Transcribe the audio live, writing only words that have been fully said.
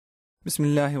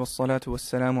Bismillah wa salatu wa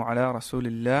salamu ala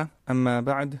rasulillah. Amma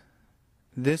ba'd.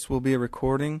 This will be a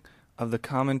recording of the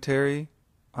commentary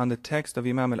on the text of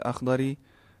Imam al-Akhdari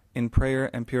in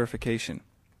prayer and purification.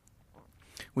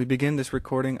 We begin this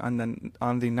recording on the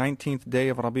 19th day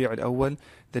of Rabi' al-Awwal,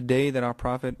 the day that our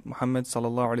Prophet Muhammad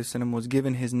sallallahu alaihi wasallam was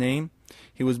given his name.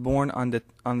 He was born on the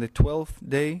 12th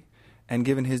day and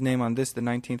given his name on this, the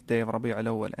 19th day of Rabi'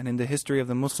 al-Awwal. And in the history of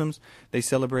the Muslims, they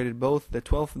celebrated both the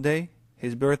 12th day,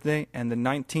 his birthday, and the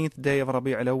 19th day of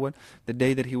Rabi' al-Awwal, the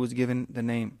day that he was given the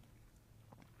name.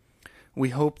 We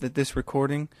hope that this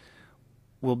recording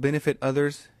will benefit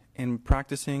others in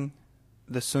practicing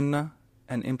the Sunnah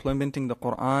and implementing the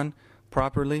Quran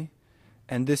properly,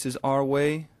 and this is our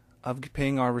way of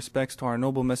paying our respects to our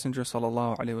noble Messenger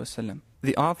sallallahu alaihi wasallam.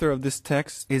 The author of this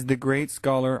text is the great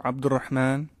scholar Abdul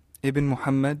Rahman ibn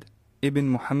Muhammad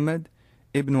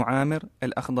ibn Amir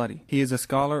al-Akhdari. He is a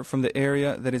scholar from the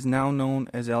area that is now known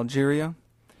as Algeria.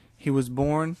 He was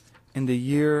born in the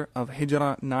year of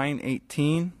Hijrah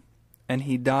 918 and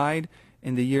he died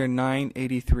in the year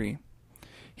 983.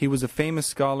 He was a famous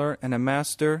scholar and a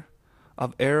master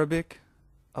of Arabic,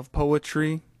 of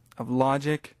poetry, of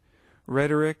logic,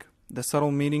 rhetoric, the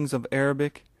subtle meanings of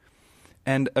Arabic,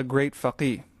 and a great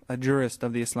faqih, a jurist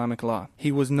of the Islamic law.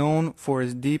 He was known for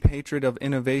his deep hatred of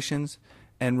innovations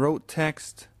and wrote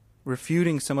texts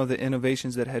refuting some of the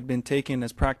innovations that had been taken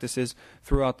as practices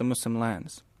throughout the Muslim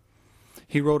lands.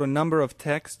 He wrote a number of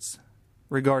texts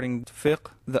regarding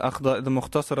fiqh, the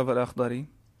Mukhtasar of al-Akhdari.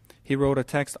 He wrote a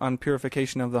text on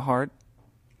purification of the heart.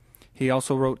 He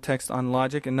also wrote texts on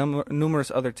logic and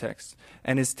numerous other texts.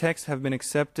 And his texts have been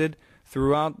accepted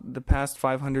throughout the past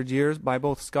 500 years by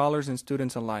both scholars and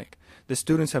students alike. The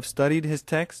students have studied his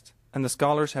text, and the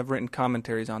scholars have written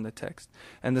commentaries on the text.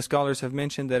 And the scholars have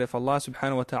mentioned that if Allah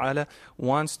subhanahu wa ta'ala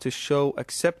wants to show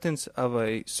acceptance of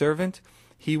a servant,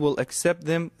 He will accept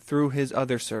them through His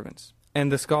other servants. And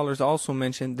the scholars also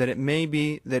mentioned that it may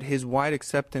be that His wide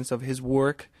acceptance of His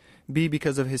work be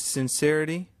because of His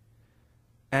sincerity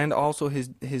and also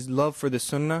His love for the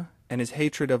Sunnah and His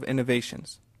hatred of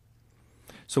innovations.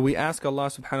 So we ask Allah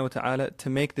subhanahu wa ta'ala to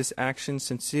make this action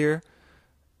sincere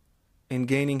in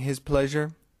gaining His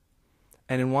pleasure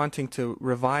and in wanting to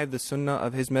revive the Sunnah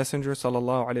of His Messenger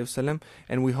sallallahu alaihi wasallam.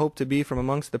 And we hope to be from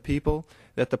amongst the people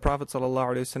that the Prophet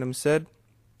sallallahu alaihi wasallam said,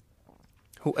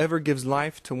 whoever gives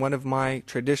life to one of my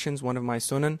traditions, one of my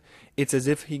sunan, it's as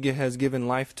if he has given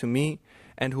life to me,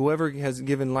 and whoever has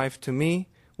given life to me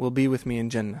will be with me in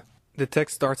Jannah. The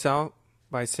text starts out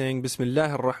by saying,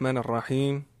 Bismillah ar-Rahman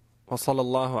ar-Rahim, wa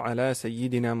sallallahu ala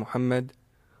Sayyidina Muhammad,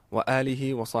 wa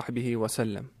alihi wa sahbihi wa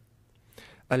sallam.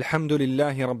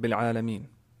 Alhamdulillahi Rabbil Alameen.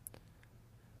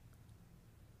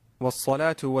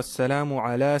 والصلاة والسلام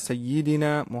على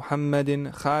سيدنا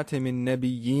محمد خاتم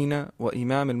النبيين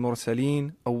وإمام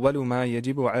المرسلين أول ما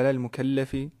يجب على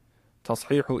المكلف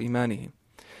تصحيح إيمانه.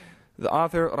 The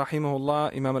author,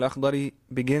 rahimahullah, Imam al-Akhdari,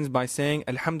 begins by saying,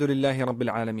 Alhamdulillahi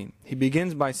Rabbil Alameen. He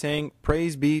begins by saying,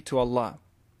 praise be to Allah.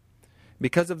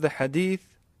 Because of the hadith,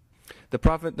 the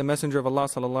Prophet, the Messenger of Allah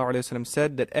sallallahu alaihi wasallam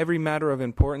said that every matter of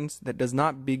importance that does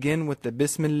not begin with the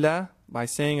Bismillah, by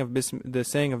saying of the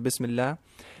saying of Bismillah,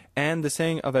 and the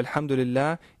saying of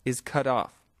Alhamdulillah is cut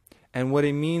off. And what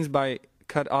he means by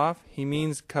cut off, he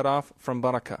means cut off from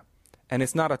barakah. And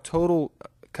it's not a total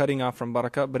cutting off from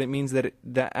barakah, but it means that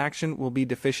the action will be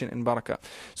deficient in barakah.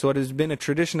 So it has been a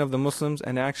tradition of the Muslims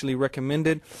and actually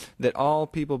recommended that all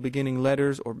people beginning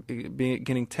letters or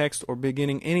beginning text or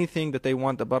beginning anything that they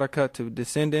want the barakah to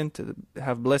descend in, to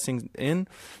have blessings in,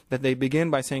 that they begin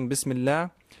by saying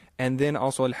Bismillah and then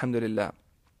also Alhamdulillah.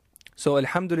 So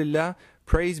Alhamdulillah,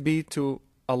 praise be to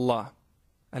Allah.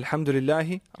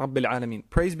 Alhamdulillahi Rabbil Alameen.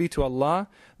 Praise be to Allah,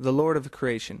 the Lord of the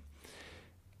creation.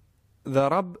 The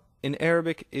Rabb in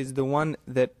Arabic is the one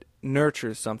that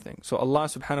nurtures something. So Allah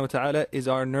subhanahu wa ta'ala is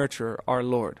our nurturer, our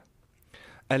Lord.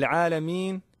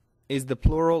 Al-Alameen is the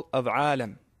plural of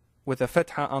alam with a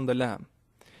fatha on the lam.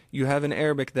 You have in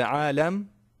Arabic the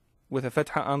alam with a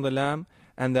fatha on the lam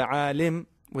and the alim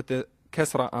with the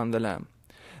kasra on the lam.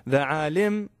 The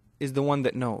alim is the one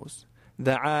that knows.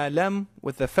 The alam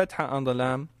with the fatha on the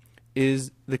lam is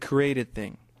the created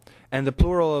thing. And the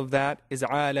plural of that is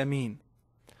alameen.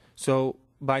 So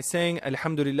by saying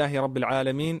Alhamdulillahi Rabbil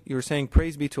Alameen, you're saying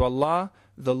praise be to Allah,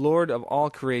 the Lord of all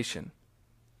creation.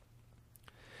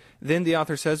 Then the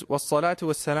author says, وَالصَّلَاةُ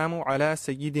وَالسَّلَامُ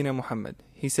عَلَى سَيِّدِنَا Muhammad.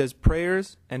 He says,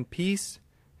 prayers and peace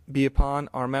be upon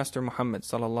our Master Muhammad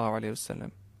sallallahu alayhi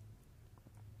wasallam.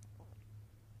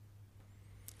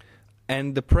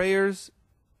 And the prayers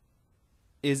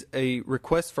is a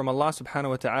request from Allah subhanahu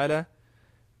wa ta'ala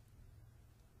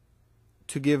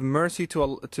to give mercy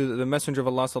to the Messenger of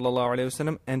Allah sallallahu alaihi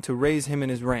wasallam and to raise him in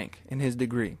his rank, in his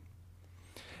degree.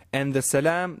 And the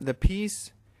salam, the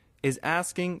peace, is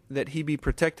asking that he be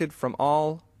protected from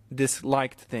all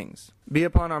disliked things. Be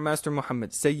upon our Master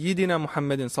Muhammad, Sayyidina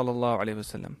Muhammadin sallallahu alaihi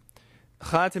wasallam,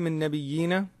 Khatim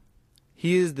al-Nabiyyina.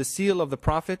 He is the seal of the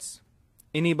prophets.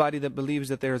 Anybody that believes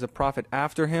that there is a prophet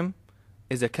after him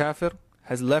is a kafir,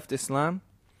 has left Islam.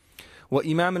 Wa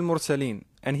Imam al-Mursaleen,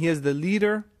 and he is the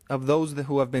leader of those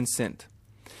who have been sent.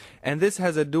 And this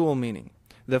has a dual meaning.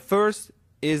 The first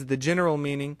is the general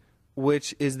meaning,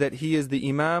 which is that he is the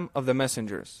Imam of the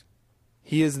messengers.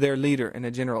 He is their leader in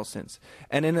a general sense.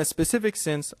 And in a specific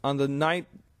sense, on the night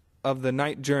of the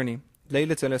night journey,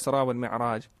 Laylat al-Isra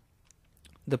wal-Mi'raj,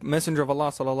 the Messenger of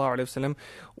Allah sallallahu alaihi wasallam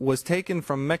was taken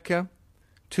from Mecca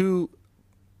to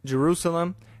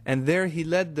Jerusalem, and there he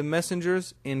led the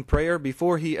messengers in prayer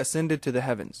before he ascended to the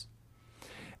heavens.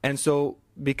 And so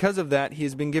because of that, he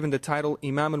has been given the title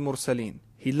Imam al-Mursaleen.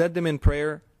 He led them in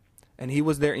prayer and he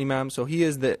was their Imam, so he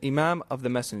is the Imam of the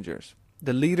messengers,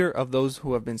 the leader of those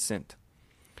who have been sent.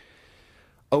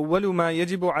 أول ما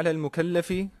يجب على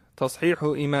المكلف تصحيح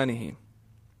إيمانه.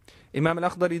 Imam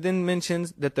al-Akhdari then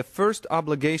mentions that the first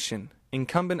obligation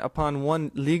incumbent upon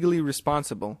one legally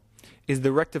responsible is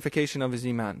the rectification of his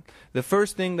iman. The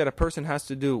first thing that a person has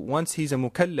to do once he's a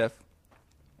mukallaf,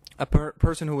 a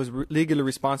person who is legally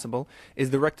responsible, is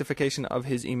the rectification of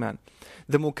his iman.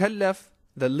 The mukallaf,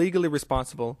 the legally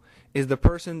responsible, is the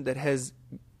person that has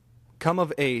come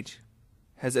of age,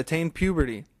 has attained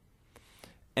puberty,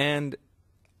 and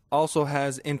also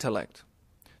has intellect.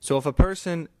 So if a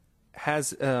person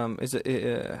does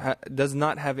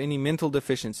not have any mental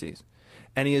deficiencies,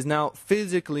 and he is now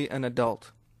physically an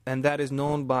adult, and that is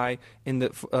known by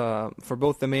for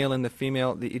both the male and the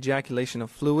female, the ejaculation of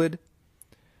fluid,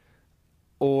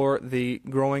 or the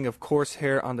growing of coarse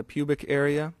hair on the pubic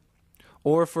area,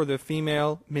 or for the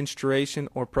female, menstruation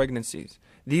or pregnancies.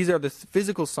 These are the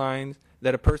physical signs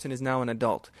that a person is now an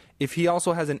adult. If he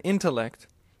also has an intellect,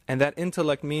 and that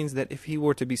intellect means that if he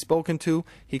were to be spoken to,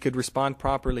 he could respond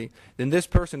properly, then this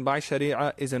person by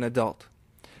Sharia is an adult.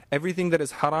 Everything that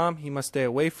is haram, he must stay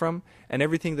away from, and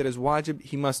everything that is wajib,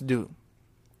 he must do.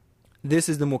 This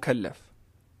is the mukallaf,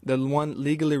 the one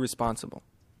legally responsible.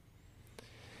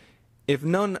 If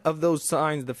none of those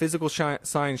signs, the physical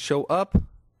signs, show up,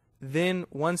 then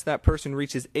once that person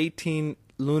reaches 18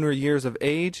 lunar years of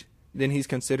age, then he's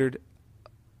considered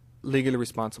legally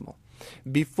responsible.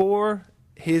 Before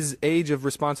his age of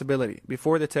responsibility,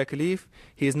 before the taklif,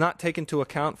 he is not taken into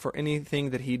account for anything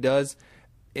that he does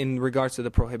in regards to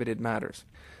the prohibited matters.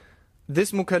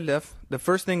 This mukallaf, the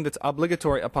first thing that's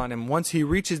obligatory upon him once he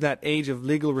reaches that age of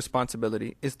legal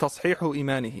responsibility is tashihu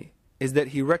imanihi, is that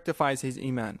he rectifies his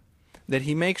iman, that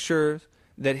he makes sure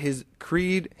that his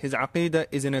creed, his aqidah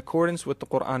is in accordance with the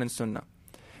Quran and Sunnah.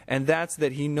 And that's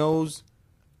that he knows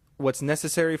what's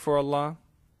necessary for Allah,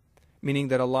 meaning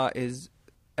that Allah is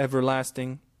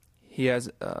everlasting, He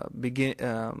has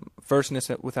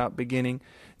firstness without beginning.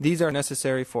 These are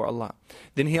necessary for Allah.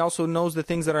 Then he also knows the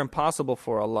things that are impossible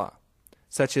for Allah,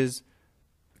 such as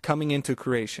coming into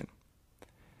creation.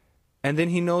 And then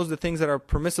he knows the things that are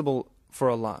permissible for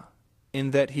Allah,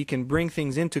 in that he can bring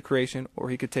things into creation or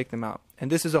he could take them out.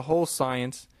 And this is a whole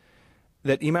science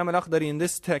that Imam al-Akhdari in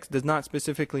this text does not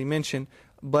specifically mention,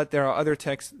 but there are other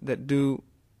texts that do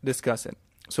discuss it.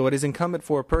 So it is incumbent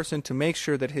for a person to make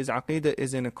sure that his aqidah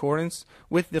is in accordance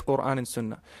with the Quran and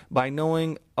Sunnah by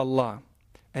knowing Allah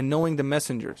and knowing the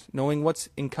messengers, knowing what's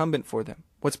incumbent for them,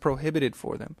 what's prohibited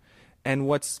for them, and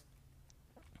what's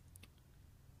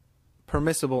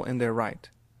permissible in their right.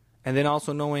 And then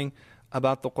also knowing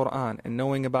about the Quran and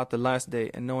knowing about the last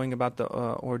day and knowing about the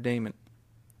ordainment.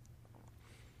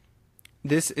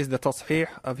 This is the tashih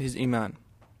of his iman.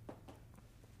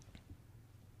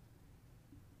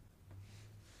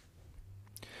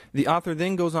 The author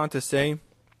then goes on to say,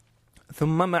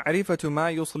 ثم معرفة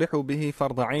ما يصلح به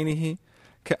فرض عينه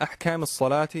كأحكام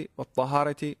الصلاة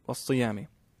والطهارة والصيام.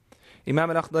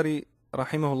 Imam al-Akhdari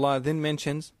rahimahullah then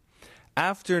mentions,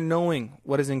 after knowing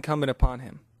what is incumbent upon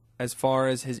him as far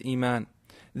as his iman,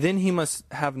 then he must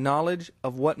have knowledge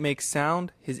of what makes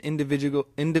sound his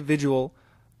individual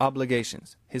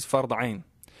obligations, his fard ayn,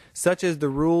 such as the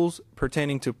rules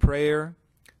pertaining to prayer,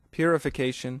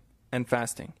 purification, and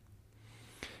fasting.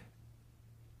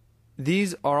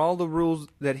 These are all the rules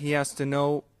that he has to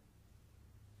know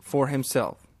for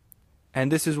himself.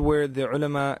 And this is where the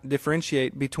ulama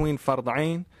differentiate between fard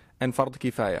ayn and fard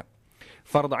kifaya.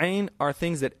 Fard ayn are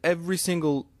things that every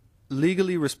single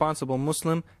legally responsible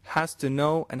Muslim has to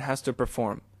know and has to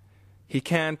perform. He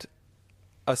can't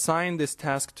assign this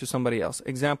task to somebody else.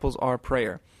 Examples are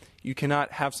prayer. You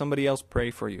cannot have somebody else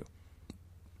pray for you.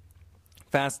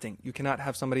 Fasting. You cannot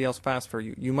have somebody else fast for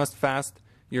you. You must fast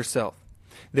yourself.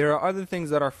 There are other things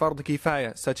that are fard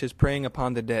kifaya, such as praying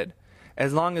upon the dead.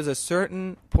 As long as a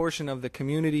certain portion of the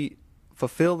community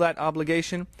fulfill that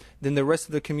obligation, then the rest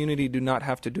of the community do not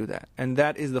have to do that. And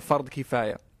that is the fard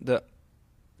kifaya, the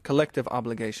collective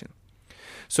obligation.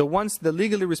 So once the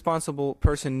legally responsible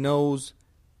person knows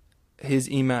his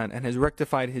iman and has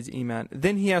rectified his iman,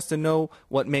 then he has to know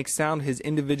what makes sound his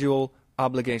individual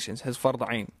obligations, his fard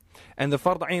ayn. And the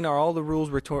fard ayn are all the rules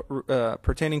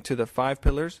pertaining to the 5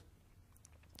 pillars: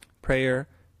 prayer,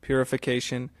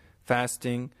 purification,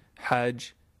 fasting,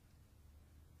 hajj,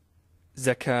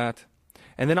 zakat.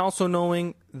 And then also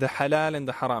knowing the halal and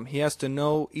the haram. He has to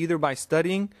know either by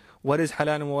studying what is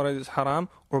halal and what is haram,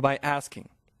 or by asking.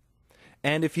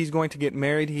 And if he's going to get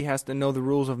married, he has to know the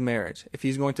rules of marriage. If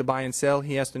he's going to buy and sell,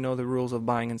 he has to know the rules of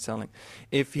buying and selling.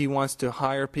 If he wants to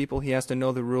hire people, he has to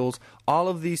know the rules. All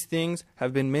of these things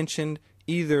have been mentioned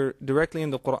either directly in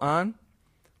the Quran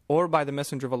or by the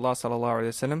Messenger of Allah sallallahu alaihi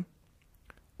wasallam,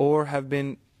 or have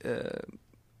been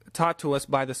taught to us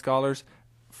by the scholars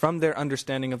from their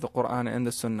understanding of the Quran and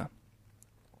the Sunnah.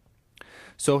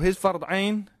 So his fard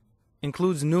ayn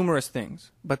includes numerous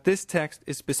things, but this text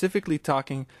is specifically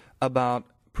talking about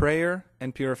prayer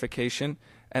and purification,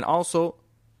 and also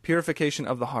purification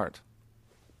of the heart.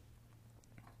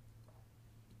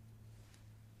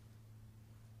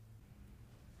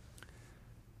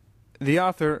 The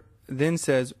author then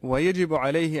says, وَيَجِبُ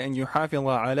عَلَيْهِ أَن يُحَافِظَ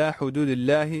عَلَى حُدُودِ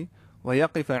اللَّهِ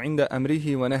وَيَقِفَ عِنْدَ أَمْرِهِ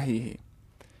وَنَهْيِهِ.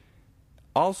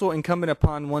 Also incumbent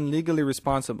upon one legally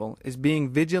responsible is being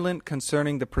vigilant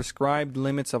concerning the prescribed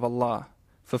limits of Allah,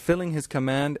 fulfilling His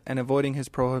command and avoiding His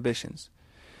prohibitions.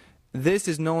 This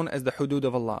is known as the hudud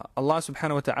of Allah. Allah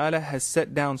subhanahu wa ta'ala has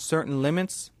set down certain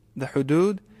limits, the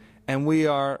hudud, and we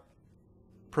are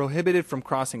prohibited from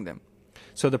crossing them.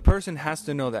 So the person has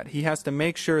to know that. He has to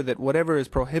make sure that whatever is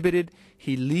prohibited,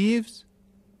 he leaves,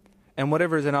 and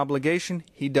whatever is an obligation,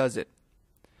 he does it.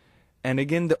 And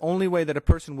again, the only way that a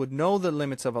person would know the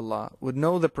limits of Allah, would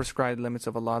know the prescribed limits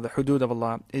of Allah, the hudud of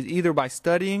Allah, is either by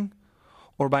studying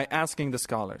or by asking the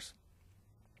scholars.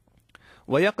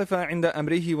 وَيَقِفَ عِنْدَ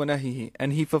أَمْرِهِ وَنَهِهِ.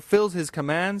 And he fulfills his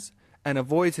commands and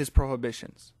avoids his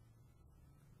prohibitions.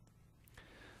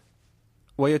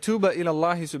 وَيَتُوبَ إِلَى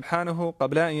اللَّهِ سُبْحَانَهُ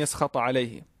قَبْلَ أَن يَسْخَطَ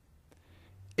عَلَيْهِ.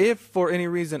 If for any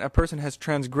reason a person has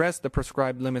transgressed the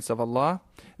prescribed limits of Allah,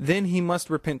 then he must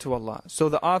repent to Allah. So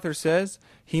the author says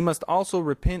he must also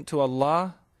repent to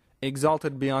Allah,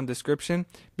 exalted beyond description,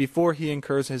 before he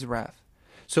incurs His wrath.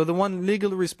 So the one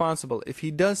legally responsible, if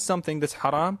he does something that's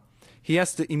haram, he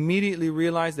has to immediately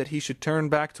realize that he should turn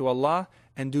back to Allah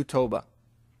and do tawbah.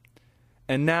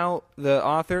 And now the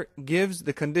author gives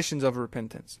the conditions of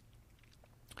repentance.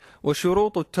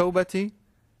 وَشُرُوطُ التَّوْبَةِ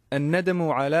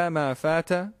الندم على ما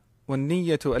فات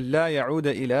والنية ألا يعود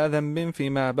إلى ذنب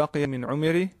فيما بقي من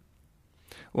عمره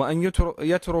وأن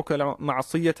يترك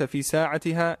المعصية في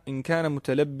ساعتها إن كان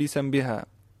متلبسا بها.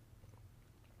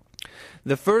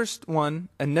 The first one,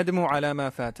 الندم على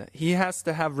ما فات. He has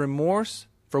to have remorse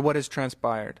for what has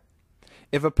transpired.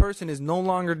 If a person is no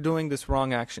longer doing this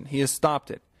wrong action, he has stopped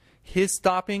it. His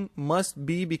stopping must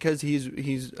be because he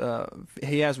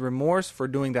has remorse for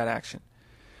doing that action.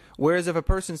 Whereas if a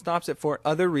person stops it for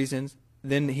other reasons,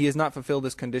 then he has not fulfilled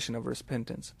this condition of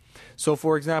repentance. So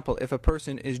for example, if a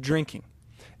person is drinking,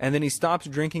 and then he stops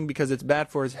drinking because it's bad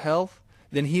for his health,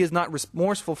 then he is not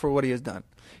remorseful for what he has done.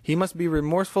 He must be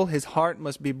remorseful, his heart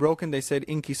must be broken. They said,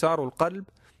 inkisarul qalb,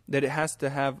 that it has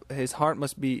to have, his heart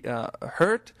must be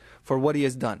hurt for what he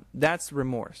has done. That's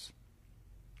remorse.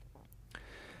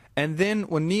 And then,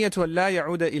 وَالنِّيَّةُ أَلَّا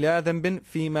يَعُودَ إِلَىٰ ذَنْبٍ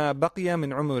فِي مَا بَقِيَ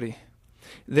مِنْ عُمُرِهِ.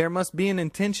 There must be an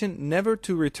intention never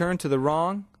to return to the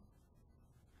wrong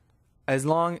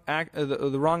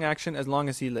the wrong action as long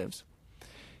as he lives.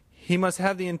 He must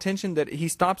have the intention that he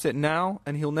stops it now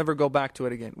and he'll never go back to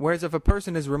it again. Whereas if a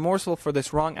person is remorseful for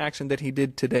this wrong action that he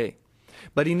did today,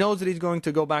 but he knows that he's going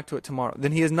to go back to it tomorrow,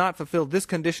 then he has not fulfilled this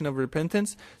condition of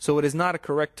repentance, so it is not a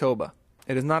correct tawbah.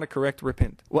 It is not a correct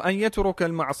repent. وَأَن يَتْرُكَ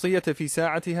الْمَعْصِيَّةَ فِي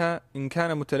سَاعَتِهَا إِن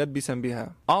كَانَ مُتَلَبِّسًا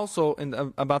بِهَا. Also,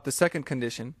 about the second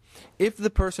condition, if the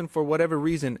person for whatever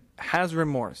reason has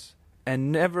remorse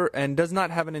and does not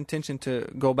have an intention to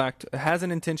go back, has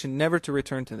an intention never to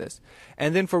return to this,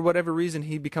 and then for whatever reason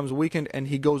he becomes weakened and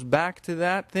he goes back to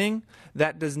that thing,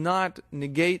 that does not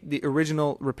negate the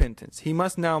original repentance. He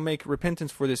must now make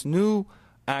repentance for this new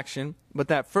action, but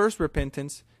that first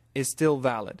repentance is still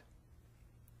valid.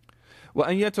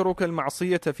 وأن يترك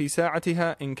المعصية في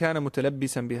ساعتها إن كان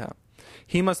متلبسا بها.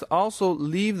 He must also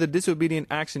leave the disobedient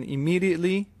action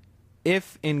immediately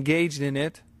if engaged in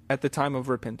it at the time of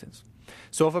repentance.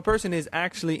 So if a person is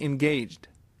actually engaged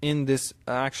in this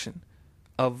action,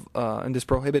 in this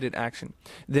prohibited action,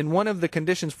 then one of the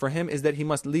conditions for him is that he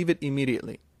must leave it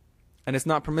immediately. And it's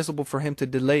not permissible for him to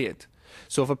delay it.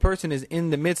 So if a person is in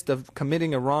the midst of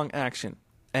committing a wrong action,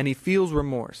 and he feels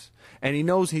remorse, and he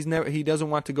knows he doesn't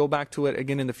want to go back to it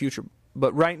again in the future,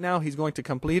 but right now he's going to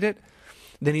complete it,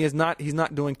 then he's not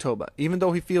doing tawbah. Even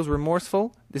though he feels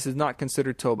remorseful, this is not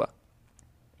considered tawbah.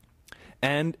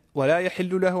 And وَلَا يَحِلُّ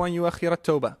لَهُ أَن يُؤَخِّرَ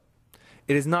التَّوْبَةِ.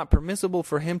 It is not permissible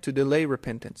for him to delay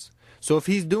repentance. So if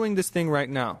he's doing this thing right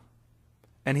now,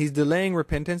 and he's delaying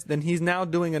repentance, then he's now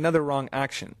doing another wrong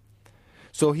action.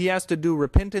 So he has to do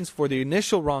repentance for the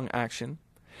initial wrong action,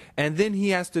 and then he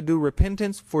has to do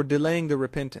repentance for delaying the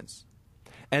repentance.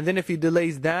 And then if he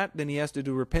delays that, then he has to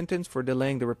do repentance for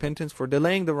delaying the repentance, for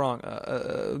delaying the wrong,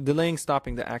 delaying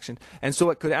stopping the action. And so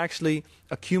it could actually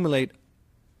accumulate.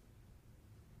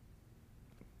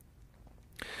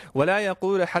 وَلَا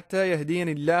يَقُولَ حَتَّى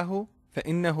يَهْدِيَنِ اللَّهُ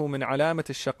فَإِنَّهُ مِنْ عَلَامَةِ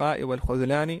الشَّقَاءِ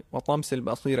وَالْخُذْلَانِ وَطَمْسِ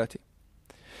الْبَصِيرَةِ.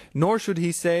 Nor should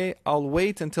he say, I'll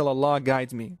wait until Allah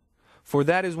guides me, for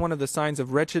that is one of the signs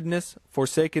of wretchedness,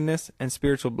 forsakenness, and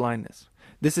spiritual blindness.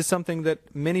 This is something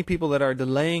that many people that are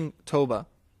delaying tawbah,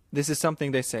 this is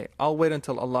something they say, I'll wait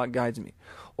until Allah guides me.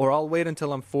 Or I'll wait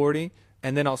until I'm 40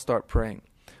 and then I'll start praying.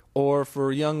 Or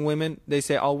for young women, they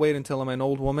say, I'll wait until I'm an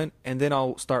old woman and then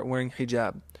I'll start wearing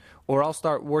hijab. Or I'll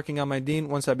start working on my deen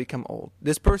once I become old.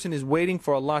 This person is waiting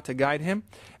for Allah to guide him,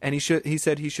 and he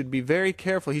said he should be very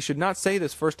careful. He should not say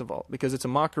this first of all, because it's a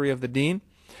mockery of the deen.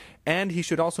 And he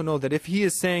should also know that if he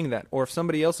is saying that, or if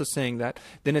somebody else is saying that,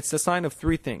 then it's a sign of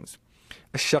three things.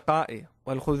 الشقاء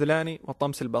والخذلان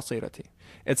وطمس البصيرة.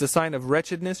 It's a sign of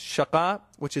wretchedness, shaqa,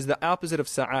 which is the opposite of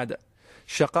sa'ada.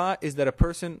 Shaqa is that a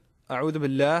person, a'udhu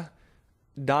billah,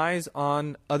 dies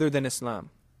on other than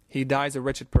Islam. He dies a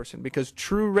wretched person, because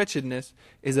true wretchedness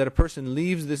is that a person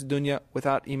leaves this dunya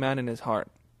without iman in his heart.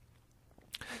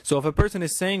 So if a person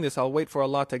is saying this, I'll wait for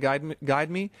Allah to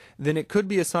guide me, then it could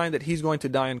be a sign that he's going to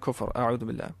die in kufr, a'udhu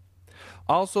billah.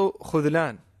 Also,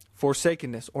 khudlan,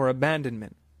 forsakenness or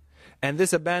abandonment. And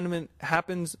this abandonment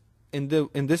happens in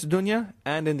this dunya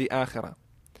and in the akhirah.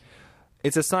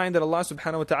 It's a sign that Allah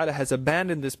subhanahu wa ta'ala has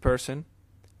abandoned this person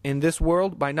in this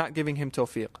world by not giving him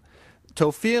tawfiq.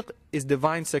 Tawfiq is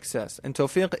divine success, and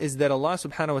tawfiq is that Allah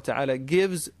subhanahu wa ta'ala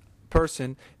gives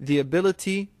person the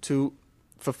ability to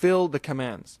fulfill the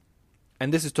commands.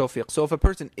 And this is tawfiq. So if a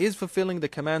person is fulfilling the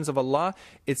commands of Allah,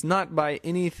 it's not by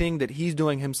anything that he's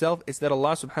doing himself, it's that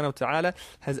Allah subhanahu wa ta'ala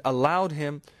has allowed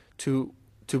him to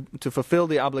fulfill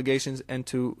the obligations and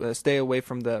to stay away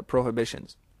from the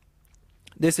prohibitions.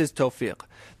 This is tawfiq.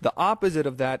 The opposite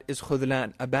of that is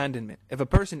khudlan, abandonment. If a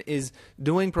person is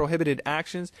doing prohibited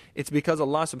actions, it's because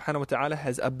Allah subhanahu wa ta'ala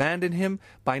has abandoned him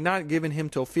by not giving him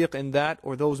tawfiq in that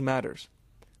or those matters.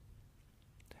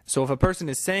 So if a person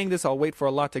is saying this, I'll wait for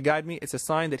Allah to guide me, it's a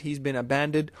sign that he's been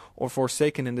abandoned or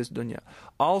forsaken in this dunya.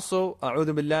 Also,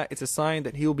 a'udhu billah, it's a sign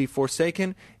that he will be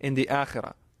forsaken in the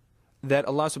akhirah. That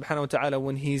Allah subhanahu wa ta'ala,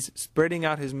 when he's spreading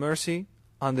out his mercy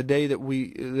on the day that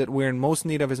we're in most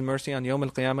need of his mercy, on Yawm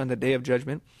al-Qiyamah, on the day of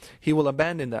judgment, he will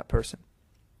abandon that person.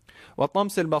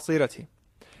 وَطَمْسِ الْبَصِيرَةِ.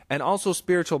 And also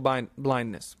spiritual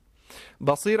blindness.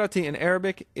 Basirati in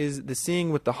Arabic is the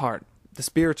seeing with the heart, the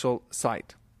spiritual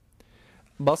sight.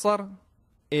 Basar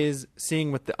is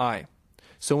seeing with the eye.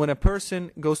 So when a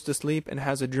person goes to sleep and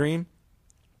has a dream,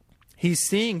 he's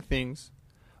seeing things,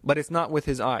 but it's not with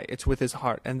his eye, it's with his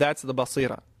heart. And that's the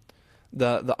basira.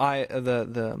 The eye,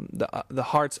 the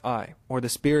heart's eye, or the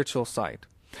spiritual sight.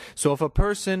 So if a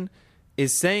person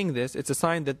is saying this, it's a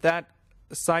sign that that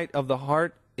sight of the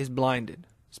heart is blinded,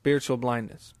 spiritual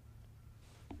blindness.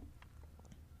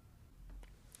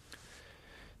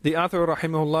 The author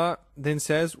rahimahullah then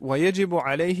says, وَيَجِبُ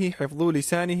عَلَيْهِ حِفْظُ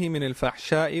لِسَانِهِ مِنَ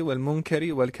الْفَحْشَاءِ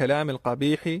وَالْمُنْكَرِ وَالْكَلَامِ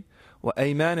الْقَبِيحِ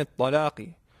وَأَيْمَانِ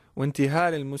الطَّلَاقِ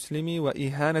وَانْتِهَالِ الْمُسْلِمِ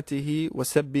وَإِهَانَتِهِ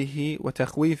وَسَبِّهِ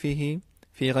وَتَخْوِيفِهِ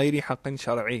في غير حق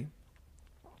شرعي.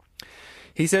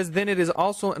 He says, then it is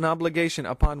also an obligation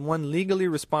upon one legally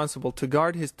responsible to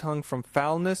guard his tongue from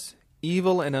foulness,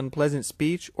 evil and unpleasant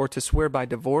speech, or to swear by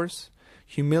divorce,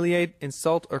 humiliate,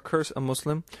 insult, or curse a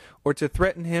Muslim, or to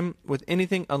threaten him with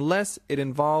anything unless it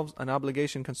involves an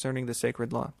obligation concerning the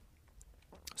sacred law.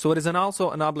 So it is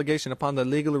also an obligation upon the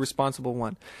legally responsible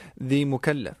one, the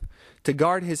mukallaf, to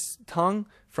guard his tongue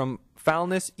from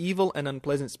foulness, evil, and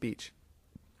unpleasant speech.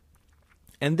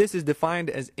 And this is defined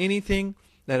as anything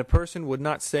that a person would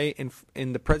not say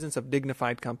in the presence of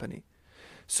dignified company.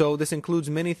 So this includes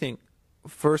many things.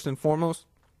 First and foremost,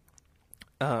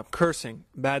 cursing,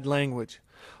 bad language.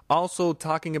 Also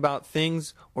talking about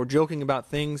things or joking about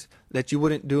things that you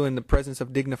wouldn't do in the presence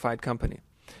of dignified company.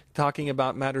 Talking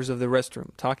about matters of the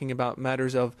restroom. Talking about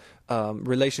matters of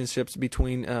relationships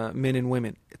between men and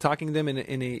women. Talking them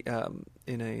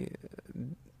in a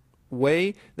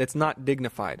way that's not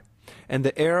dignified. And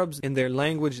the Arabs, in their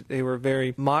language, they were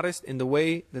very modest in the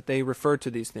way that they referred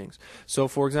to these things. So,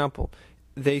 for example,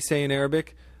 they say in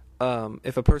Arabic,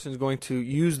 if a person is going to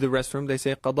use the restroom, they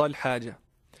say qada al-haja,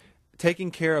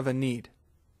 taking care of a need.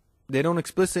 They don't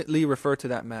explicitly refer to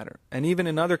that matter. And even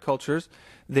in other cultures,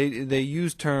 they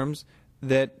use terms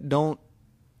that don't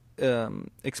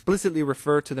explicitly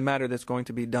refer to the matter that's going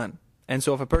to be done. And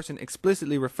so if a person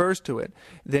explicitly refers to it,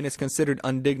 then it's considered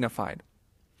undignified.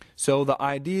 So the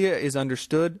idea is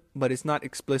understood, but it's not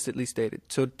explicitly stated.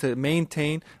 So to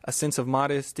maintain a sense of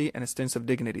modesty and a sense of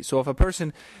dignity. So if a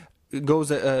person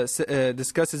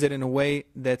discusses it in a way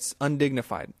that's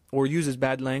undignified or uses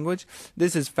bad language,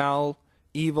 this is foul,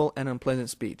 evil, and unpleasant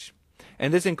speech.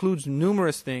 And this includes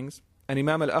numerous things, and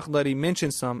Imam al-Akhdari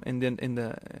mentions some in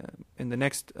the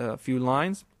next few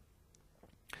lines.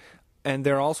 And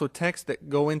there are also texts that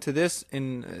go into this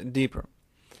in deeper.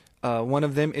 One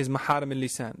of them is Maharim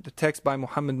al-Lisan, the text by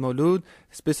Muhammad Mawlud,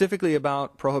 specifically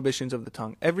about prohibitions of the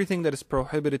tongue. Everything that is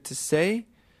prohibited to say,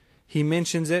 he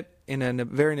mentions it in a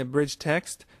very abridged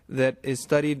text that is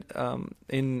studied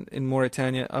in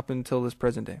Mauritania up until this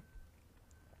present day.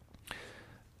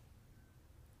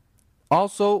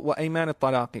 Also, وَأَيْمَانَ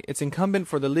الطَّلَاقِ, it's incumbent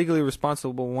for the legally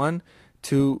responsible one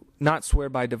to not swear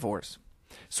by divorce.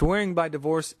 Swearing by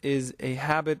divorce is a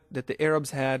habit that the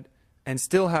Arabs had and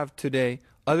still have today.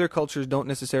 Other cultures don't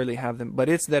necessarily have them, but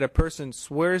it's that a person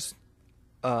swears,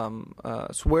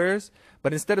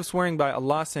 but instead of swearing by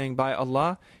Allah, saying by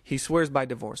Allah, he swears by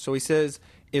divorce. So he says,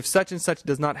 if such and such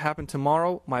does not happen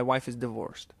tomorrow, my wife is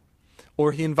divorced.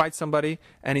 Or he invites somebody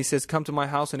and he says, come to my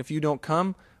house, and if you don't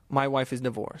come, my wife is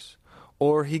divorced.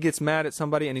 Or he gets mad at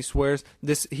somebody and he swears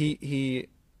this. He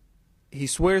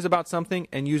swears about something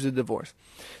and uses divorce.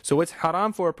 So it's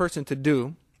haram for a person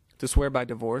to swear by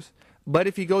divorce. But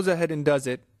if he goes ahead and does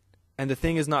it, and the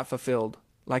thing is not fulfilled,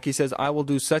 like he says, I will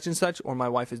do such and such, or my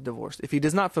wife is divorced. If he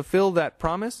does not fulfill that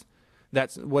promise,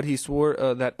 that's what he swore,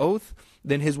 that oath,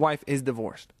 then his wife is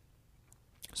divorced.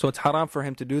 So it's haram for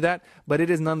him to do that, but it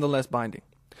is nonetheless binding.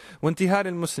 وَانْتِهَارِ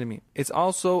الْمُسْلِمِ, it's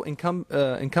also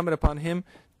incumbent upon him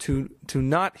to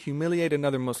not humiliate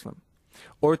another Muslim,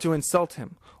 or to insult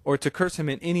him, or to curse him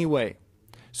in any way.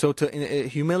 So to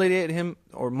humiliate him,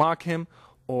 or mock him,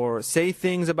 or say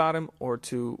things about him, or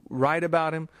to write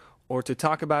about him, or to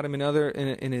talk about him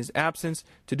in his absence,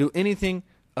 to do anything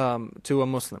to a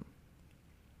Muslim.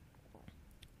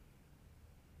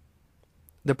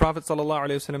 The Prophet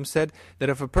ﷺ said that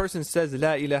if a person says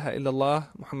La ilaha illallah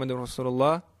Muhammadur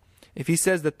Rasulullah, if he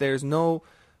says that there's no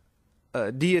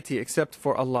deity except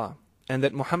for Allah, and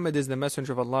that Muhammad is the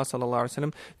messenger of Allah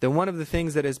ﷺ, then one of the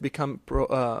things that has become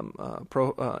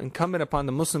incumbent upon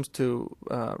the Muslims to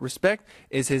respect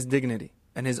is his dignity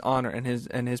and his honor and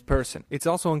his person. It's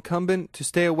also incumbent to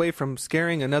stay away from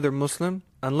scaring another Muslim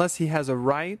unless he has a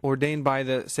right ordained by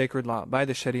the sacred law, by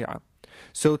the Sharia.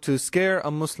 So to scare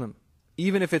a Muslim,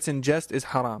 even if it's in jest, is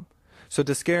haram. So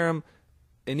to scare him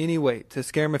in any way, to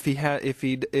scare him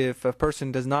if a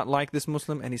person does not like this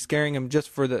Muslim and he's scaring him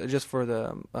just to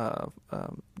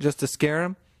scare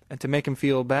him and to make him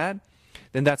feel bad,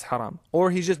 then that's haram. Or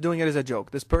he's just doing it as a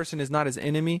joke. This person is not his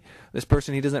enemy. This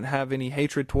person he doesn't have any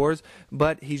hatred towards,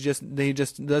 but he just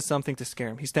does something to scare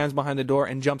him. He stands behind the door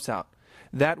and jumps out.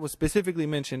 That was specifically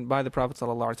mentioned by the Prophet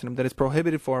ﷺ, that it's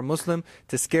prohibited for a Muslim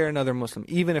to scare another Muslim,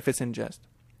 even if it's in jest,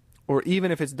 or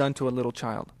even if it's done to a little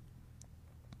child.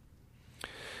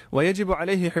 ويجب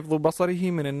عليه حفظ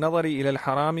بصره من النظر إلى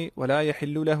الحرام ولا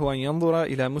يحل له أن ينظر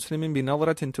إلى مسلم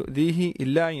بنظرة تؤذيه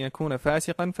إلا أن يكون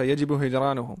فاسقا فيجب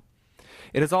هجرانه.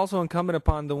 It is also incumbent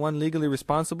upon the one legally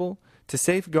responsible to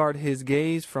safeguard his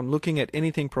gaze from looking at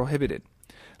anything prohibited.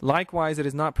 Likewise, it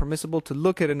is not permissible to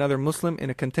look at another Muslim in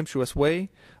a contemptuous way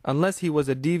unless he was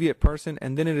a deviant person,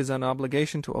 and then it is an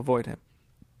obligation to avoid him.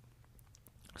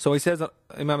 So he says,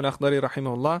 Imam al-Akhdari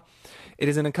rahimahullah, it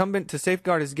is an incumbent to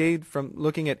safeguard his gaze from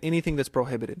looking at anything that's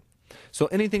prohibited. So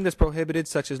anything that's prohibited,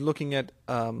 such as looking at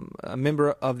a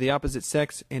member of the opposite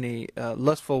sex in a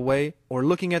lustful way, or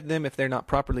looking at them if they're not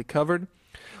properly covered,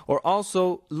 or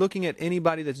also looking at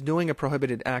anybody that's doing a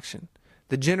prohibited action.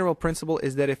 The general principle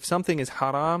is that if something is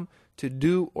haram to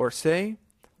do or say,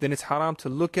 then it's haram to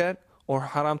look at or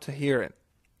haram to hear it.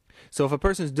 So if a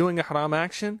person is doing a haram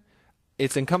action,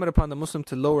 it's incumbent upon the Muslim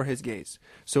to lower his gaze.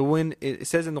 So when it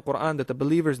says in the Quran that the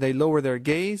believers, they lower their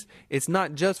gaze, it's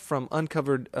not just from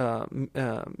uncovered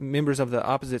members of the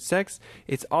opposite sex,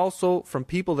 it's also from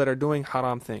people that are doing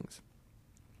haram things.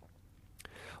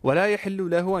 وَلَا يَحِلُّ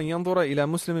لَهُ أَن يَنظُرَ إِلَى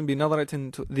مُسْلِمٍ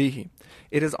بِنَظْرَةٍ تُؤْذِيهِ.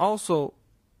 It is also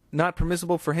not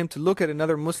permissible for him to look at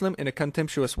another Muslim in a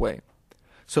contemptuous way.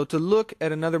 So to look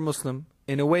at another Muslim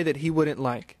in a way that he wouldn't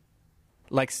like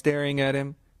staring at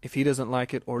him if he doesn't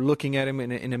like it, or looking at him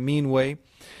in a mean way,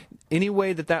 any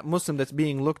way that that Muslim that's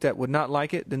being looked at would not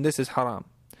like it, then this is haram.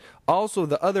 Also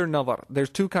the other nazar,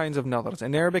 there's two kinds of nazars.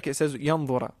 In Arabic it says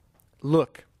yanzura,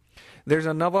 look. There's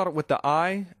a nazar with the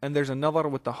eye, and there's a nazar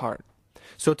with the heart.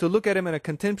 So to look at him in a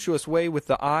contemptuous way with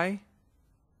the eye,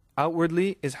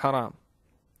 outwardly, is haram.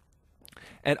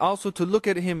 And also to look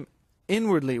at him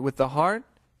inwardly with the heart,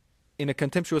 in a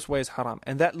contemptuous way, is haram.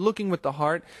 And that looking with the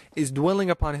heart is dwelling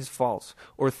upon his faults,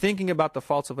 or thinking about the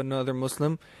faults of another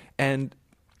Muslim, and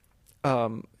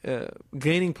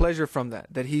gaining pleasure from that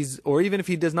or even if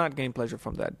he does not gain pleasure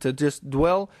from that, to just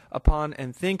dwell upon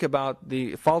and think about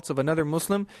the faults of another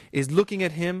Muslim is looking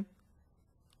at him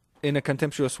in a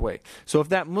contemptuous way. So if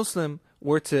that Muslim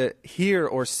were to hear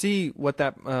or see what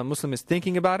that Muslim is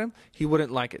thinking about him, he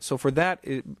wouldn't like it. So for that,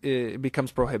 it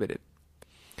becomes prohibited.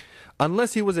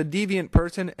 Unless he was a deviant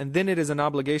person, and then it is an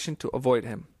obligation to avoid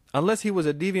him. Unless he was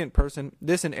a deviant person,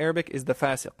 this in Arabic is the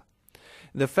fasiq.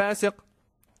 The fasiq,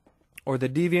 or the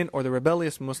deviant, or the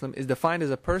rebellious Muslim, is defined as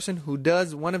a person who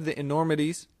does one of the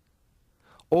enormities,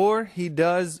 or he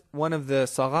does one of the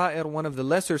sagha'ir, one of the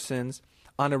lesser sins,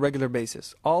 on a regular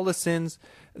basis. All the sins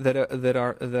that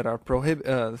are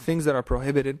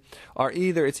prohibited are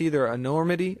either an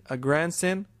enormity, a grand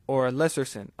sin, or a lesser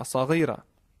sin, a saghira.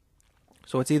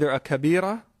 So it's either a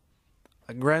kabira,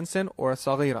 a grand sin, or a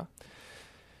saghira.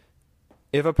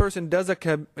 If a person does a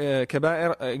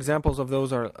kaba'ir, examples of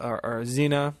those are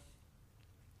zina,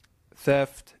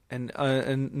 theft,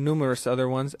 and numerous other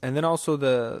ones, and then also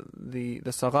the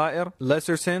sagha'ir,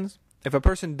 lesser sins. If a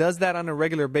person does that on a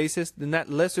regular basis, then that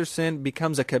lesser sin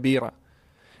becomes a kabira.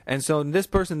 And so this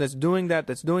person that's doing the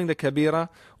kabira,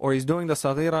 or he's doing the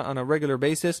saghira on a regular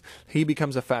basis, he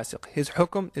becomes a fasiq. His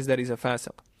hukum is that he's a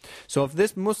fasiq. So if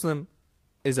this Muslim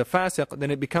is a fasiq, then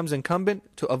it becomes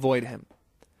incumbent to avoid him.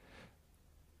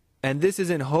 And this is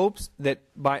in hopes that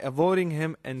by avoiding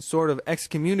him and sort of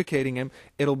excommunicating him,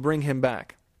 it'll bring him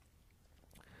back.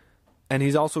 And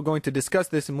he's also going to discuss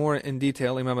this more in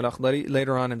detail, Imam al-Akhdari,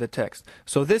 later on in the text.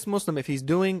 So this Muslim, if he's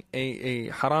doing a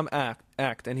haram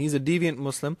act and he's a deviant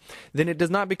Muslim, then it does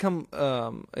not become,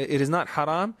 it is not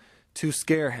haram to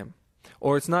scare him.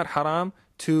 Or it's not haram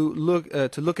to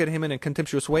look at him in a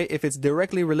contemptuous way if it's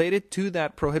directly related to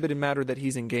that prohibited matter that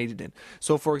he's engaged in.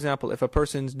 So for example, if a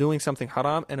person's doing something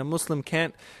haram and a Muslim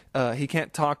can't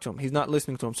talk to him, he's not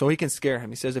listening to him, so he can scare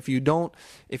him. He says, if you don't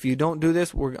do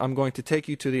this, I'm going to take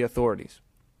you to the authorities,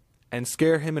 and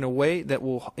scare him in a way that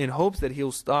will, in hopes that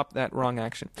he'll stop that wrong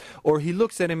action. Or he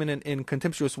looks at him in a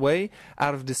contemptuous way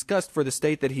out of disgust for the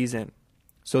state that he's in.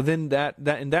 So then that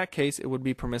in that case it would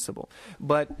be permissible.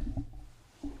 But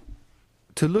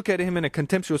to look at him in a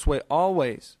contemptuous way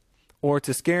always, or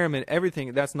to scare him in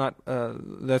everything, that's not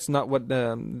what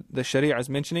the Sharia is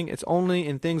mentioning. It's only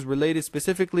in things related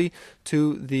specifically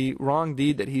to the wrong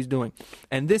deed that he's doing.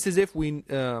 And this is if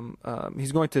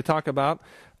he's going to talk about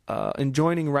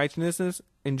enjoining righteousness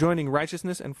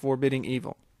and forbidding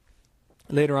evil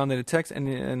later on in the text,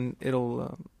 and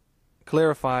it'll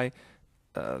clarify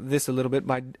this a little bit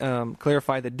by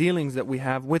clarify the dealings that we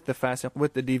have with the fasiq,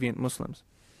 with the deviant Muslims.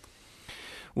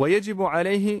 ويجب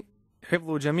عليه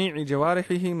حفظ جميع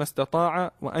جوارحه ما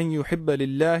استطاع وأن يحب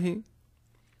لله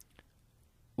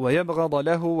ويبغض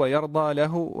له ويرضى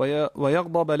له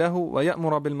ويغضب له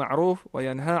ويأمر بالمعروف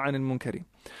وينهى عن المنكر.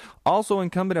 Also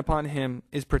incumbent upon him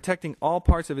is protecting all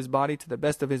parts of his body to the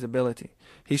best of his ability.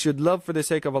 He should love for the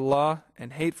sake of Allah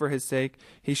and hate for his sake.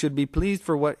 He should be pleased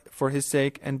for his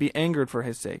sake and be angered for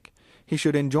his sake. He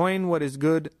should enjoin what is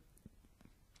good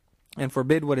and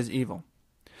forbid what is evil.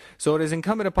 So it is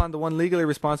incumbent upon the one legally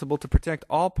responsible to protect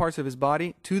all parts of his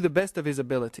body to the best of his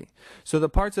ability. So the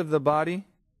parts of the body,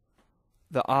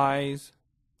 the eyes,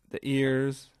 the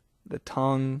ears, the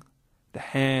tongue, the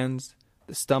hands,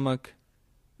 the stomach,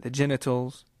 the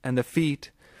genitals, and the feet,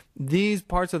 these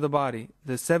parts of the body,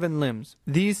 the 7 limbs,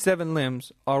 these 7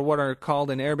 limbs are what are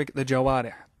called in Arabic the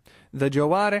jawarih. The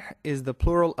jawarih is the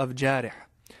plural of jarih.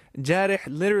 Jarih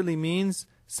literally means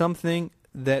something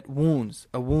that wounds,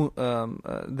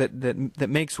 that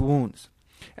makes wounds.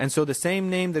 And so the same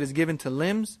name that is given to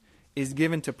limbs is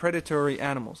given to predatory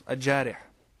animals, a jarih.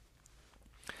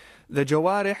 The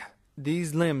jawarih,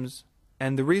 these limbs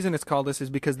And the reason it's called this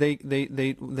is because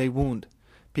they wound.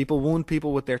 People wound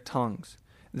people with their tongues.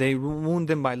 They wound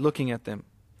them by looking at them.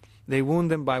 They wound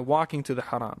them by walking to the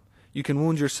haram. You can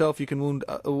wound yourself, you can wound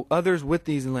others with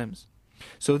these limbs.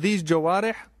 So these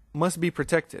jawarih must be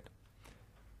protected.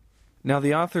 Now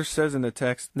the author says in the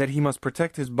text that he must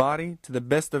protect his body to the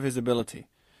best of his ability.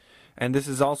 And this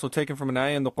is also taken from an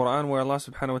ayah in the Quran where Allah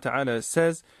subhanahu wa ta'ala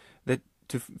says that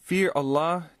to fear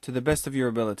Allah to the best of your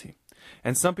ability.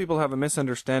 And some people have a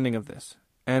misunderstanding of this.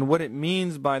 And what it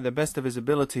means by the best of his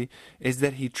ability is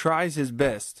that he tries his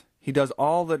best. He does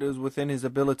all that is within his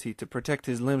ability to protect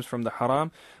his limbs from the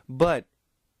haram. But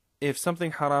if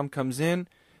something haram comes in,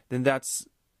 then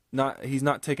he's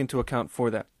not taken into account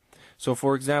for that. So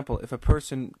for example, if a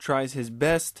person tries his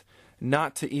best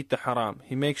not to eat the haram,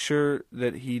 he makes sure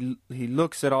that he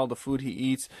looks at all the food he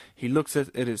eats, he looks at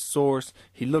its source,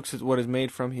 he looks at what it's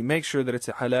made from, he makes sure that it's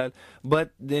a halal, but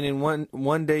then in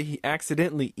one day he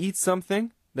accidentally eats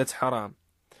something that's haram.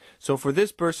 So for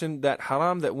this person, that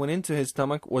haram that went into his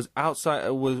stomach was outside,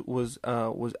 was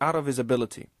out of his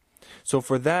ability. So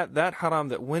for that haram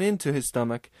that went into his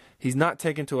stomach, he's not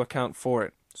taken into account for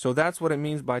it. So that's what it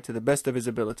means by to the best of his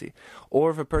ability.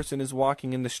 Or if a person is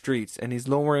walking in the streets and he's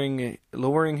lowering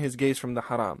his gaze from the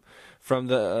haram, from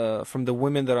the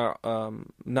women that are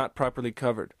not properly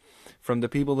covered, from the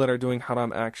people that are doing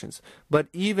haram actions. But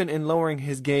even in lowering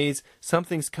his gaze,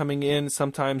 something's coming in.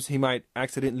 Sometimes he might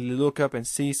accidentally look up and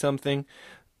see something.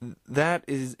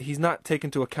 He's not taken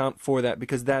into account for that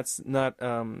because that's not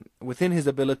within his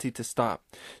ability to stop.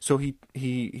 So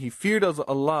he feared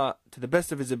Allah to the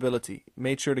best of his ability,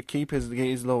 made sure to keep his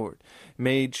gaze lowered,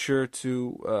 made sure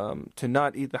to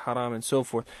not eat the haram and so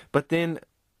forth. But then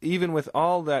even with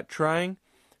all that trying,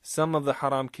 some of the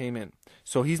haram came in.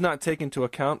 So he's not taken into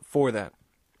account for that.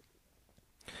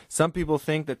 Some people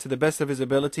think that to the best of his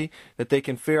ability that they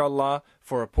can fear Allah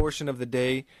for a portion of the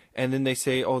day, and then they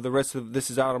say, oh, the rest of this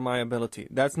is out of my ability.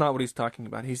 That's not what he's talking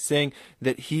about. He's saying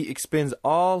that he expends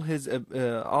all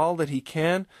that he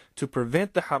can to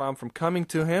prevent the haram from coming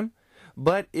to him,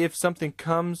 but if something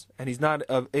comes and he's not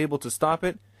able to stop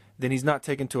it, then he's not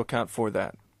taken into account for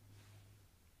that.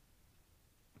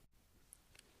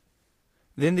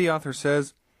 Then the author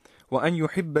says, وَأَنْ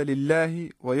يُحِبَّ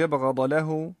لِلَّهِ وَيَبْغَضَ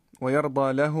لَهُ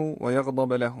وَيَرْضَى لَهُ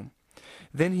وَيَغْضَبَ لَهُ.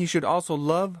 Then he should also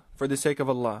love for the sake of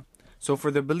Allah. So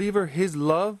for the believer, his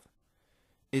love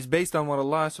is based on what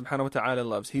Allah subhanahu wa ta'ala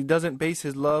loves. He doesn't base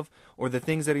his love or the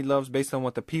things that he loves based on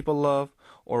what the people love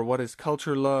or what his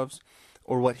culture loves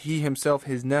or what he himself,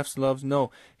 his nafs loves.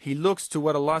 No, he looks to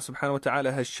what Allah subhanahu wa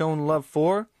ta'ala has shown love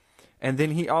for, and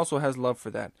then he also has love for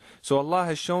that. So Allah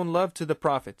has shown love to the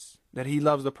prophets, that he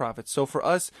loves the prophets. So for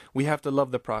us, we have to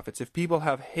love the prophets. If people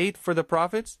have hate for the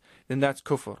prophets, then that's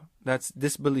kufr, that's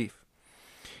disbelief.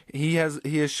 He has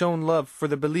shown love for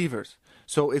the believers.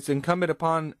 So it's incumbent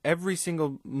upon every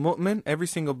single mu'min, every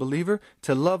single believer,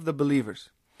 to love the believers.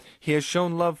 He has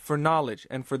shown love for knowledge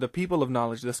and for the people of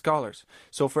knowledge, the scholars.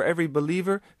 So for every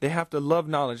believer, they have to love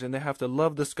knowledge and they have to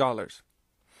love the scholars.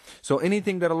 So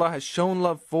anything that Allah has shown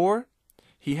love for,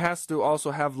 he has to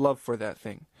also have love for that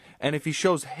thing. And if he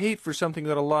shows hate for something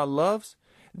that Allah loves,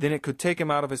 then it could take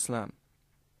him out of Islam.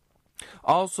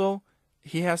 Also,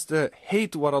 he has to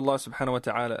hate what Allah subhanahu wa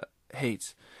ta'ala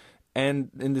hates. And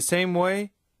in the same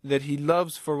way that he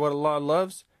loves for what Allah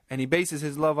loves, and he bases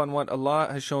his love on what Allah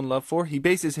has shown love for, he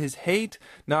bases his hate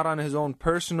not on his own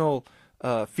personal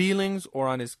feelings or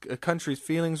on his country's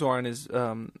feelings or on his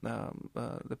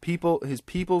his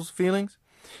people's feelings.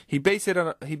 He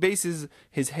bases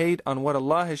his hate on what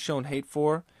Allah has shown hate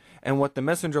for and what the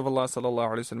Messenger of Allah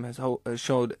sallallahu alaihi wasallam has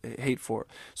showed hate for.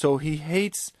 So he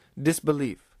hates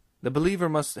disbelief. The believer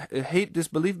must hate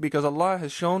disbelief because Allah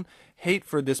has shown hate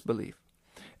for disbelief.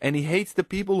 And he hates the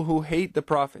people who hate the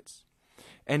prophets.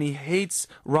 And he hates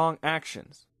wrong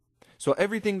actions. So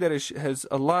everything that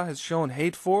Allah has shown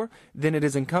hate for, then it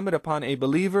is incumbent upon a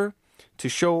believer to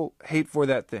show hate for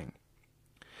that thing.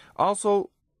 Also,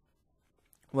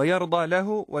 وَيَرْضَى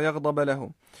لَهُ وَيَغْضَبَ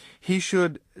لَهُ. He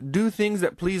should do things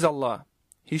that please Allah.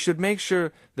 He should make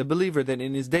sure, the believer, that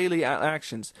in his daily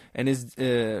actions and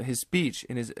his speech,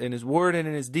 in his word and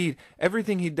in his deed,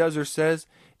 everything he does or says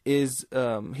is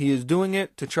he is doing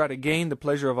it to try to gain the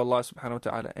pleasure of Allah subhanahu wa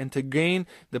ta'ala and to gain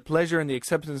the pleasure and the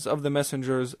acceptance of the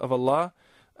messengers of Allah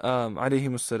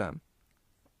alayhimus salam.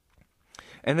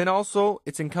 And then also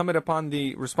it's incumbent upon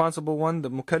the responsible one,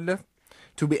 the mukallaf,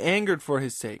 to be angered for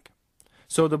his sake.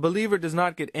 So the believer does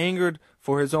not get angered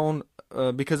for his own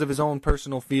because of his own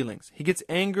personal feelings. He gets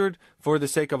angered for the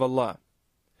sake of Allah.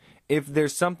 If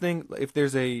there's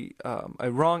a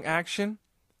wrong action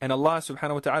and Allah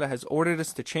subhanahu wa ta'ala has ordered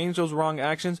us to change those wrong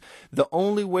actions, the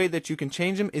only way that you can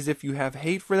change them is if you have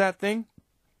hate for that thing,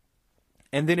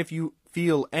 and then if you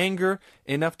feel anger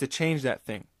enough to change that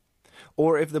thing.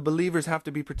 Or if the believers have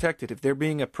to be protected, if they're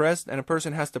being oppressed and a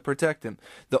person has to protect them,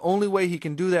 the only way he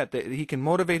can do that he can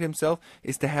motivate himself,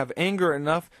 is to have anger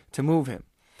enough to move him.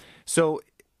 So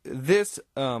this,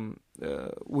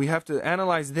 we have to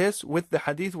analyze this with the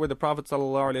hadith where the Prophet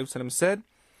ﷺ said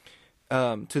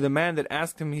to the man that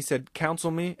asked him, he said,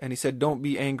 counsel me, and he said, don't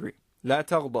be angry. La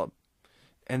taghdab.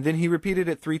 And then he repeated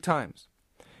it 3 times.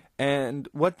 And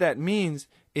what that means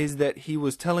is that he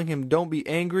was telling him, don't be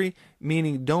angry,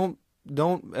 meaning don't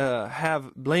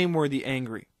have blameworthy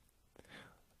angry.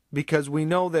 Because we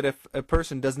know that if a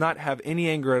person does not have any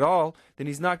anger at all, then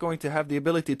he's not going to have the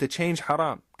ability to change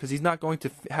haram, because he's not going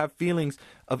to have feelings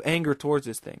of anger towards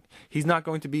this thing. He's not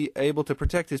going to be able to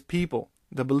protect his people,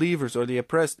 the believers or the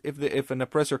oppressed, if an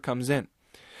oppressor comes in.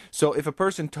 So if a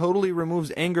person totally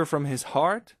removes anger from his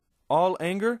heart, all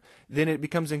anger, then it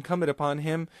becomes incumbent upon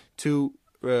him to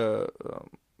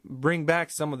bring back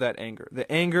some of that anger. The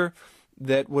anger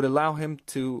that would allow him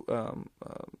to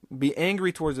be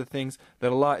angry towards the things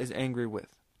that Allah is angry with.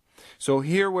 So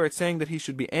here where it's saying that he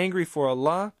should be angry for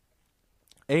Allah,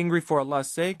 angry for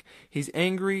Allah's sake, he's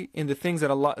angry in the things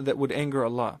that would anger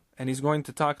Allah. And he's going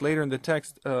to talk later in the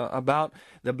text about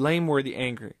the blameworthy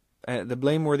anger. And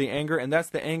that's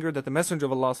the anger that the Messenger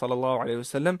of Allah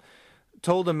ﷺ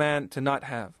told a man to not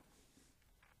have.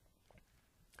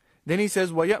 Then he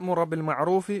says, وَيَأْمُرَ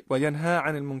بِالْمَعْرُوفِ وَيَنْهَى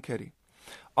عَنِ الْمُنْكَرِ.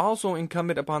 Also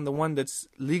incumbent upon the one that's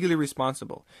legally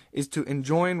responsible is to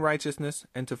enjoin righteousness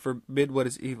and to forbid what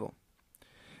is evil.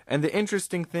 And the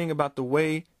interesting thing about the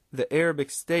way the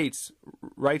Arabic states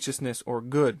righteousness or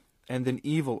good and then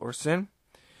evil or sin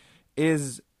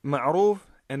is ma'ruf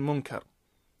and munkar.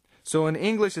 So in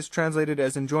English it's translated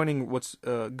as enjoining what's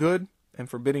good and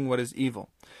forbidding what is evil.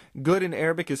 Good in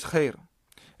Arabic is khair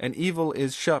and evil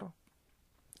is shar.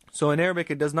 So in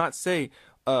Arabic it does not say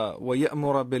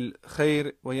وَيَأْمُرَ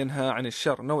بِالْخَيْرِ وَيَنْهَى عَنِ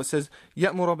الشَّرِّ. No, it says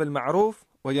يَأْمُرَ بِالْمَعْرُوفِ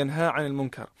وَيَنْهَى عَنِ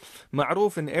الْمُنْكَرِ.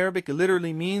 Ma'ruf in Arabic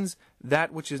literally means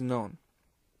that which is known.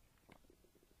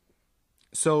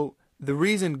 So the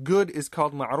reason good is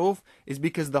called ma'ruf is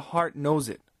because the heart knows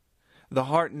it. The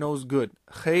heart knows good.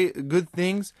 Good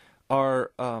things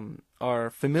are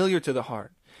familiar to the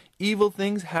heart. Evil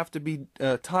things have to be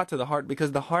taught to the heart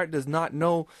because the heart does not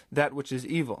know that which is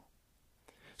evil.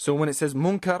 So when it says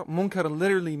munkar, munkar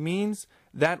literally means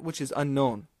that which is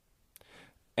unknown.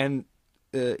 And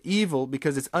evil,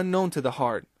 because it's unknown to the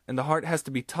heart, and the heart has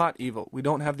to be taught evil. We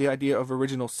don't have the idea of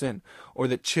original sin, or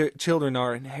that children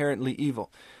are inherently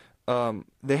evil.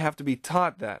 They have to be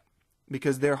taught that,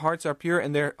 because their hearts are pure,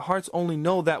 and their hearts only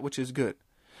know that which is good.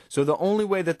 So the only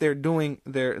way that they're doing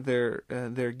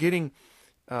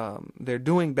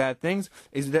bad things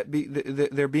is that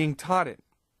they're being taught it.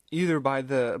 Either by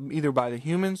the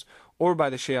humans or by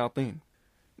the shayateen.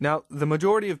 Now, the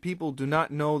majority of people do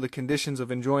not know the conditions of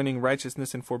enjoining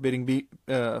righteousness and forbidding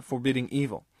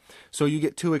evil. So you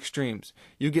get 2 extremes.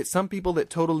 You get some people that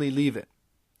totally leave it,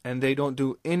 and they don't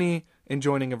do any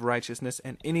enjoining of righteousness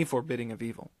and any forbidding of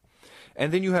evil.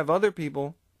 And then you have other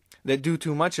people that do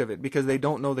too much of it because they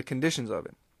don't know the conditions of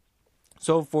it.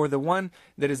 So for the one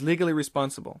that is legally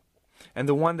responsible, and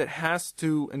the one that has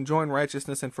to enjoin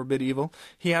righteousness and forbid evil,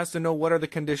 he has to know what are the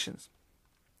conditions.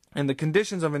 And the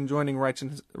conditions of enjoining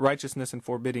righteousness and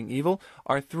forbidding evil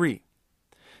are 3.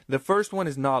 The first one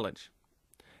is knowledge.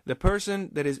 The person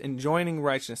that is enjoining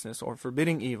righteousness or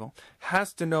forbidding evil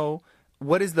has to know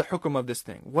what is the hukum of this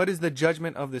thing, what is the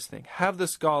judgment of this thing. Have the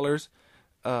scholars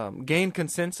gain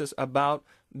consensus about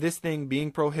this thing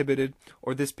being prohibited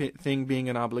or this thing being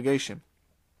an obligation.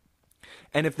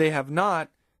 And if they have not,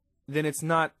 then it's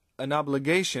not an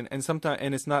obligation, and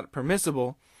it's not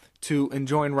permissible to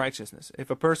enjoin righteousness. If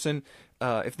a person,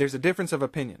 if there's a difference of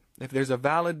opinion, if there's a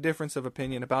valid difference of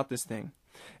opinion about this thing,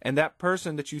 and that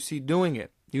person that you see doing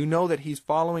it, you know that he's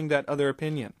following that other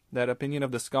opinion, that opinion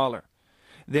of the scholar,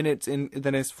 then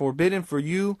it's forbidden for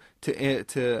you to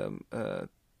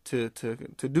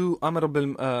do amr bil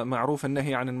ma'ruf and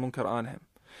nahi 'anil munkar on him.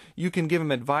 You can give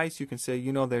him advice. You can say,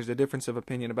 there's a difference of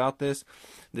opinion about this.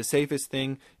 The safest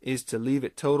thing is to leave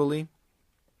it totally.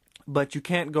 But you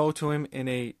can't go to him in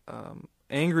a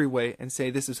angry way and say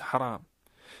this is haram.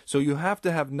 So you have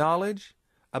to have knowledge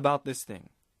about this thing.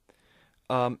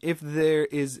 If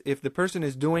the person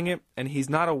is doing it and he's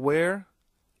not aware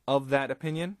of that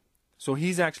opinion, so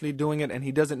he's actually doing it and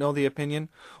he doesn't know the opinion,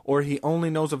 or he only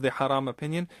knows of the haram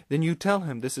opinion, then you tell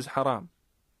him this is haram.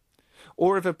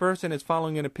 Or if a person is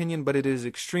following an opinion but it is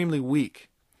extremely weak,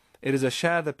 it is a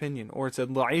shadh opinion, or it's a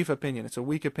da'if opinion, it's a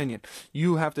weak opinion,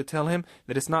 you have to tell him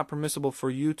that it's not permissible for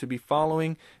you to be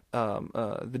following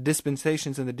the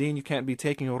dispensations in the deen. You can't be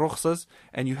taking rukhsas,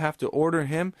 and you have to order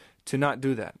him to not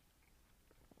do that.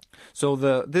 So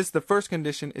the first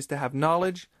condition is to have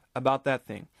knowledge about that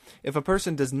thing. If a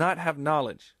person does not have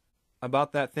knowledge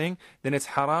about that thing, then it's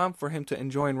haram for him to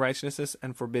enjoin righteousness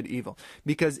and forbid evil,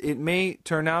 because it may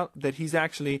turn out that he's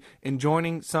actually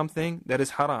enjoining something that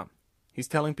is haram. He's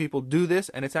telling people do this,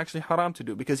 and it's actually haram to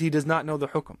do because he does not know the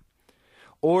hukum.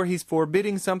 Or he's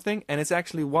forbidding something and it's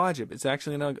actually wajib, it's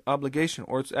actually an obligation,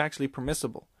 or it's actually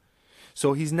permissible.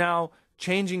 So he's now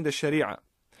changing the sharia.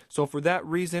 So for that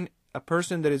reason, a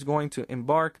person that is going to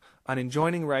embark on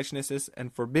enjoining righteousness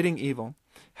and forbidding evil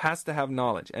has to have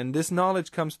knowledge. And this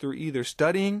knowledge comes through either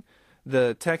studying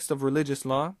the text of religious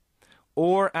law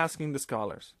or asking the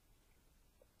scholars.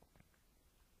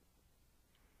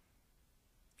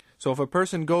 So if a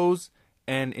person goes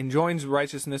and enjoins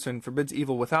righteousness and forbids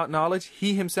evil without knowledge,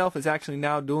 he himself is actually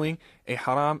now doing a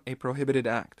haram, a prohibited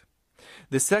act.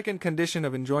 The second condition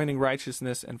of enjoining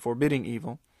righteousness and forbidding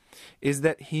evil is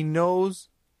that he knows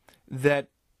that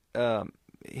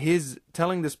his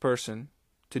telling this person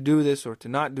to do this or to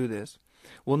not do this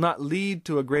will not lead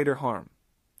to a greater harm.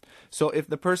 So if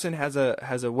the person has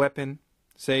a weapon,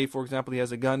 say for example he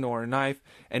has a gun or a knife,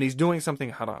 and he's doing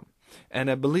something haram, and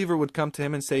a believer would come to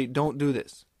him and say, don't do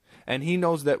this, and he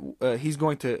knows that he's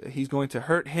going to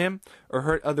hurt him or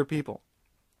hurt other people,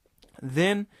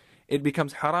 then it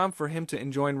becomes haram for him to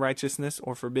enjoin righteousness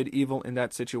or forbid evil in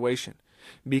that situation,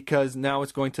 because now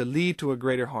it's going to lead to a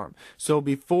greater harm. So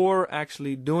before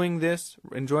actually doing this,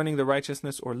 enjoining the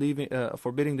righteousness or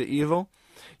forbidding the evil,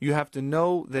 you have to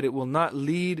know that it will not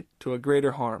lead to a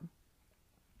greater harm.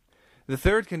 The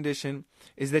third condition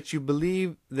is that you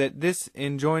believe that this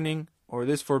enjoining or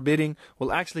this forbidding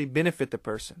will actually benefit the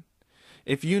person.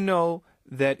 If you know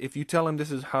that if you tell him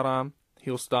this is haram,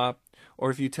 he'll stop, or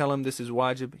if you tell him this is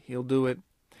wajib, he'll do it,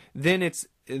 then it's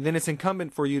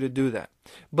incumbent for you to do that.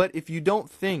 But if you don't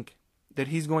think that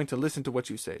he's going to listen to what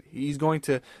you say, he's going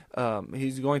to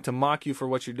mock you for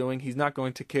what you're doing, he's not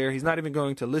going to care, he's not even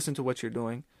going to listen to what you're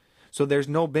doing, so there's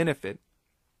no benefit,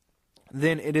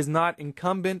 then it is not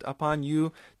incumbent upon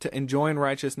you to enjoin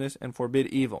righteousness and forbid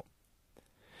evil.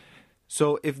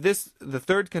 So if the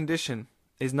third condition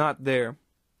is not there,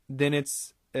 then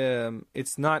it's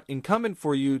not incumbent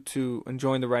for you to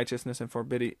enjoin the righteousness and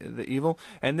forbid the evil.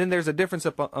 And then there's a difference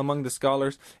among the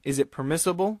scholars. Is it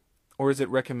permissible or is it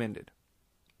recommended?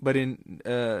 But in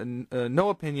no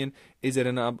opinion is it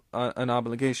an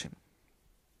obligation.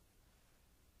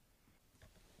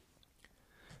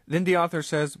 Then the author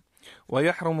says,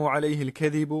 وَيَحْرُمُ عَلَيْهِ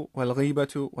الْكَذِبُ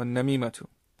وَالْغِيبَةُ وَالنَّمِيمَةُ.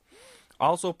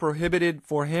 Also prohibited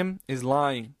for him is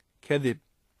lying, kadhib,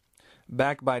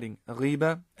 backbiting,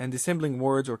 ghiba, and dissembling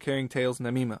words or carrying tales,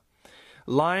 namima.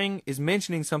 Lying is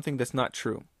mentioning something that's not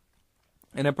true.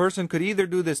 And a person could either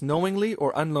do this knowingly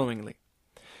or unknowingly.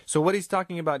 So what he's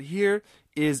talking about here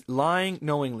is lying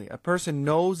knowingly. A person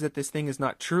knows that this thing is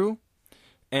not true,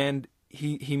 and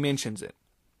he mentions it.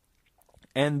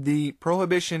 And the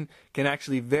prohibition can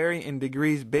actually vary in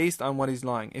degrees based on what he's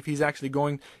lying. If he's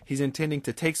intending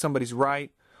to take somebody's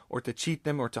right, or to cheat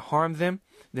them, or to harm them,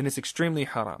 then it's extremely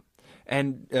haram.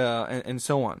 And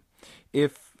so on.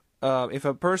 If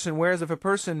a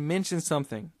person mentions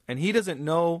something and he doesn't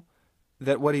know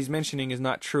that what he's mentioning is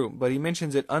not true, but he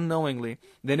mentions it unknowingly,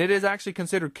 then it is actually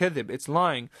considered kadhib. It's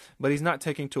lying, but he's not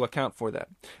taking into account for that.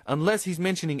 Unless he's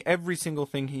mentioning every single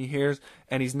thing he hears,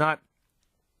 and he's not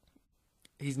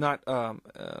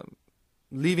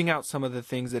leaving out some of the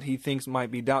things that he thinks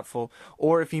might be doubtful,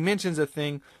 or if he mentions a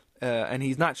thing and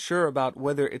he's not sure about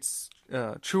whether it's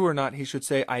true or not, he should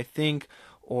say, I think,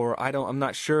 or I'm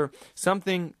not sure.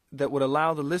 Something that would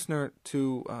allow the listener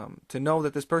to know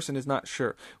that this person is not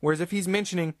sure. Whereas if he's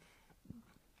mentioning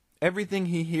everything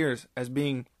he hears as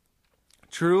being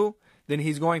true, then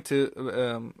he's going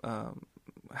to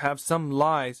have some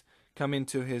lies come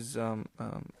into his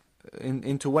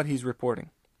into what he's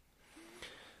reporting.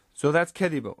 So that's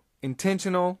kadhibu.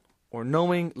 Intentional or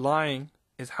knowing lying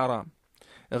is haram.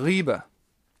 Ghiba,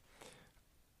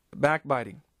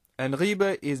 backbiting. And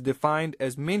ghiba is defined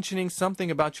as mentioning something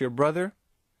about your brother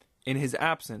in his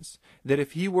absence, that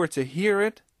if he were to hear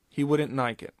it, he wouldn't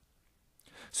like it.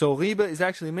 So ghiba is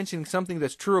actually mentioning something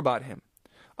that's true about him,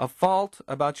 a fault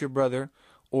about your brother,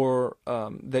 or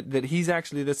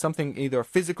that's something, either a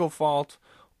physical fault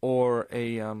or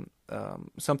a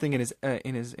something in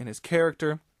his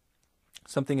character,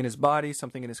 something in his body,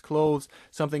 something in his clothes,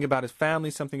 something about his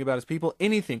family, something about his people,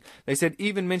 anything. They said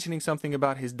even mentioning something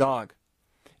about his dog.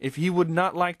 If he would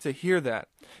not like to hear that,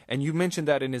 and you mention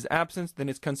that in his absence, then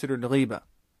it's considered ghiba.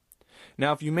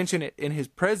 Now, if you mention it in his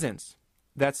presence,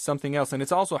 that's something else, and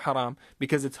it's also haram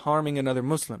because it's harming another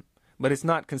Muslim. But it's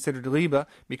not considered ghiba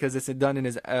because it's done in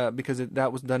his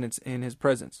that was done in his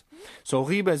presence. So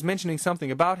ghiba is mentioning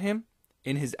something about him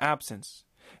in his absence,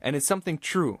 and it's something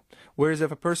true. Whereas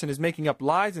if a person is making up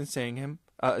lies and saying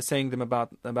them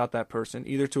about that person,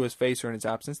 either to his face or in his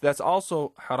absence, that's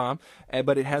also haram,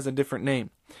 but it has a different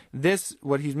name. This,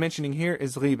 what he's mentioning here,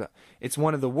 is ghiba. It's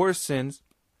one of the worst sins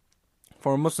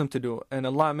for a Muslim to do. And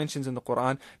Allah mentions in the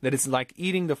Quran that it's like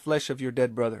eating the flesh of your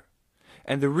dead brother.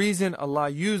 And the reason Allah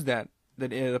used that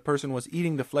the person was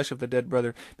eating the flesh of the dead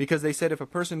brother, because they said if a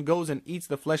person goes and eats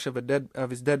the flesh of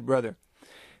his dead brother,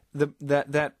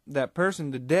 that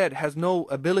person, the dead, has no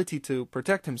ability to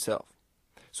protect himself.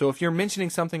 So if you're mentioning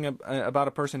something about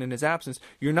a person in his absence,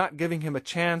 you're not giving him a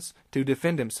chance to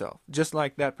defend himself. Just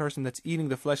like that person that's eating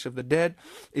the flesh of the dead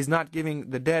is not giving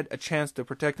the dead a chance to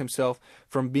protect himself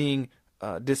from being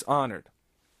dishonored.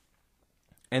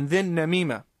 And then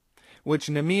namima, which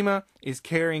namima is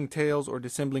carrying tales or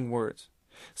dissembling words.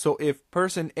 So if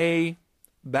person A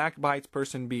backbites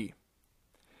person B,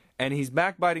 and he's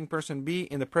backbiting person B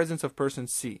in the presence of person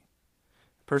C.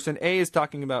 Person A is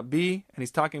talking about B, and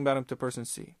he's talking about him to person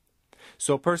C.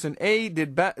 So person A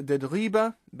did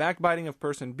ghiba, backbiting of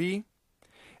person B,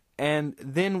 and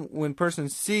then when person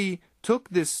C took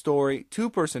this story to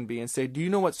person B and said, do you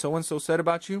know what so-and-so said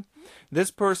about you? This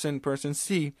person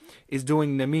C, is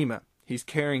doing namima. He's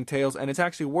carrying tales, and it's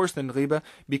actually worse than ghiba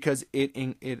because it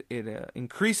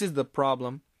increases the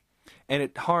problem, and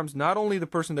it harms not only the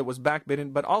person that was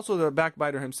backbitten, but also the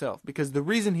backbiter himself. Because the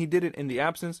reason he did it in the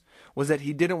absence was that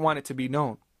he didn't want it to be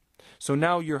known. So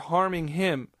now you're harming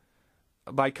him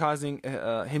by causing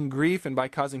him grief and by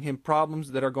causing him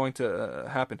problems that are going to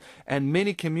happen. And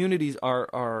many communities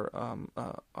are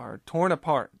torn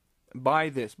apart by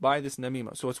this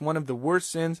namima. So it's one of the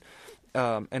worst sins,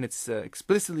 and it's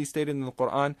explicitly stated in the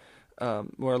Quran,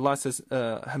 where Allah says,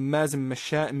 "Hammazim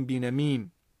masha'im binamim,"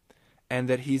 and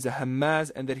that he's a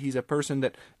hammaz, and that he's a person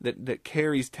that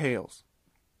carries tales.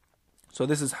 So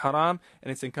this is haram,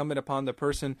 and it's incumbent upon the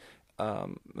person,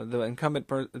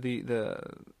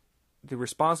 the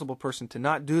responsible person, to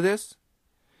not do this,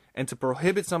 and to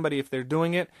prohibit somebody if they're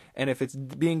doing it. And if it's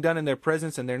being done in their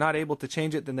presence and they're not able to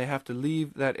change it, then they have to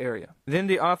leave that area. Then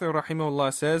the author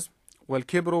rahimahullah says,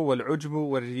 وَالْكِبْرُ وَالْعُجْبُ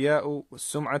وَالْرِيَاءُ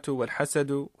وَالسُّمْعَةُ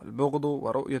وَالْحَسَدُ وَالْبُغْضُ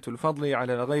وَرُؤْيَةُ الْفَضْلِ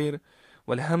عَلَى الْغَيْرِ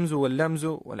والهمز واللمز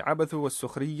والعبث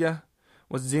والسخرية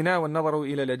والزنا والنظر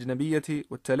إلى الأجنبية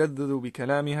والتلذذ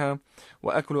بكلامها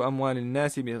وأكل أموال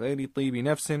الناس بغير طيب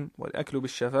نفس والأكل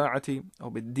بالشفاعة أو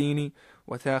بالدين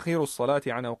وتأخير الصلاة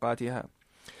عن أوقاتها.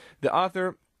 The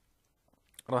author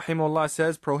rahimahullah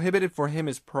says, prohibited for him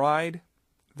is pride,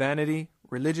 vanity,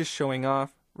 religious showing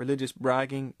off, religious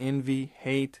bragging, envy,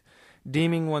 hate,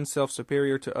 deeming oneself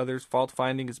superior to others,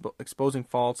 fault-finding, exposing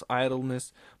faults,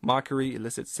 idleness, mockery,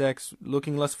 illicit sex,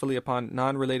 looking lustfully upon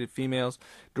non-related females,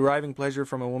 deriving pleasure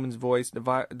from a woman's voice,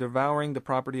 devouring the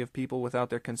property of people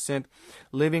without their consent,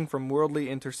 living from worldly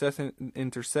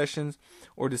intercessions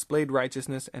or displayed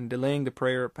righteousness, and delaying the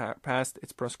prayer past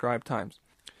its prescribed times.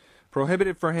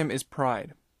 Prohibited for him is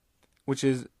pride, which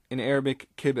is in Arabic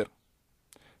kibr.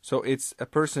 So it's a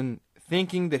person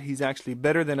thinking that he's actually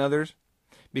better than others,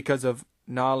 because of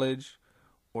knowledge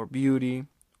or beauty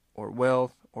or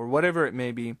wealth or whatever it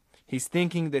may be. He's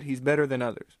thinking that he's better than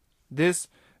others.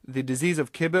 The disease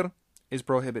of kibr, is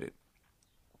prohibited.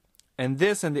 And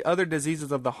this and the other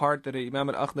diseases of the heart that Imam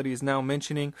al-Akhdari is now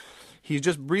mentioning, he's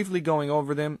just briefly going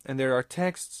over them, and there are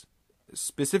texts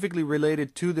specifically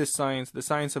related to this science, the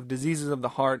science of diseases of the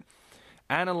heart,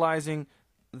 analyzing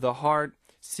the heart,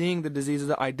 seeing the diseases,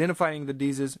 identifying the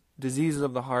diseases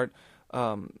of the heart,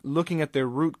 looking at their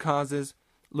root causes,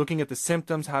 looking at the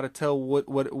symptoms, how to tell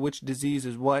which disease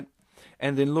is what,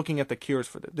 and then looking at the cures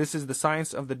for them. This is the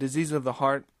science of the disease of the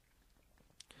heart,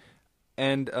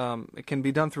 and it can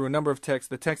be done through a number of texts.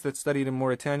 The text that's studied in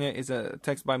Mauritania is a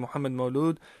text by Muhammad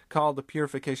Maulud called The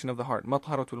Purification of the Heart,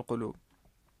 Mathharatul Qulub.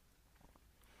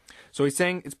 So he's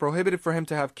saying it's prohibited for him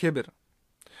to have kibr,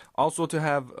 also to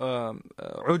have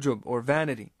ujub or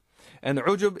vanity. And the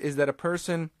ujub is that a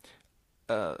person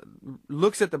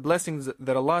looks at the blessings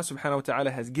that Allah subhanahu wa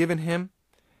ta'ala has given him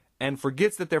and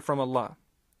forgets that they're from Allah.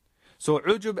 So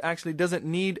ujub actually doesn't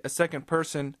need a second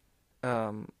person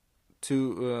so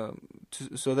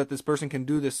that this person can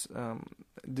do this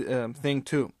thing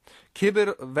too.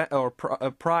 Kibr or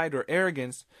pride or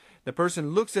arrogance, the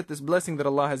person looks at this blessing that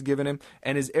Allah has given him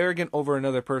and is arrogant over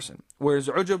another person. Whereas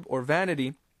ujub or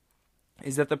vanity,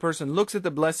 is that the person looks at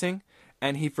the blessing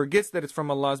and he forgets that it's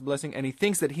from Allah's blessing, and he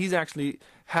thinks that he's actually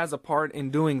has a part in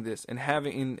doing this and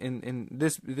having in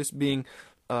this being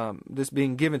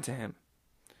given to him,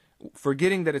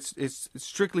 forgetting that it's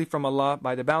strictly from Allah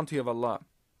by the bounty of Allah.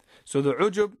 So the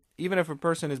ujub, even if a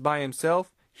person is by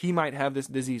himself, he might have this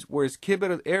disease. Whereas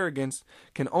kibr, arrogance,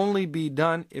 can only be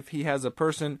done if he has a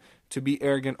person to be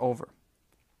arrogant over.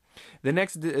 The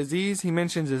next disease he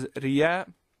mentions is riya,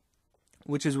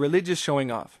 which is religious showing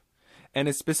off. And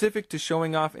it's specific to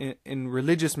showing off in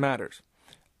religious matters.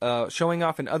 Showing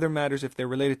off in other matters, if they're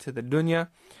related to the dunya,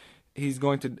 he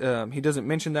doesn't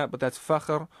mention that, but that's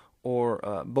fakhr,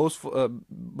 or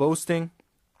boasting,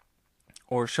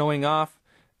 or showing off,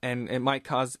 and it might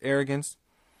cause arrogance.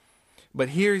 But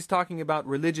here he's talking about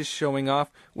religious showing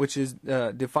off, which is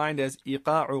defined as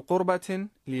iqa'u qurbatin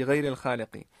li ghayr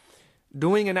al-khaliqi,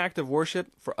 doing an act of worship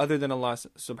for other than Allah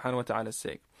subhanahu wa ta'ala's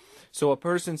sake. So a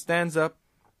person stands up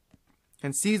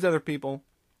and sees other people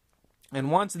and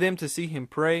wants them to see him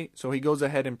pray, so he goes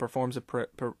ahead and performs a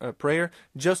prayer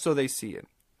just so they see it.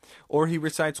 Or he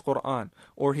recites Quran,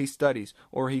 or he studies,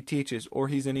 or he teaches, or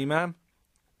he's an imam,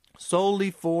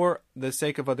 solely for the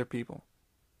sake of other people.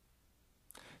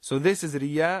 So this is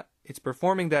riya. It's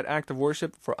performing that act of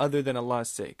worship for other than Allah's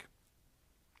sake.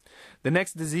 The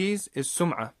next disease is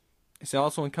sum'ah. It's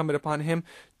also incumbent upon him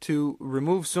to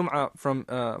remove sum'ah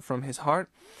from his heart.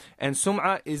 And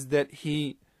sum'ah is that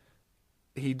he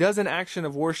does an action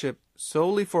of worship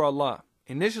solely for Allah.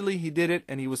 Initially he did it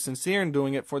and he was sincere in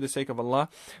doing it for the sake of Allah,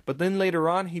 but then later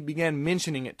on he began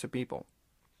mentioning it to people.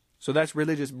 So that's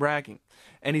religious bragging.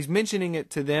 And he's mentioning it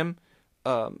to them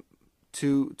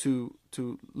to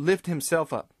lift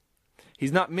himself up.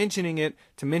 He's not mentioning it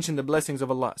to mention the blessings of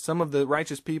Allah. Some of the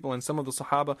righteous people and some of the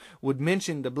Sahaba would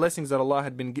mention the blessings that Allah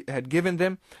had given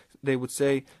them. They would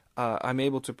say, I'm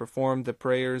able to perform the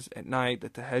prayers at night, the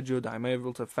tahajjud, I'm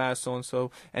able to fast, so and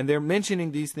so. And they're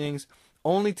mentioning these things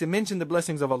only to mention the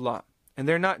blessings of Allah. And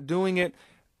they're not doing it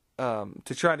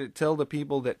to try to tell the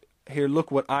people that, here,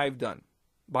 look what I've done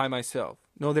by myself.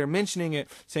 No, they're mentioning it,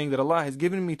 saying that Allah has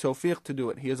given me tawfiq to do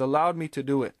it. He has allowed me to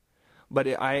do it. But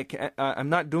I'm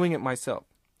not doing it myself.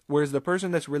 Whereas the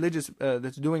person that's religious,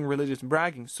 that's doing religious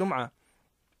bragging, sum'ah,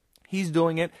 he's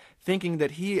doing it thinking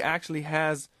that he actually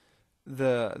has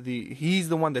he's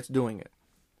the one that's doing it.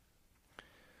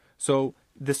 So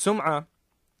the sum'ah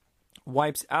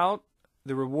wipes out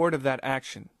the reward of that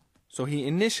action. So he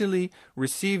initially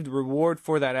received reward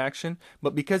for that action,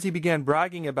 but because he began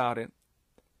bragging about it,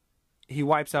 he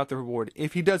wipes out the reward.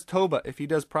 If he does tawbah, if he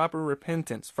does proper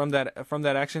repentance from that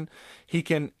action, he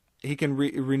can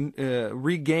regain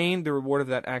the reward of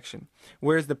that action.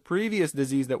 Whereas the previous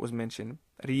disease that was mentioned,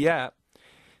 riya,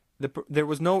 there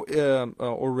was no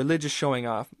or religious showing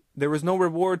off. There was no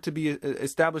reward to be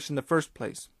established in the first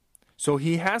place. So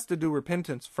he has to do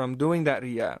repentance from doing that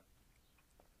riya.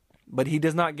 But he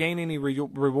does not gain any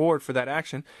reward for that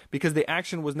action because the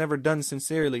action was never done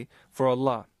sincerely for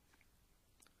Allah.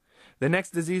 The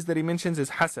next disease that he mentions is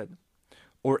hasad,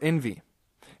 or envy.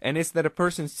 And it's that a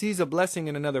person sees a blessing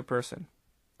in another person.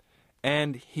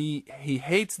 And he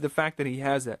hates the fact that he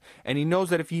has that. And he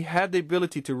knows that if he had the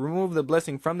ability to remove the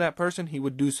blessing from that person, he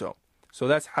would do so. So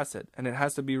that's hasad. And it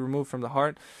has to be removed from the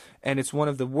heart. And it's one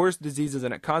of the worst diseases.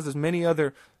 And it causes many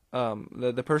other,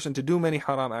 the person to do many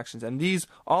haram actions. And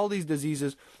all these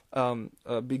diseases, they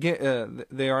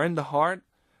are in the heart,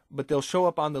 but they'll show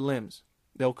up on the limbs.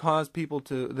 They'll cause people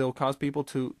to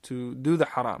do the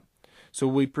haram. So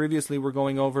we previously were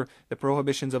going over the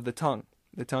prohibitions of the tongue.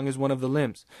 The tongue is one of the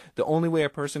limbs. The only way a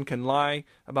person can lie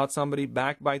about somebody,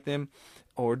 backbite them,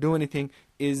 or do anything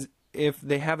is if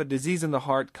they have a disease in the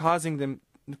heart causing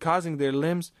their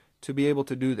limbs to be able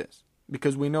to do this.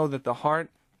 Because we know that the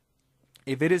heart,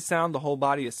 if it is sound, the whole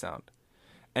body is sound.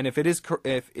 And if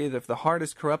the heart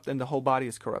is corrupt, then the whole body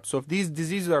is corrupt. So if these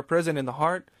diseases are present in the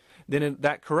heart, then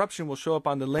that corruption will show up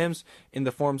on the limbs in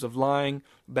the forms of lying,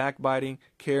 backbiting,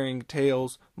 carrying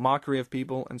tales, mockery of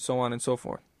people, and so on and so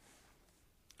forth.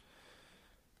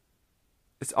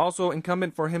 It's also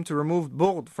incumbent for him to remove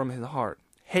bughd from his heart,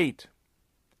 hate.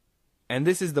 And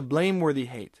this is the blameworthy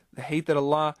hate, the hate that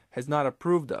Allah has not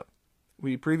approved of.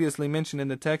 We previously mentioned in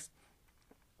the text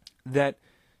that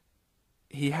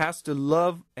he has to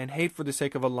love and hate for the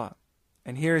sake of Allah.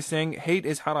 And here he's saying hate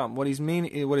is haram. What he's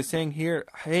saying here,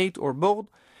 hate or bughd,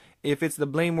 if it's the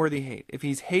blameworthy hate. If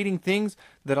he's hating things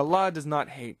that Allah does not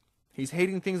hate. He's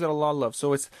hating things that Allah loves.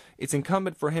 So it's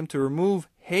incumbent for him to remove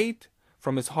hate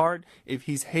from his heart if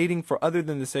he's hating for other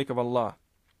than the sake of Allah.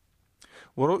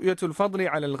 وَرُؤْيَةُ الْفَضْلِ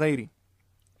عَلَى الْغَيْرِ.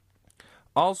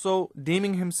 Also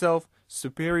deeming himself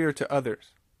superior to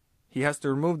others. He has to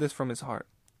remove this from his heart.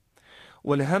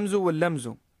 وَالْهَمْزُ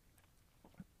وَاللَّمْزُ.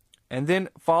 And then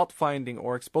fault finding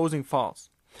or exposing faults.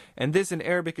 And this in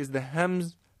Arabic is the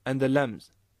hams and the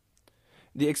lams.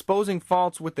 The exposing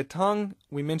faults with the tongue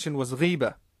we mentioned was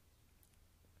ghiba.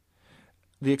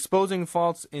 The exposing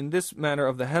faults in this manner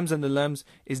of the hams and the lams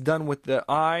is done with the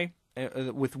eye,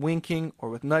 with winking or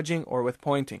with nudging or with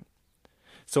pointing.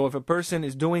 So if a person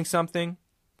is doing something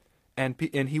and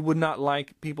he would not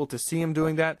like people to see him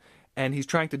doing that, and he's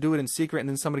trying to do it in secret, and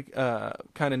then somebody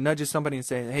kind of nudges somebody and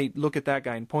says, hey, look at that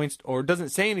guy, and points, or doesn't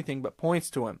say anything but points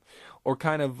to him, or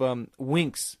kind of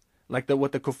winks, like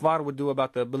what the kuffar would do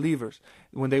about the believers.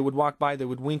 When they would walk by, they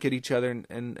would wink at each other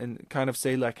and kind of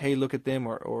say like, hey, look at them,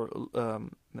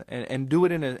 and do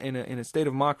it in a state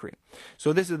of mockery.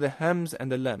 So this is the hams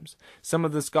and the lams. Some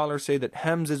of the scholars say that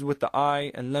hams is with the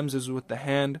eye and lams is with the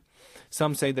hand.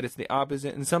 Some say that it's the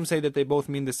opposite, and some say that they both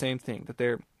mean the same thing,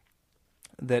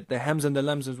 that the hams and the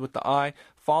lams is with the eye,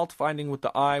 fault finding with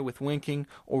the eye, with winking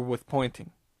or with pointing.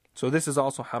 So this is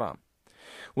also haram.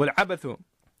 وَالْعَبَثُ.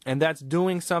 And that's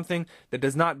doing something that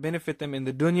does not benefit them in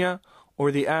the dunya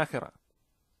or the akhirah.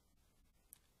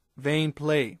 Vain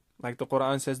play. Like the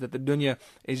Quran says that the dunya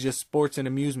is just sports and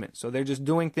amusement. So they're just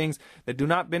doing things that do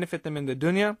not benefit them in the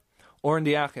dunya or in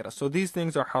the akhirah. So these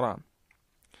things are haram.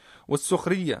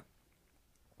 وَالسُّخْرِيَّةِ.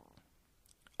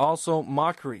 Also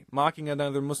mockery, mocking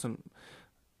another Muslim,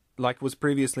 like was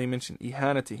previously mentioned,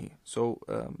 ihanatihi. So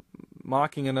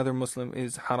mocking another Muslim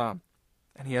is haram,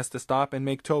 and he has to stop and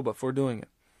make tawbah for doing it.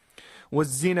 Was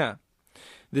zina.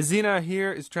 The zina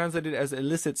here is translated as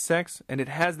illicit sex, and it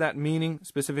has that meaning,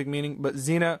 specific meaning. But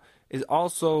zina is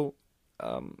also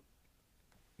done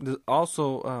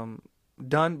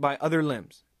by other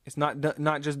limbs. It's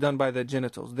not just done by the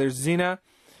genitals. There's zina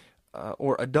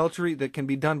or adultery that can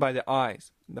be done by the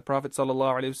eyes. The Prophet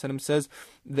ﷺ says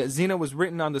that zina was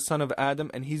written on the son of Adam,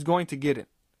 and he's going to get it.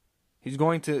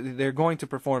 They're going to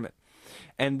perform it.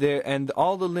 And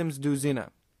all the limbs do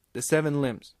zina, the 7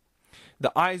 limbs.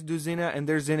 The eyes do zina, and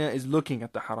their zina is looking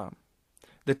at the haram.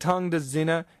 The tongue does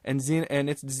zina, and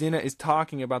its zina is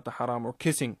talking about the haram or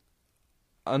kissing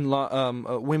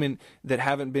women that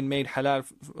haven't been made halal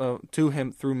to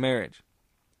him through marriage.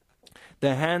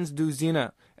 The hands do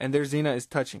zina, and their zina is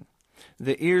touching.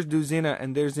 The ears do zina,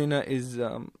 and their zina is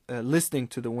listening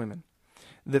to the women.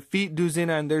 The feet do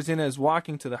zina, and their zina is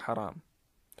walking to the haram.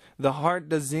 The heart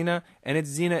does zina, and its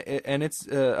zina and its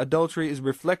adultery is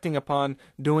reflecting upon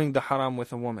doing the haram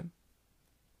with a woman.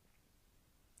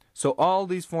 So all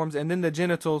these forms, and then the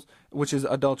genitals, which is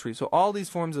adultery. So all these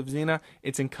forms of zina,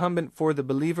 it's incumbent for the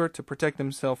believer to protect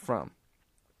himself from.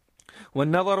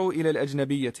 وَالنَّظَرُ إِلَى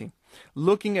الْأَجْنَبِيَّةِ.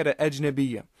 Looking at an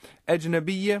ajnabiyya.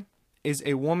 Ajnabiyya is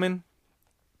a woman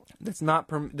that's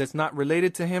not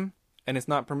related to him, and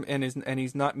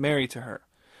he's not married to her.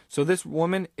 So this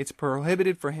woman, it's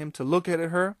prohibited for him to look at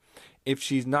her if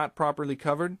she's not properly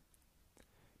covered.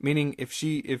 Meaning, if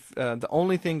the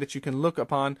only thing that you can look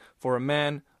upon for a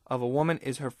man of a woman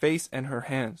is her face and her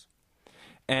hands,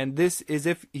 and this is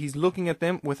if he's looking at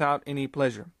them without any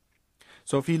pleasure.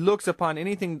 So if he looks upon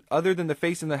anything other than the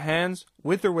face and the hands,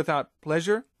 with or without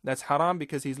pleasure, that's haram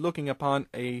because he's looking upon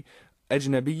a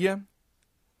ajnabiyya.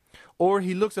 Or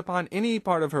he looks upon any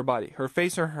part of her body, her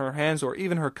face or her hands or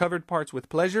even her covered parts with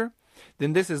pleasure,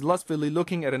 then this is lustfully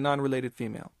looking at a non-related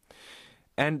female.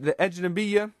 And the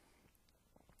ajnabiyya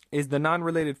is the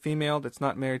non-related female that's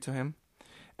not married to him.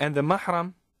 And the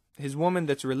mahram, his woman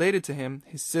that's related to him,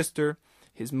 his sister,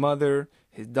 his mother,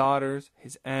 his daughters,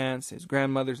 his aunts, his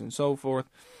grandmothers, and so forth.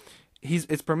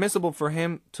 It's permissible for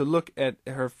him to look at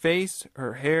her face,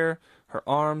 her hair, her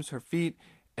arms, her feet.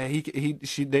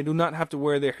 They do not have to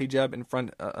wear their hijab in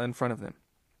front of them.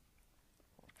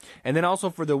 And then also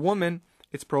for the woman,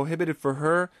 it's prohibited for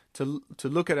her to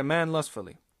look at a man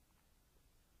lustfully.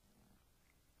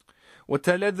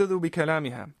 وَتَلَذُّذُ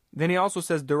بِكَلَامِهَا. Then he also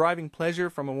says deriving pleasure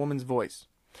from a woman's voice.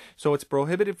 So it's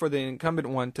prohibited for the incumbent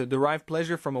one to derive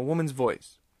pleasure from a woman's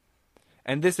voice.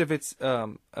 And this if it's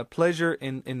a pleasure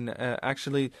in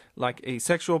actually like a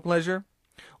sexual pleasure,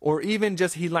 or even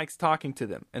just he likes talking to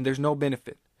them and there's no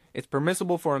benefit. It's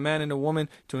permissible for a man and a woman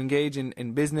to engage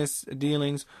in business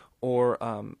dealings or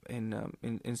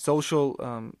in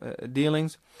social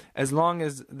dealings as long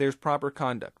as there's proper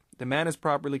conduct. The man is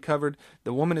properly covered,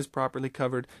 the woman is properly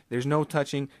covered, there's no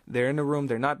touching, they're in a room,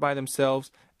 they're not by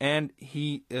themselves, and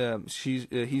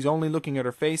he's only looking at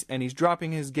her face and he's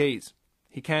dropping his gaze.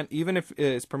 He can't, even if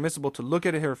it's permissible to look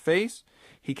at her face,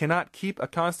 he cannot keep a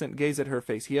constant gaze at her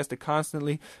face. He has to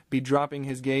constantly be dropping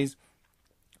his gaze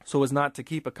so as not to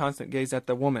keep a constant gaze at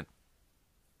the woman.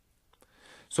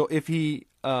 So if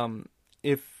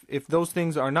if those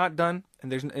things are not done,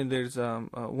 and there's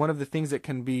one of the things that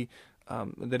can be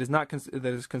that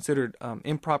is considered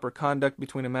improper conduct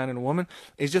between a man and a woman,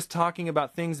 is just talking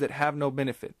about things that have no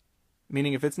benefit.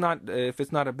 Meaning, if it's not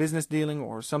a business dealing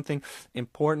or something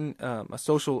important, a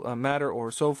social matter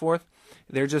or so forth,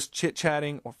 they're just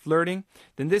chit-chatting or flirting,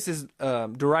 then this is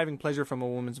deriving pleasure from a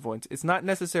woman's voice. It's not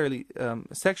necessarily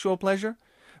sexual pleasure,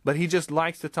 but he just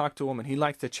likes to talk to a woman. He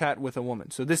likes to chat with a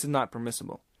woman. So this is not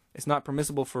permissible. It's not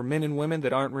permissible for men and women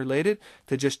that aren't related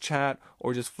to just chat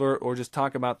or just flirt or just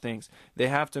talk about things. They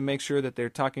have to make sure that they're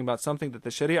talking about something that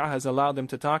the Sharia has allowed them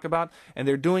to talk about, and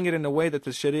they're doing it in a way that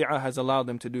the Sharia has allowed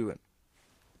them to do it.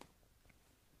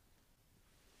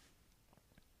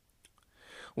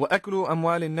 وَأَكْلُ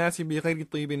أَمْوَالِ النَّاسِ بِغَيْرِ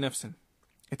طِيبِ نَفْسٍ.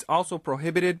 It's also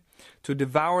prohibited to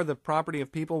devour the property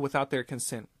of people without their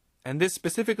consent. And this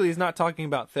specifically is not talking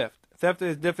about theft. Theft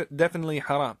is definitely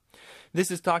haram.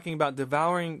 This is talking about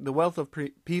devouring the wealth of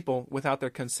people without their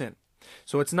consent.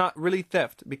 So it's not really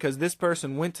theft, because this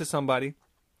person went to somebody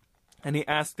and he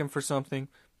asked him for something,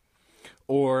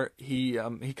 or he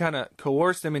kind of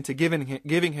coerced him into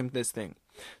giving him this thing.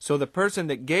 So the person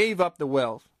that gave up the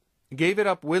wealth gave it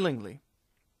up willingly.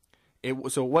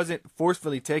 So it wasn't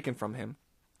forcefully taken from him,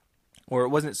 or it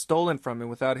wasn't stolen from him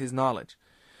without his knowledge.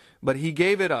 But he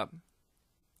gave it up.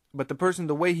 But the person,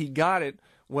 the way he got it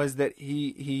was that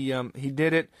he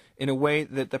did it in a way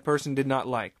that the person did not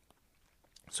like.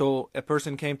 So a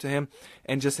person came to him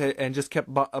and just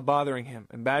kept bothering him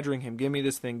and badgering him, give me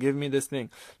this thing, give me this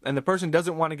thing. And the person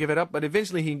doesn't want to give it up, but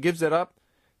eventually he gives it up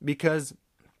because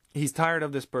he's tired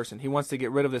of this person. He wants to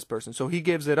get rid of this person. So he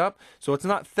gives it up. So it's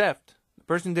not theft. The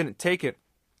person didn't take it,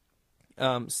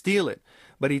 steal it,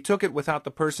 but he took it without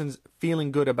the person's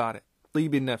feeling good about it. طِيبِ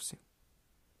النَّفْسِ.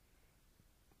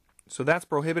 So that's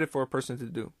prohibited for a person to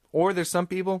do. Or there's some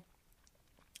people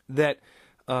that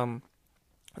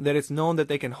it's known that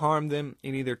they can harm them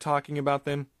in either talking about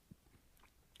them,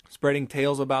 spreading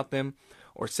tales about them,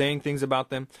 or saying things about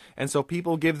them. And so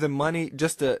people give them money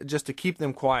just to keep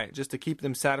them quiet, just to keep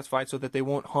them satisfied so that they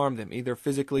won't harm them, either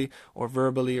physically or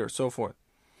verbally or so forth.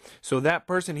 So that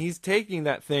person, he's taking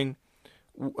that thing,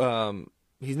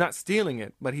 he's not stealing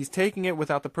it, but he's taking it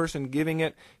without the person giving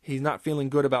it. He's not feeling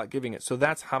good about giving it. So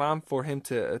that's haram for him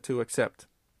to accept.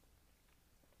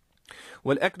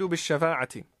 وَالْأَكْلُ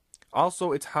بِالشَّفَاعَةِ.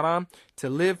 Also, it's haram to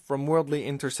live from worldly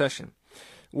intercession.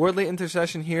 Worldly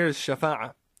intercession here is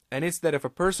shafa'ah. And it's that if a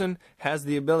person has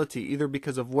the ability, either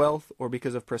because of wealth or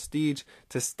because of prestige,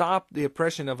 to stop the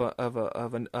oppression of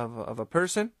a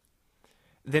person,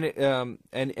 then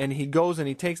he goes to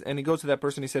that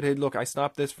person. He said, "Hey, look, I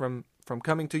stopped this from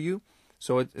coming to you."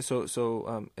 So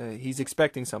he's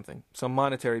expecting something, some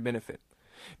monetary benefit,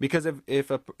 because if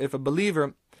a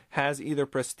believer has either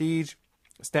prestige,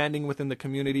 standing within the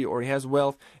community, or he has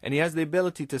wealth and he has the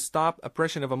ability to stop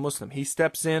oppression of a Muslim, he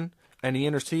steps in and he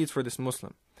intercedes for this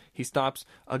Muslim. He stops,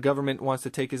 a government wants to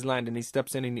take his land, and he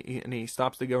steps in and he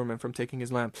stops the government from taking his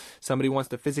land. Somebody wants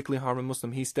to physically harm a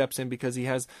Muslim, he steps in because he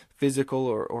has physical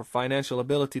or financial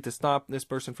ability to stop this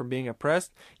person from being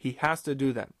oppressed. He has to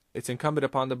do that. It's incumbent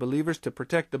upon the believers to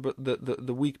protect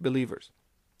the weak believers.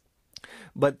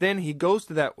 But then he goes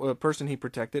to that person he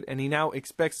protected, and he now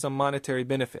expects some monetary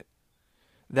benefit.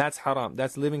 That's haram.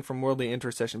 That's living from worldly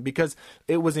intercession, because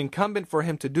it was incumbent for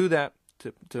him to do that,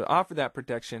 to offer that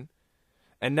protection.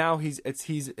 And now he's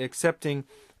expecting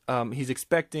some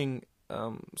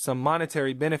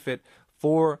monetary benefit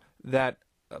for that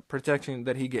protection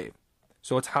that he gave.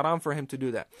 So it's haram for him to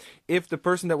do that. If the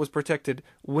person that was protected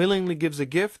willingly gives a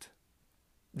gift,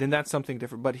 then that's something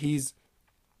different. But he's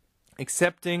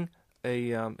expecting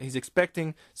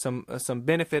some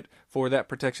benefit for that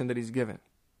protection that he's given.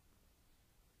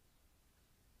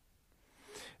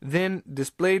 Then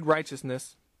displayed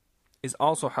righteousness is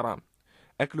also haram.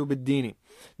 Aklu bid-dini,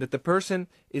 that the person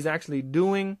is actually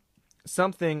doing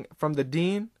something from the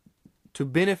deen to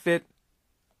benefit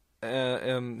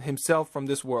himself from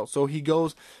this world. So he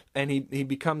goes and he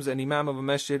becomes an imam of a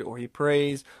masjid, or he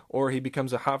prays, or he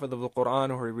becomes a hafiz of the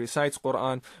Quran, or he recites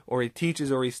Quran, or he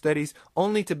teaches, or he studies,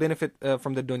 only to benefit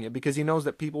from the dunya, because he knows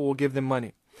that people will give them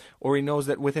money. Or he knows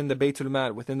that within the Baytul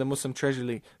Mal, within the Muslim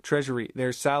treasury,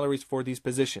 there's salaries for these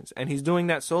positions, and he's doing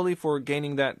that solely for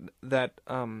gaining that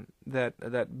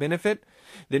benefit.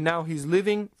 Then now he's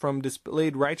living from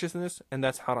displayed righteousness, and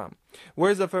that's haram.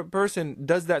 Whereas if a person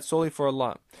does that solely for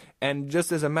Allah, and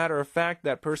just as a matter of fact,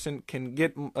 that person can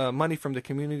get money from the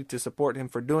community to support him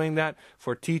for doing that,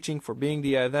 for teaching, for being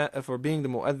the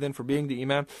mu'adhin, for being the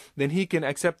imam, then he can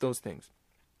accept those things.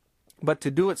 But to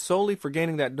do it solely for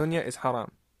gaining that dunya is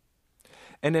haram.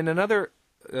 And in another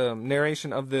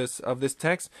narration of this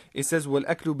text, it says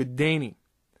وَالْأَكْلُ بِالدَّيْنِ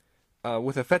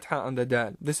with a fatha on the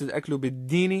dal. This is aklu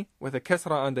bid-dini with a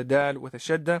kasra on the dal with a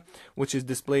shadda, which is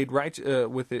displayed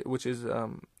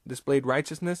displayed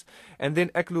righteousness, and then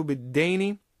aklu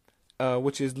bid-daini,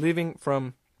 which is living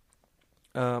from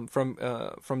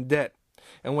debt.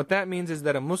 And what that means is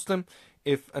that a Muslim,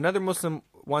 if another Muslim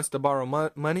wants to borrow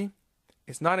money,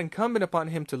 it's not incumbent upon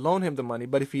him to loan him the money,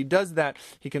 but if he does that,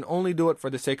 he can only do it for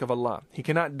the sake of Allah. He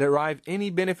cannot derive any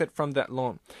benefit from that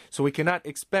loan. So we cannot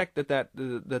expect that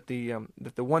the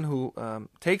one who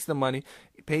takes the money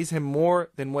pays him more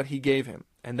than what he gave him.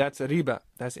 And that's a riba,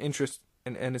 that's interest,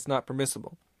 and it's not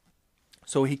permissible.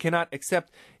 So he cannot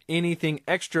accept anything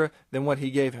extra than what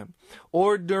he gave him.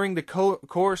 Or during the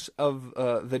course of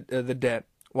the debt,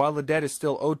 while the debt is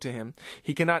still owed to him,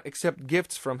 he cannot accept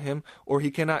gifts from him, or he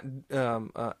cannot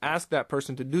ask that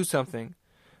person to do something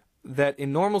that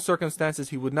in normal circumstances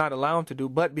he would not allow him to do,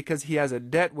 but because he has a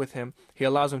debt with him, he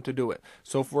allows him to do it.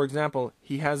 So for example,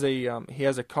 he has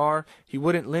a car, he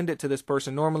wouldn't lend it to this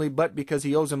person normally, but because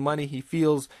he owes him money, he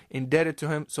feels indebted to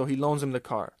him, so he loans him the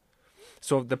car.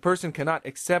 So if the person cannot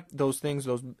accept those things,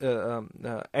 those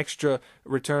extra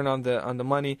return on the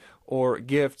money, or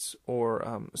gifts,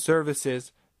 or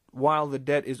services, while the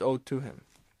debt is owed to him.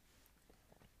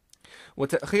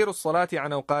 وَتَأْخِيرُ الصَّلَاةِ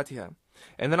عَنْ أَوْقَاتِهَا.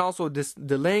 And then also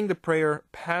delaying the prayer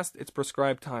past its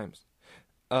prescribed times.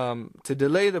 To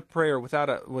delay the prayer without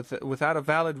a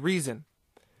valid reason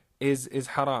is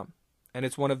haram. And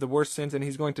it's one of the worst sins, and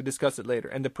he's going to discuss it later.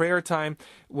 And the prayer time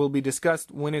will be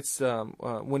discussed when it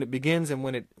begins and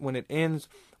when it ends,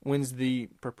 when's the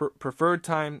preferred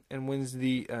time and when's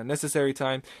the necessary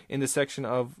time in the section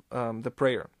of the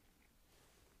prayer.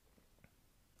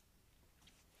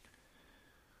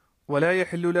 ولا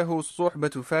يحل له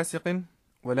صحبة فاسق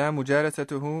ولا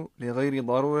مجالسته لغير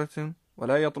ضرورة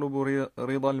ولا يطلب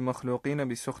رضا المخلوقين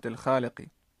بسخط الخالق.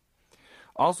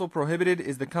 Also prohibited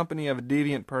is the company of a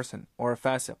deviant person or a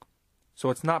fasiq.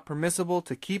 So it's not permissible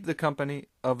to keep the company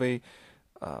of a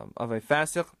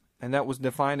fasiq, and that was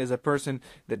defined as a person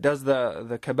that does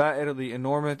the kaba'ir, the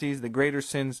enormities, the greater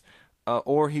sins,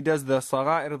 or he does the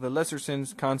sagha'ir, the lesser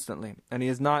sins constantly, and he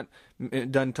has not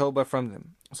done tawbah from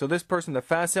them. So this person, the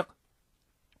fasiq,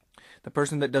 the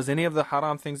person that does any of the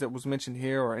haram things that was mentioned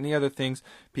here, or any other things,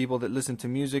 people that listen to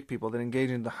music, people that engage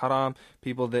in the haram,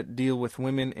 people that deal with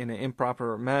women in an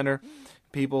improper manner,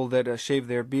 people that shave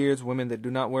their beards, women that do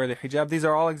not wear the hijab, these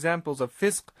are all examples of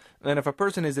fisq. And if a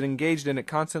person is engaged in it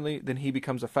constantly, then he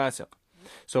becomes a fasiq.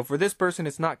 So for this person,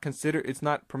 it's not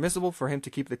permissible for him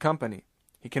to keep the company.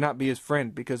 He cannot be his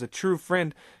friend, because a true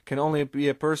friend can only be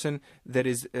a person that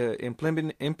is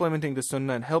implementing the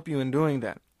sunnah and help you in doing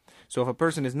that. So if a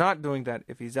person is not doing that,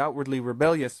 if he's outwardly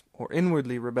rebellious or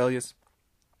inwardly rebellious,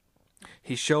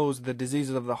 he shows the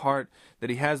diseases of the heart, that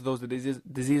he has those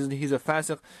diseases, he's a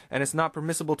fasiq, and it's not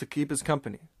permissible to keep his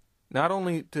company. Not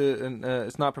only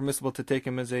it's not permissible to take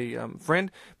him as a friend,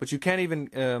 but you can't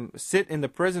even sit in the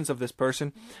presence of this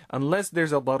person unless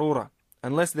there's a darura,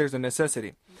 unless there's a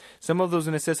necessity. Some of those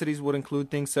necessities would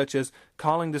include things such as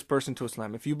calling this person to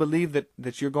Islam. If you believe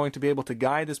that you're going to be able to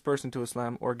guide this person to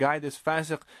Islam, or guide this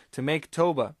fasiq to make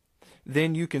tawbah,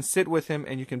 then you can sit with him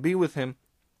and you can be with him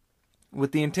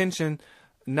with the intention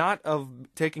not of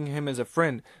taking him as a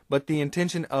friend, but the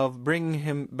intention of bringing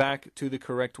him back to the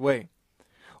correct way.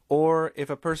 Or if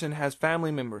a person has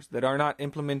family members that are not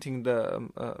implementing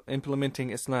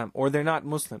Islam, or they're not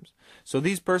Muslims, so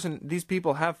these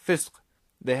people have fisq,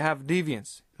 they have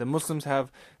deviance. The Muslims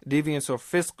have deviance or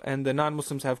fisq, and the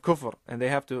non-Muslims have kufr, and they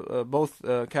have to both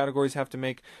categories have to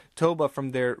make tawbah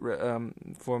from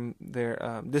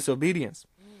their disobedience.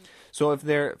 So if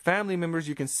they're family members,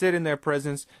 you can sit in their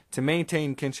presence to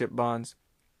maintain kinship bonds,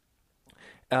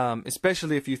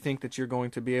 especially if you think that you're going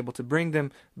to be able to bring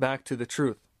them back to the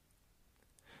truth.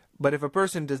 But if a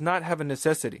person does not have a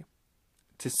necessity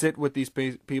to sit with these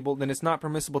people, then it's not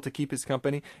permissible to keep his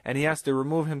company, and he has to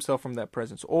remove himself from that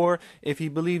presence. Or if he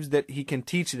believes that he can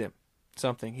teach them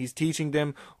something, he's teaching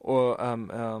them, or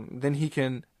then he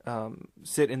can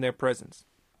sit in their presence.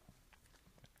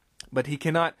 But he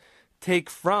cannot take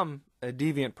from a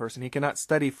deviant person. He cannot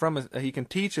study from he can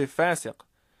teach a fasiq,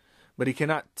 but he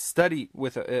cannot study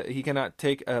with he cannot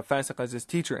take a fasiq as his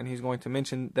teacher, and he's going to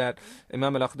mention that.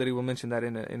 Imam al-Akhdari will mention that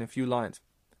in a few lines.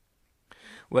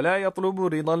 ولا يطلب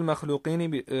رضا المخلوقين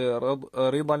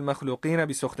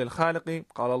بسخط الخالق.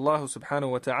 قال الله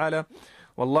سبحانه وتعالى: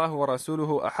 والله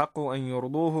ورسوله أحق أن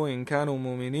يرضوه إن كانوا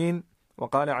مؤمنين.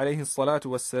 وقال عليه الصلاة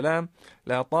والسلام: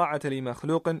 لا طاعة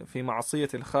لمخلوق في معصية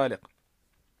الخالق.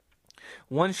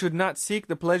 One should not seek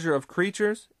the pleasure of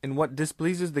creatures in what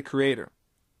displeases the Creator.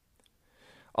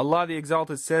 Allah the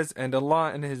Exalted says, and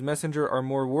Allah and His Messenger are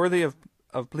more worthy of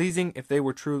pleasing if they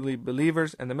were truly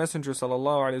believers. And the Messenger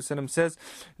ﷺ says,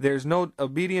 there is no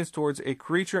obedience towards a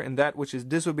creature in that which is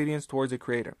disobedience towards a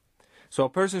creator. So a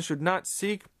person should not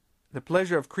seek the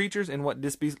pleasure of creatures in what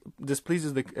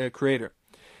displeases the creator.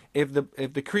 If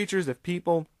the creatures, if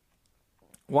people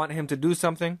want him to do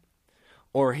something,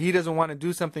 or he doesn't want to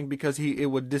do something because it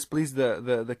would displease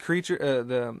the creature,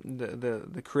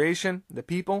 the creation, the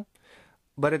people,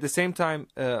 but at the same time,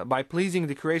 by pleasing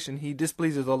the creation, he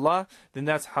displeases Allah, then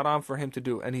that's haram for him to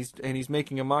do. And he's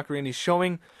making a mockery, and he's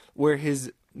showing where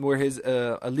his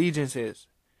allegiance is.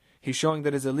 He's showing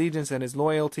that his allegiance and his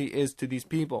loyalty is to these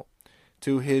people,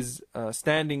 to his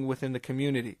standing within the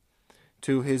community,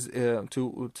 to his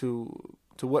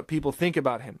to what people think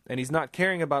about him, and he's not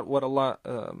caring about what Allah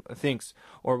thinks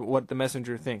or what the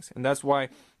Messenger thinks. And that's why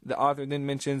the author then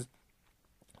mentions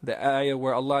the ayah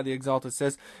where Allah the Exalted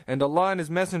says, and Allah and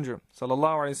His Messenger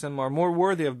ﷺ are more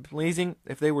worthy of pleasing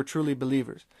if they were truly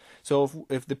believers. So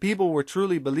if the people were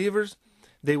truly believers,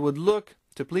 they would look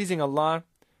to pleasing Allah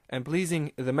and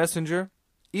pleasing the Messenger,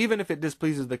 even if it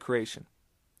displeases the creation.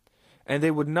 And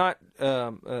they would not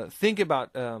think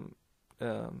about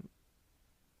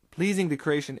pleasing the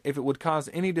creation if it would cause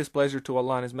any displeasure to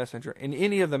Allah and His Messenger in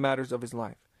any of the matters of his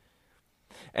life.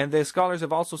 And the scholars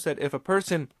have also said, if a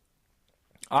person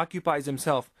occupies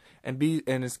himself and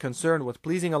is concerned with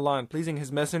pleasing Allah and pleasing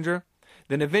His Messenger,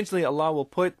 then eventually Allah will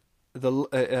put will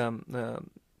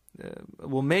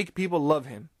make people love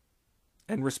Him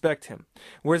and respect Him.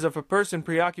 Whereas if a person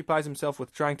preoccupies himself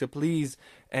with trying to please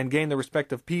and gain the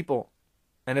respect of people,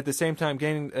 and at the same time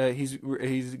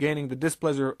he's gaining the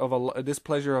displeasure of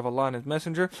Allah and His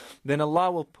Messenger, then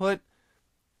Allah will put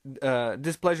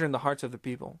displeasure in the hearts of the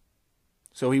people.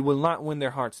 So He will not win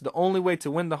their hearts. The only way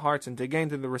to win the hearts and to gain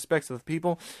the respects of the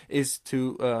people is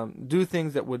to do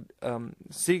things that would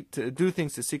seek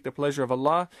the pleasure of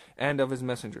Allah and of His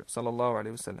Messenger sallallahu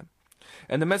alaihi wasallam.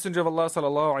 And the Messenger of Allah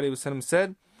sallallahu alaihi wasallam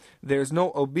said, there is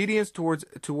no obedience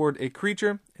toward a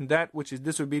creature in that which is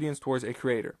disobedience towards a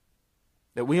creator.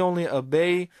 That we only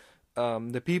obey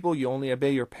the people, you only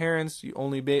obey your parents, you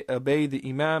only obey the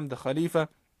Imam, the Khalifa,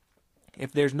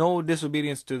 if there's no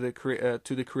disobedience to the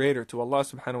Creator, to Allah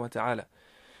subhanahu wa ta'ala.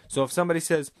 So if somebody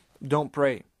says, don't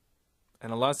pray,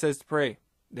 and Allah says to pray,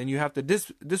 then you have to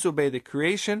disobey the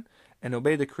creation and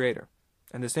obey the Creator.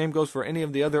 And the same goes for any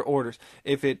of the other orders.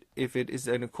 If it is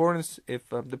in accordance, if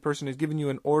the person is giving you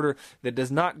an order that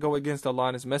does not go against Allah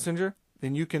and His Messenger,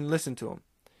 then you can listen to him.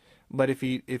 But if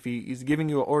he is giving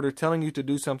you an order, telling you to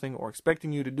do something or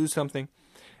expecting you to do something,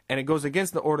 and it goes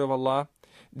against the order of Allah,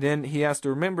 then he has to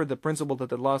remember the principle that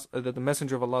the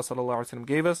Messenger of Allah sallallahu alaihi wasallam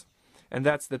gave us, and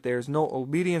that's that there is no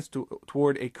obedience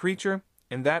toward a creature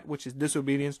in that which is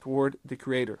disobedience toward the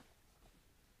Creator.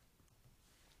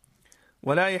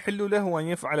 ولا يحل له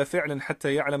أن يفعل فعلا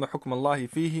حتى يعلم حكم الله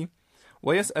فيه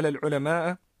ويسأل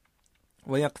العلماء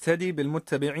ويقتدي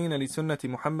بالمتبعين لسنة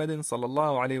محمد صلى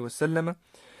الله عليه وسلم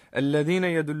الذين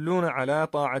يدلون على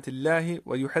طاعة الله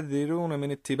ويحذرون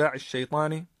من اتباع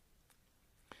الشيطان.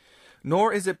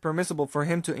 Nor is it permissible for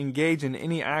him to engage in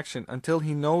any action until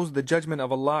he knows the judgment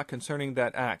of Allah concerning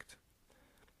that act.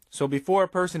 So before a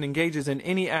person engages in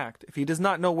any act, if he does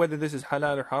not know whether this is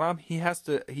halal or haram, he has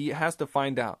to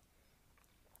find out.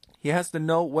 He has to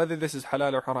know whether this is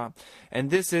halal or haram.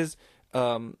 And this is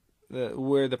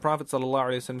where the Prophet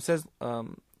ﷺ says,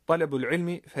 طَلَبُ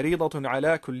الْعِلْمِ فَرِيضَةٌ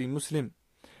عَلَى كُلِّ مُسْلِمٍ,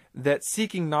 that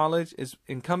seeking knowledge is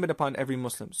incumbent upon every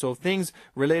Muslim. So things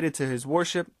related to his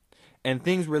worship and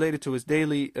things related to his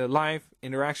daily life,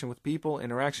 interaction with people,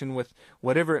 interaction with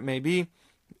whatever it may be,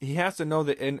 he has to know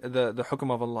the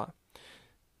hukum of Allah.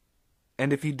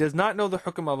 And if he does not know the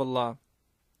hukum of Allah,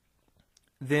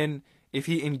 then if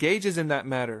he engages in that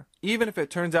matter, even if it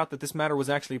turns out that this matter was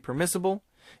actually permissible,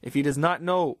 if he does not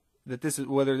know that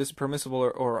whether this is permissible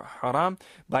or haram,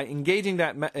 by engaging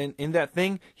in that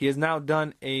thing, he has now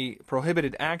done a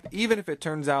prohibited act, even if it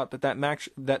turns out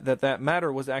that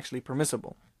matter was actually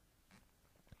permissible.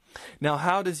 Now,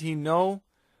 how does he know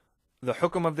the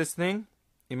hukum of this thing?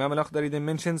 Imam al-Akhdari then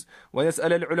mentions,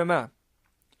 وَيَسْأَلَ الْعُلَمَاءِ,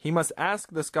 he must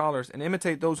ask the scholars and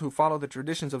imitate those who follow the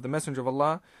traditions of the Messenger of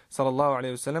Allah sallallahu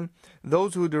alaihi wasallam,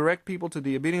 those who direct people to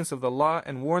the obedience of the law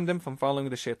and warn them from following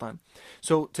the shaitan.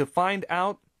 So to find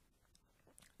out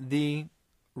the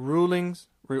rulings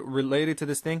related to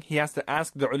this thing, he has to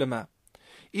ask the ulama,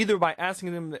 either by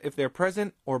asking them if they're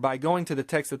present or by going to the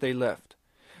text that they left.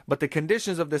 But the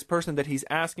conditions of this person that he's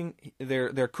asking,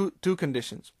 there are two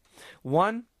conditions.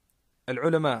 One,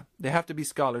 al-ulama, they have to be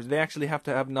scholars. They actually have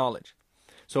to have knowledge.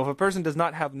 So if a person does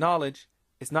not have knowledge,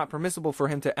 it's not permissible for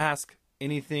him to ask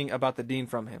anything about the deen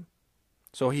from him.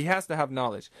 So he has to have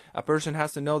knowledge. A person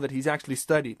has to know that he's actually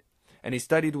studied, and he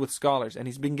studied with scholars, and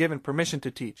he's been given permission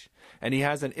to teach, and he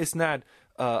has an isnad,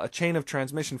 a chain of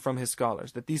transmission from his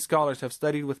scholars, that these scholars have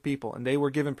studied with people, and they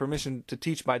were given permission to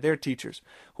teach by their teachers,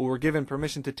 who were given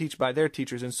permission to teach by their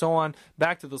teachers, and so on,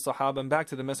 back to the Sahaba and back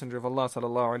to the Messenger of Allah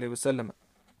sallallahu alaihi wasallam.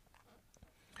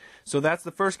 So that's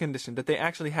the first condition, that they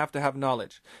actually have to have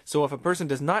knowledge. So if a person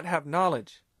does not have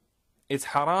knowledge, it's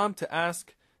haram to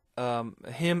ask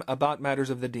him about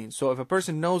matters of the deen. So if a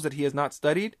person knows that he has not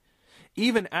studied,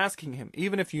 even asking him,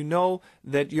 even if you know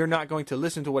that you're not going to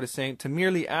listen to what he's saying, to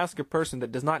merely ask a person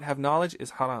that does not have knowledge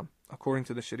is haram, according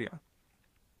to the Sharia.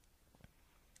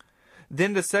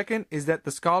 Then the second is that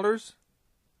the scholars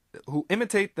who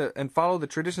imitate and follow the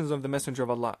traditions of the Messenger of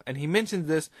Allah. And he mentions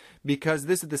this because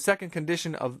this is the second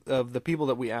condition of the people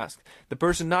that we ask. The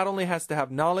person not only has to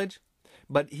have knowledge,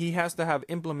 but he has to have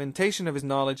implementation of his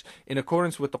knowledge in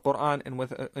accordance with the Quran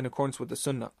and in accordance with the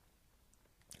Sunnah.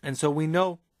 And so we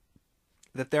know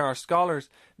that there are scholars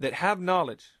that have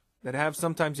knowledge, that have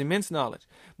sometimes immense knowledge,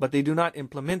 but they do not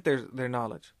implement their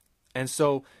knowledge. And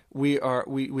so we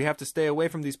have to stay away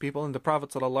from these people. And the Prophet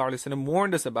ﷺ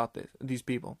warned us about these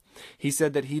people. He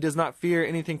said that he does not fear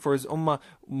anything for his ummah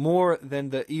more than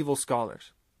the evil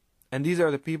scholars. And these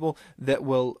are the people that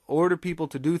will order people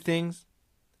to do things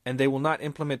and they will not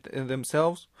implement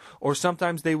themselves, or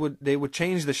sometimes they would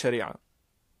change the Sharia.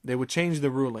 They would change the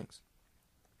rulings.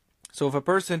 So if a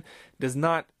person does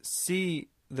not see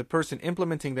the person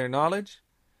implementing their knowledge,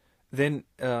 then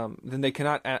they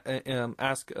cannot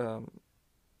ask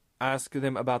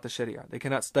them about the Sharia. They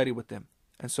cannot study with them.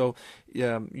 And so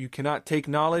you cannot take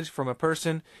knowledge from a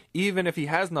person, even if he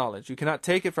has knowledge. You cannot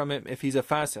take it from him if he's a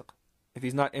fasiq, if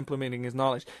he's not implementing his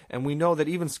knowledge. And we know that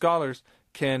even scholars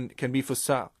can be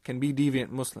fusaq, can be deviant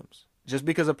Muslims. Just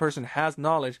because a person has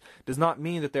knowledge does not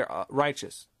mean that they're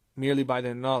righteous merely by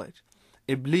their knowledge.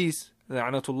 Iblis,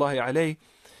 la'natullahi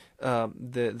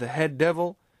alayh, the head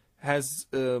devil, has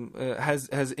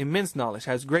immense knowledge,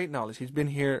 has great knowledge. He's been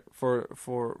here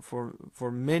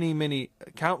for many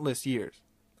countless years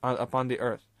upon the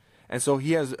earth, and so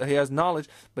he has knowledge,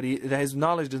 but his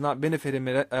knowledge does not benefit him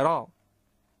at all.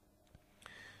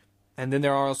 And then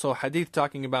there are also hadith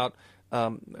talking about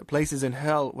places in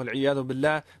hell, wal-iyadu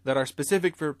billah, that are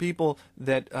specific for people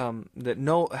that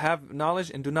have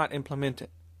knowledge and do not implement it,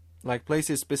 like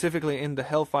places specifically in the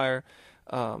hellfire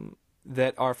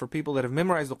that are for people that have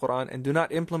memorized the Quran and do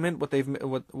not implement what the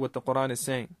Quran is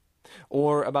saying.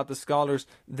 Or about the scholars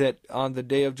that on the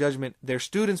Day of Judgment, their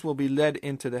students will be led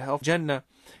into the hell Jannah,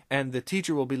 and the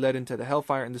teacher will be led into the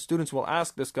hellfire, and the students will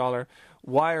ask the scholar,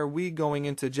 why are we going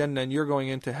into Jannah and you're going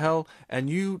into hell, and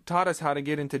you taught us how to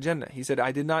get into Jannah? He said,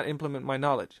 I did not implement my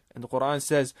knowledge. And the Quran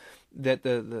says that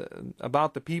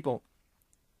about the people,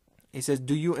 he says,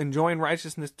 do you enjoin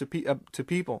righteousness to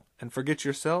people and forget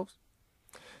yourselves?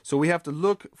 So we have to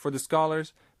look for the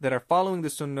scholars that are following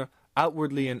the Sunnah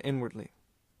outwardly and inwardly.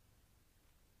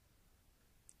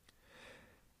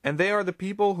 And they are the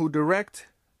people who direct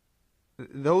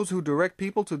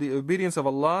people to the obedience of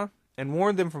Allah and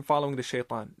warn them from following the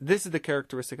shaitan. This is the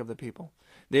characteristic of the people.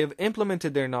 They have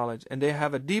implemented their knowledge and they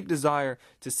have a deep desire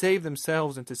to save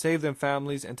themselves and to save their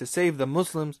families and to save the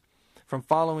Muslims from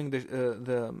following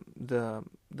the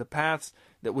paths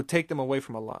that would take them away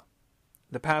from Allah,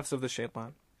 the paths of the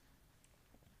shaitan.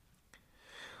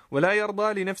 ولا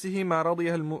يرضى لنفسه ما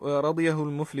رضيه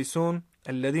المفلسون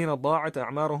الذين ضاعت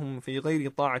أعمارهم في غير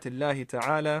طاعة الله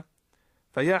تعالى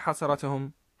فيا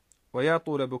حسرتهم ويا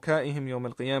طول بكائهم يوم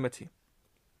القيامة.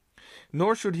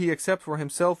 Nor should he accept for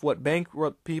himself what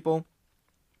bankrupt people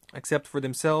accept for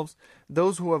themselves,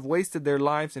 those who have wasted their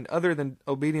lives in other than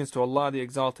obedience to Allah the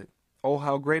Exalted. Oh,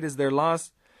 how great is their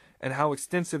loss, and how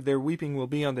extensive their weeping will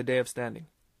be on the day of standing.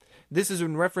 This is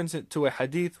in reference to a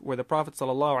hadith where the Prophet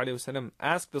ﷺ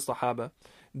asked the Sahaba,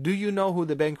 do you know who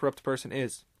the bankrupt person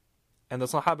is? And the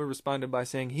Sahaba responded by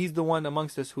saying, he's the one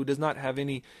amongst us who does not have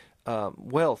any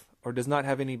wealth or does not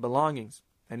have any belongings.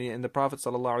 And the Prophet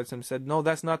ﷺ said, no,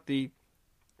 that's not the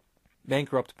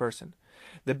bankrupt person.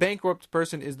 The bankrupt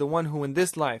person is the one who in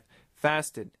this life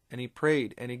fasted and he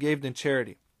prayed and he gave in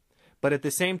charity. But at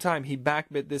the same time, he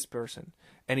backbit this person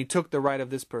and he took the right of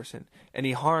this person and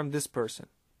he harmed this person.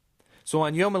 So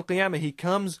on Yawm al-Qiyamah, he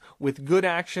comes with good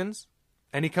actions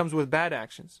and he comes with bad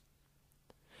actions.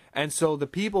 And so the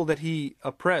people that he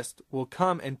oppressed will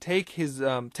come and take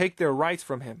their rights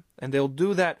from him. And they'll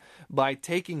do that by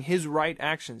taking his right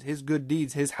actions, his good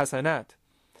deeds, his hasanat.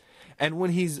 And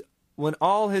when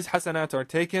all his hasanat are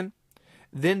taken,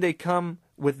 then they come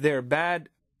with their bad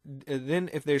then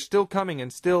if they're still coming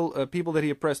and still people that he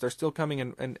oppressed are still coming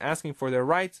and asking for their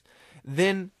rights,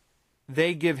 then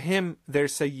they give him their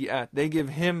sayyi'at, they give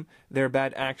him their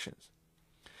bad actions.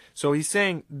 So he's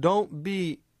saying, don't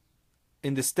be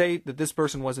in the state that this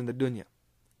person was in the dunya.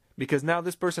 Because now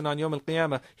this person on Yawm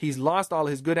al-Qiyamah, he's lost all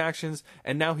his good actions,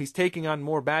 and now he's taking on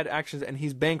more bad actions, and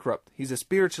he's bankrupt. He's a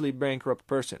spiritually bankrupt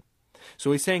person.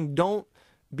 So he's saying, don't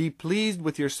be pleased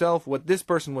with yourself what this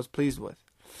person was pleased with.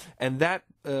 And that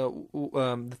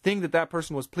the thing that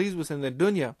person was pleased with in the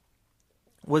dunya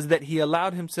was that he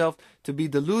allowed himself to be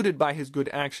deluded by his good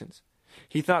actions.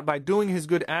 He thought by doing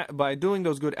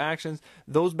those good actions,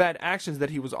 those bad actions that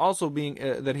he was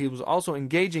also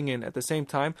engaging in at the same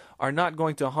time are not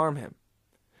going to harm him.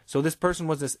 So this person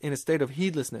was in a state of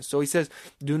heedlessness. So he says,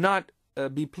 do not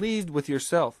be pleased with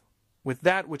yourself, with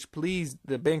that which pleased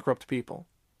the bankrupt people.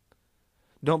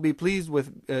 Don't be pleased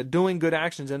with doing good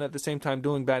actions and at the same time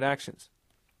doing bad actions.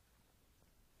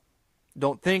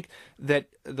 Don't think that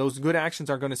those good actions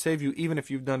are going to save you even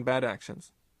if you've done bad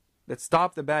actions. Let's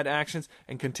stop the bad actions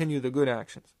and continue the good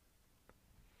actions.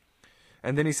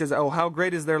 And then he says, oh, how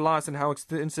great is their loss and how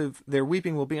extensive their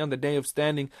weeping will be on the day of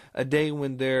standing, a day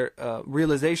when their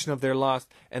realization of their loss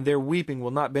and their weeping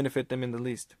will not benefit them in the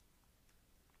least.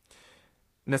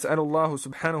 نسأل الله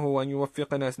سبحانه أن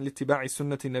يوفقنا لاتباع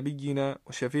سنة نبينا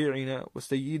وشفيعنا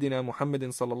وسيدنا محمد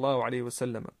صلى الله عليه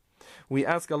وسلم. We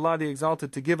ask Allah the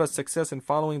Exalted to give us success in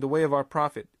following the way of our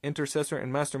Prophet, Intercessor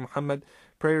and Master Muhammad.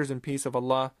 Prayers and peace of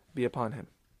Allah be upon him.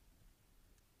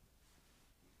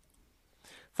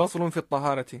 فصل في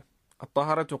الطهارة.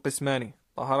 الطهارة قسمان،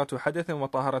 طهارة حدث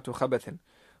وطهارة خبث،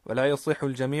 ولا يصح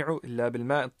الجميع إلا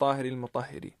بالماء الطاهر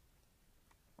المطهر.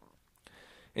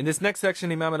 In this next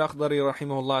section, Imam al-Akhdari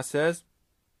rahimahullah says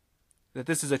that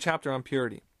this is a chapter on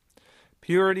purity.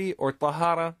 Purity or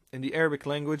tahara in the Arabic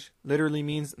language literally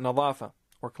means nadafa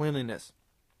or cleanliness.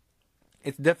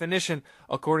 Its definition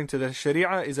according to the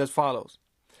Sharia is as follows.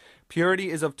 Purity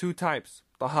is of two types,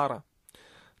 tahara.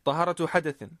 Taharatu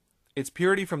hadathin. It's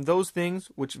purity from those things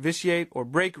which vitiate or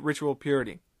break ritual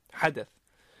purity. Hadath.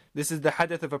 This is the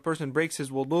hadath if a person breaks his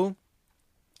wudu,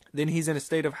 then he's in a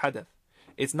state of hadath.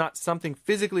 It's not something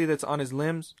physically that's on his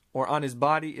limbs or on his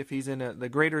body if he's in the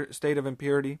greater state of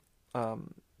impurity,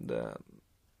 the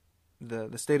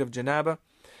state of janaba,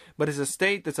 but it's a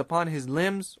state that's upon his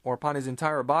limbs or upon his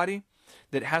entire body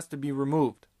that has to be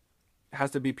removed,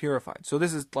 has to be purified. So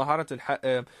this is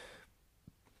taharat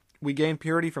we gain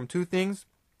purity from two things,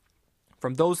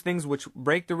 from those things which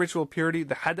break the ritual purity,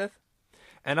 the hadath,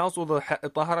 and also the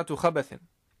taharatu khabathin,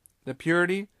 the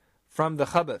purity from the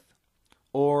khabath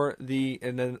or the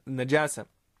najasa,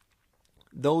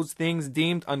 those things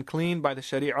deemed unclean by the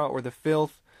sharia or the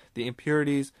filth, the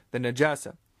impurities, the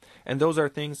najasa. And those are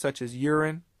things such as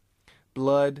urine,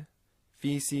 blood,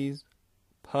 feces,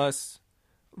 pus,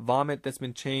 vomit that's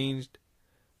been changed,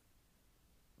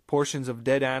 portions of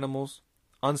dead animals,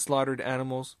 unslaughtered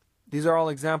animals. These are all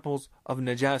examples of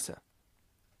najasa.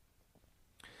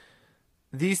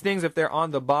 These things, if they're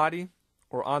on the body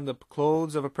or on the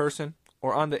clothes of a person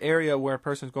or on the area where a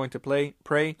person is going to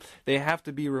pray, they have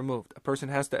to be removed. A person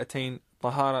has to attain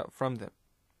tahara from them.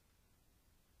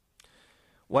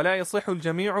 ولا يصح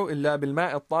الجميع إلا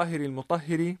بالماء الطاهر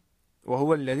المطهر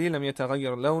وهو الذي لم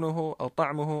يتغير لونه أو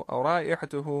طعمه أو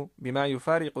رائحته بما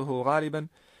يفارقه غالبا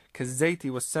كالزيت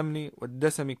والسمن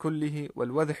والدسم كله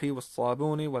والوذح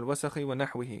والصابون والوسخ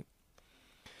ونحوه.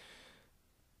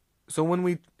 So when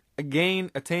we again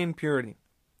attain purity,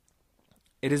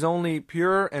 it is only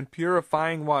pure and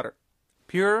purifying water.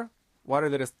 Pure water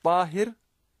that is tahir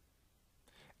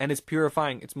and it's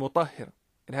purifying. It's mutahhir.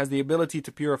 It has the ability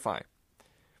to purify,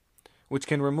 which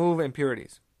can remove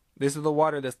impurities. This is the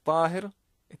water that's tahir,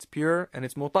 it's pure, and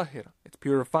it's mutahhir, it's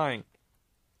purifying.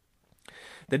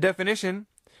 The definition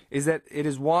is that it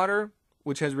is water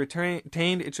which has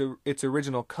retained its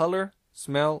original color,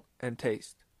 smell, and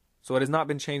taste. So it has not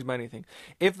been changed by anything.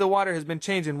 If the water has been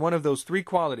changed in one of those three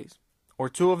qualities, or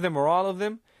two of them, or all of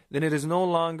them, then it is no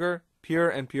longer pure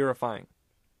and purifying.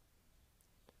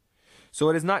 So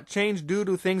it is not changed due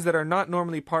to things that are not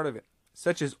normally part of it,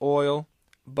 such as oil,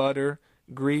 butter,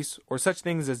 grease, or such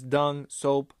things as dung,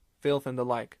 soap, filth, and the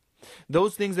like.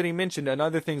 Those things that he mentioned and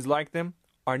other things like them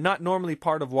are not normally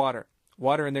part of water.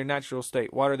 Water in their natural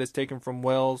state. Water that's taken from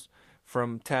wells,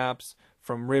 from taps,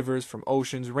 from rivers, from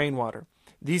oceans, rainwater.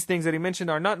 These things that he mentioned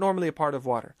are not normally a part of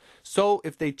water. So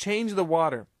if they change the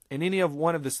water in any of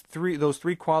one of those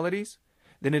three qualities,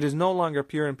 then it is no longer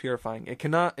pure and purifying. It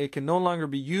can no longer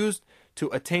be used to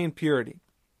attain purity.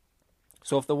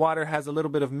 So if the water has a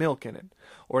little bit of milk in it,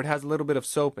 or it has a little bit of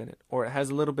soap in it, or it has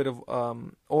a little bit of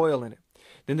oil in it,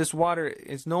 then this water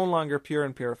is no longer pure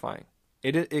and purifying.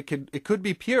 It could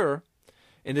be pure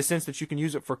in the sense that you can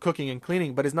use it for cooking and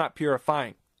cleaning, but it's not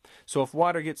purifying. So if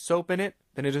water gets soap in it,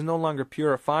 then it is no longer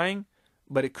purifying,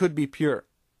 but it could be pure.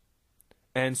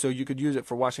 And so you could use it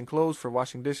for washing clothes, for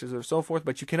washing dishes, or so forth,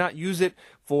 but you cannot use it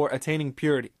for attaining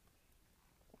purity.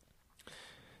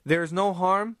 There is no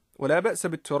harm ولا بأس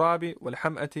بالتراب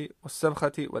والحمأة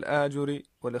والسبخة والآجر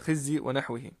والخزي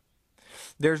ونحوه.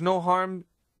 There's no harm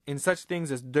in such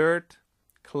things as dirt,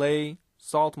 clay,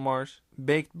 salt marsh,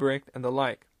 baked brick, and the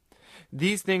like.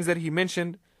 These things that he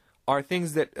mentioned are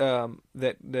things that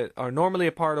are normally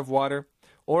a part of water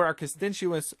or are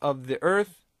constituents of the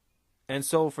earth, and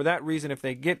so for that reason, if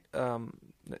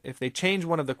they change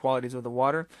one of the qualities of the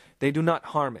water, they do not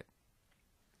harm it.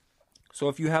 So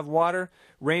if you have water,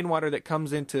 rainwater that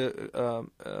comes down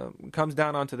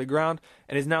onto the ground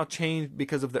and is now changed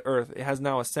because of the earth, it has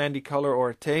now a sandy color or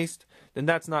a taste, then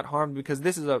that's not harmed because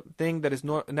this is a thing that is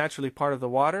naturally part of the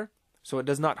water, so it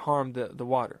does not harm the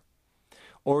water.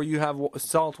 Or you have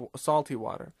salty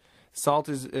water. Salt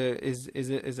is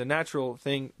a natural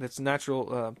thing that's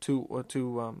natural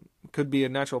could be a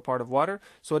natural part of water,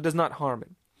 so it does not harm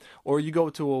it. Or you go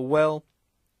to a well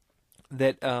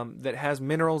that has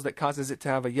minerals that causes it to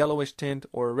have a yellowish tint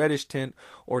or a reddish tint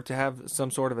or to have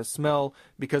some sort of a smell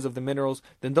because of the minerals,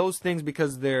 then those things,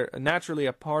 because they're naturally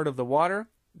a part of the water,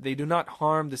 they do not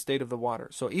harm the state of the water.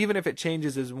 So even if it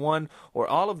changes as one or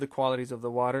all of the qualities of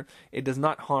the water, it does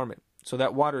not harm it. So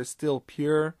that water is still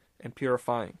pure and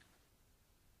purifying.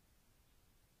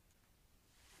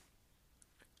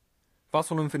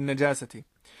 فصل في النجاسة.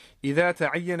 إذا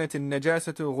تعينت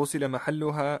النجاسة غسل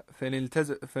محلها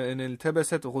فإن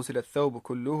التبست غسل الثوب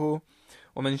كله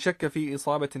ومن شك في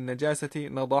إصابة النجاسة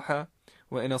نضح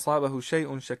وإن أصابه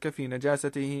شيء شك في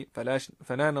نجاسته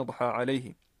فلا نضح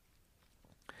عليه.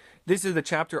 This is the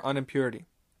chapter on impurity.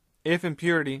 If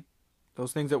impurity,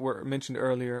 those things that were mentioned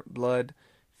earlier, blood,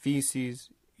 feces,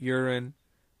 urine,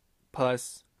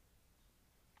 pus,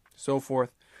 so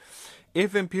forth,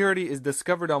 if impurity is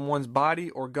discovered on one's body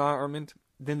or garment,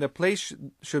 then the place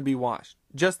should be washed,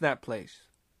 just that place.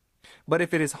 But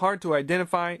if it is hard to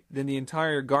identify, then the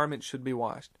entire garment should be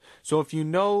washed. So if you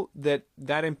know that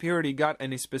that impurity got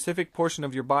in a specific portion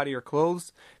of your body or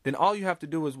clothes, then all you have to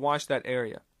do is wash that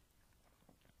area.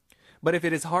 But if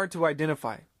it is hard to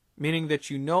identify, meaning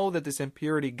that you know that this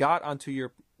impurity got onto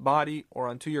your body or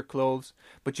onto your clothes,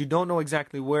 but you don't know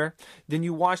exactly where, then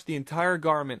you wash the entire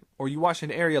garment, or you wash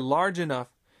an area large enough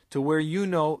to where you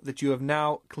know that you have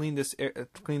now cleaned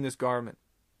this garment.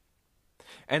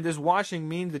 And this washing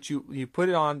means that you put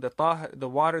it on the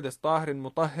water that's tahir and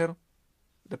mutahhir,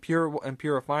 the pure and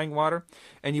purifying water,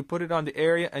 and you put it on the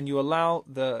area and you allow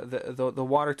the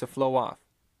water to flow off.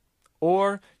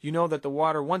 Or you know that the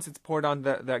water, once it's poured on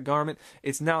that garment,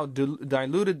 it's now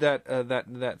diluted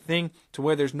that thing to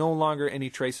where there's no longer any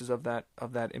traces of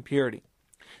that impurity.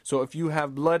 So if you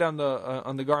have blood on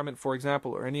the garment, for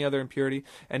example, or any other impurity,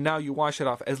 and now you wash it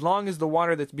off, as long as the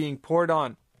water that's being poured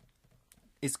on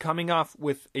is coming off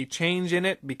with a change in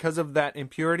it because of that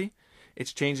impurity,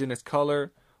 it's changed in its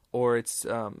color or its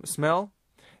smell,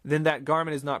 then that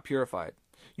garment is not purified.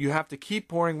 You have to keep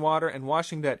pouring water and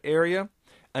washing that area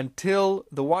until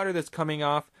the water that's coming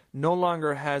off no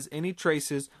longer has any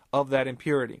traces of that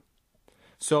impurity.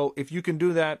 So if you can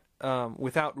do that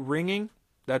without wringing,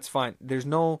 that's fine. There's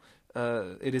no,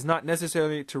 it is not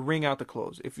necessary to wring out the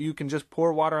clothes. If you can just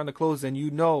pour water on the clothes, then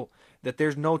you know that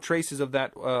there's no traces of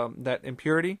that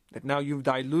impurity, that now you've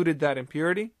diluted that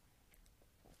impurity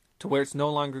to where it's no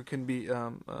longer can be,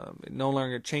 it no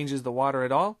longer changes the water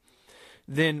at all.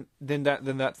 Then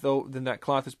that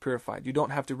cloth is purified. You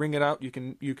don't have to wring it out. You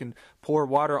can pour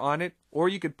water on it, or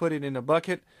you could put it in a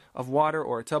bucket of water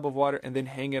or a tub of water and then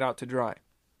hang it out to dry.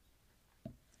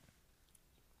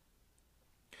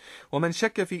 وَمَنْ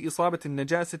شَكَّ فِي إِصَابَةِ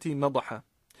النَّجَاسَةِ نَضَحَ.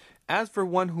 As for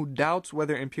one who doubts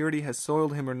whether impurity has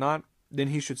soiled him or not, then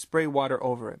he should spray water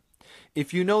over it.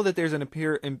 If you know that there's an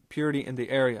impurity in the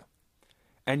area,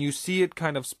 and you see it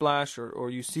kind of splash, or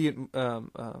you see it,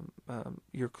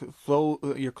 your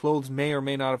clothes may or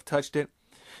may not have touched it,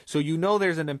 so you know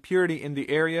there's an impurity in the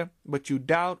area, but you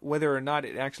doubt whether or not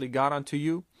it actually got onto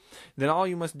you, then all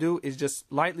you must do is just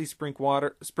lightly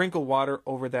sprinkle water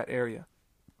over that area.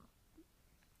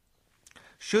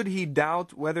 Should he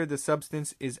doubt whether the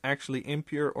substance is actually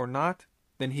impure or not,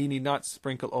 then he need not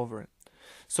sprinkle over it.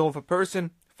 So if a person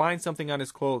finds something on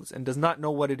his clothes and does not know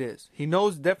what it is, he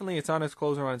knows definitely it's on his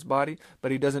clothes or on his body,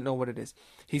 but he doesn't know what it is.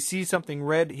 He sees something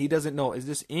red, he doesn't know, is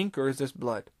this ink or is this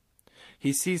blood?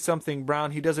 He sees something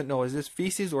brown, he doesn't know, is this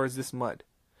feces or is this mud?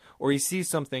 or he sees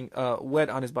something wet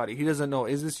on his body. He doesn't know,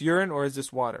 is this urine or is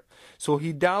this water? So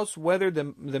he doubts whether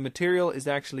the material is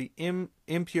actually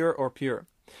impure or pure.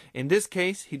 In this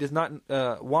case, he does not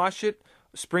wash it,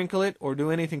 sprinkle it, or do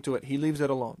anything to it. He leaves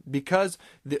it alone, because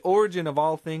the origin of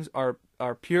all things are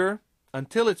pure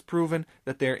until it's proven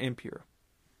that they're impure.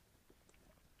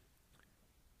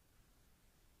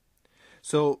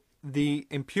 So the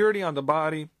impurity on the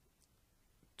body,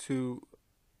 to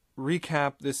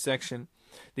recap this section,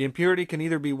 the impurity can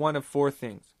either be one of four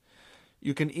things.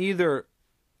 It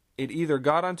either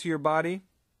got onto your body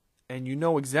and you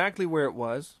know exactly where it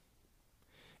was.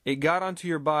 It got onto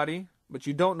your body, but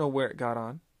you don't know where it got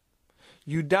on.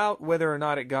 You doubt whether or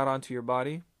not it got onto your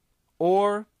body,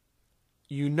 or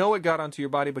you know it got onto your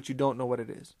body, but you don't know what it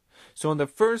is. So in the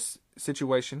first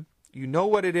situation, you know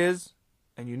what it is,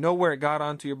 and you know where it got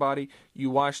onto your body, you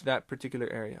wash that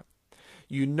particular area.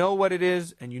 You know what it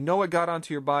is, and you know it got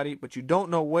onto your body, but you don't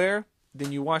know where,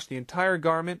 then you wash the entire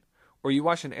garment, or you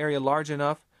wash an area large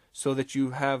enough so that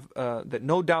you have that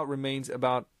no doubt remains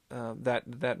about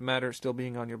that matter still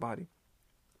being on your body.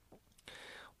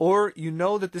 Or you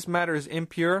know that this matter is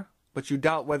impure, but you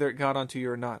doubt whether it got onto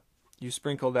you or not. You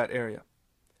sprinkle that area.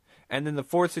 And then the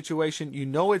fourth situation, you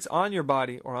know it's on your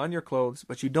body or on your clothes,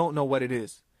 but you don't know what it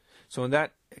is. So in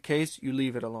that case, you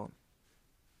leave it alone.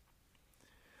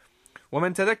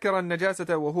 ومن تذكر النجاسة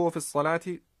وهو في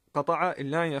الصلاة قطع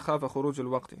إلا يخاف خروج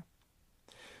الوقت.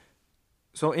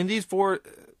 So in these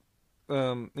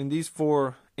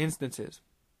four instances,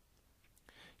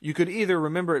 you could either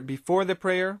remember it before the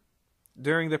prayer,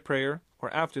 during the prayer,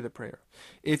 or after the prayer.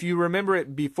 If you remember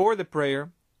it before the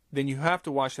prayer, then you have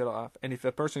to wash it off. And if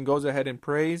a person goes ahead and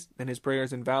prays, then his prayer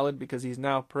is invalid because he's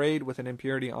now prayed with an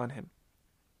impurity on him.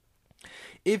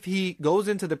 If he goes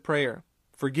into the prayer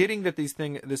forgetting that this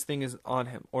thing is on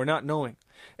him, or not knowing,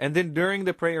 and then during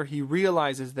the prayer he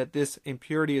realizes that this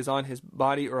impurity is on his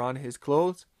body or on his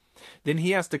clothes, then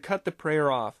he has to cut the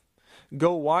prayer off,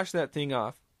 go wash that thing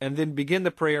off, and then begin the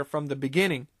prayer from the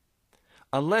beginning,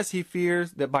 unless he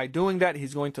fears that by doing that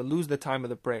he's going to lose the time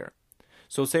of the prayer.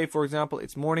 So say, for example,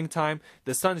 it's morning time,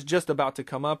 the sun's just about to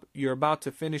come up, you're about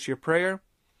to finish your prayer,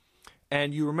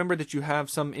 and you remember that you have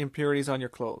some impurities on your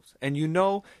clothes, and you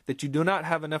know that you do not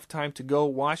have enough time to go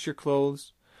wash your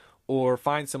clothes or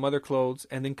find some other clothes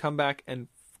and then come back and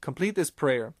complete this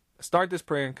prayer, start this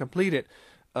prayer and complete it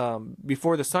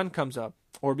before the sun comes up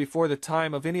or before the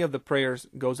time of any of the prayers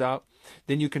goes out,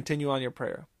 then you continue on your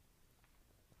prayer.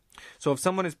 So if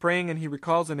someone is praying and he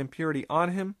recalls an impurity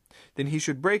on him, then he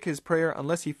should break his prayer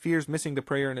unless he fears missing the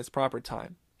prayer in its proper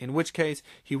time, in which case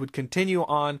he would continue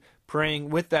on praying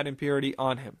with that impurity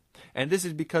on him. And this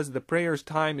is because the prayer's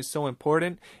time is so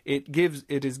important. It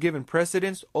is given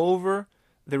precedence over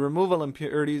the removal of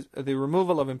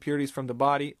impurities from the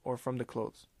body or from the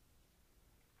clothes.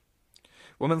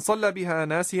 ومن صلى بها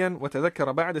ناسيا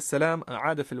وتذكر بعد السلام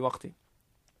أعاد في الوقت.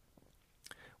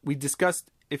 We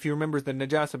discussed if he remembers the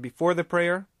najasa before the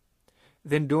prayer,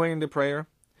 then during the prayer.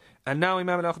 And now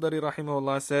Imam al-Akhdari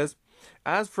rahimahullah says,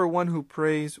 as for one who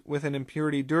prays with an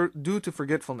impurity due to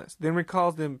forgetfulness, then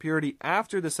recalls the impurity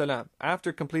after the salam,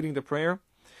 after completing the prayer,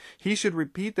 he should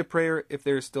repeat the prayer if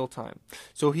there is still time.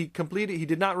 So he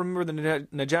did not remember the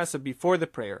najasa before the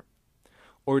prayer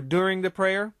or during the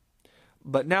prayer,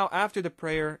 but now after the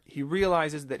prayer he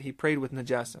realizes that he prayed with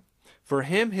najasa. For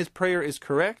him, his prayer is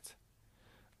correct,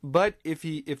 but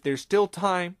if there's still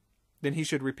time, then he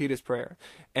should repeat his prayer.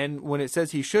 And when it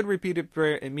says he should repeat his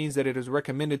prayer, it means that it is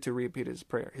recommended to repeat his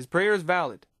prayer. His prayer is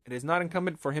valid. It is not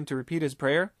incumbent for him to repeat his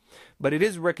prayer, but it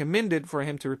is recommended for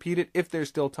him to repeat it if there's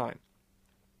still time.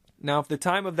 Now, if the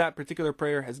time of that particular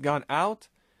prayer has gone out,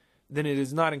 then it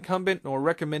is not incumbent nor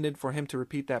recommended for him to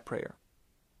repeat that prayer.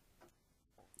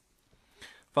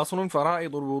 فصل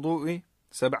فرائض الوضوء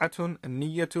 7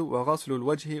 النية وغسل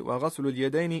الوجه وغسل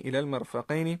اليدين إلى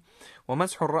المرفقين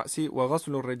ومسح الرأس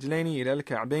وغسل الرجلين إلى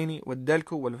الكعبين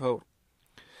والدلك والفور.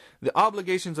 The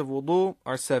obligations of wudu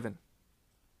are 7.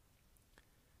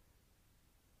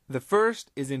 The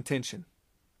first is intention.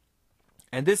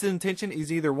 And this intention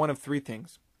is either one of 3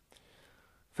 things.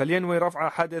 فلينوي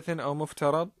رفع حدث أو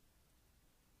مفترض.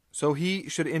 So he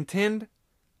should intend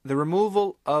the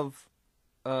removal of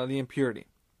the impurity.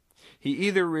 He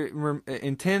either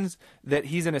intends that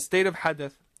he's in a state of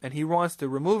hadath and he wants to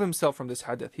remove himself from this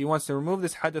hadath. He wants to remove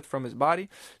this hadath from his body.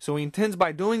 So he intends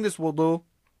by doing this wudu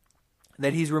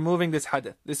that he's removing this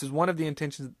hadath. This is one of the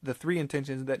intentions, the 3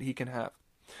 intentions that he can have.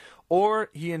 Or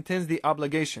he intends the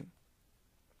obligation.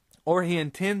 Or he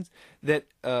intends that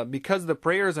because the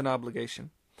prayer is an obligation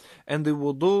and the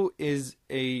wudu is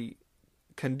a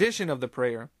condition of the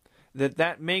prayer,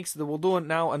 that makes the wudu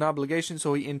now an obligation,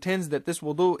 so he intends that this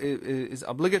wudu is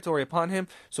obligatory upon him,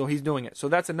 so he's doing it. So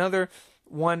that's another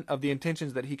one of the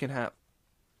intentions that he can have.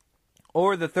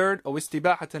 Or the third, أو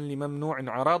استباحة لممنوع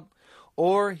عرض,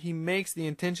 or he makes the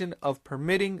intention of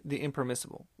permitting the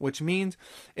impermissible, which means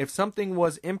if something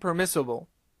was impermissible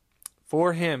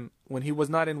for him when he was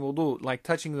not in wudu, like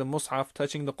touching the mushaf,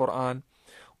 touching the Quran,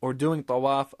 or doing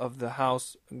tawaf of the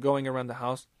house, going around the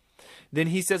house, then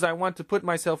he says, I want to put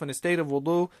myself in a state of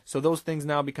wudu, so those things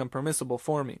now become permissible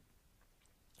for me.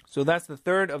 So that's the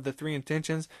third of the three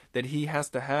intentions that he has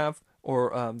to have,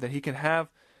 or that he can have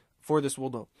for this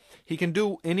wudu. He can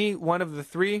do any one of the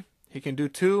three, he can do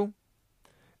two,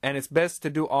 and it's best to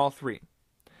do all three.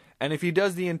 And if he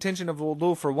does the intention of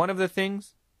wudu for one of the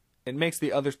things, it makes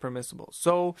the others permissible.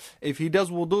 So if he does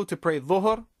wudu to pray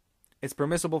dhuhr, it's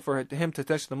permissible for him to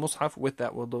touch the mushaf with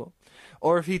that wudu.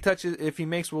 Or if he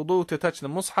makes wudu to touch the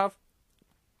mushaf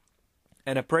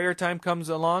and a prayer time comes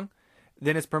along,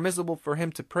 then it's permissible for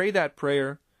him to pray that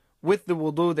prayer with the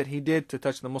wudu that he did to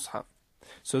touch the mushaf.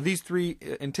 So these three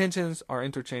intentions are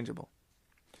interchangeable.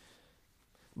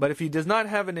 But if he does not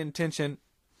have an intention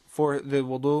for the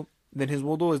wudu, then his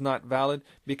wudu is not valid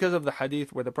because of the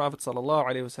hadith where the Prophet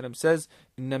ﷺ says,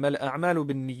 إِنَّمَا الْأَعْمَالُ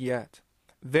بِالنِّيَّاتِ.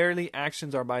 Verily,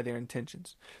 actions are by their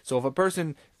intentions. So if a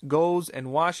person goes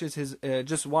and washes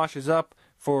just washes up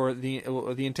for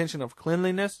the intention of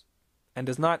cleanliness, and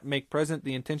does not make present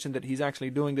the intention that he's actually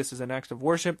doing this as an act of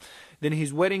worship, then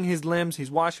he's wetting his limbs,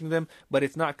 he's washing them, but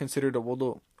it's not considered a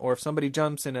wudu. Or if somebody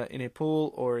jumps in a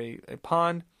pool or a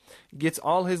pond, gets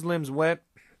all his limbs wet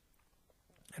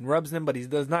and rubs them, but he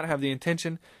does not have the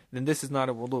intention, then this is not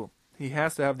a wudu. He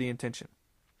has to have the intention.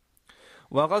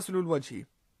 وَغَسْلُ الْوَجْهِ.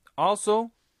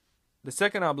 Also, the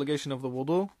second obligation of the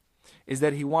wudu is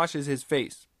that he washes his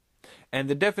face. And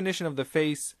the definition of the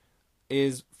face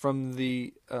is from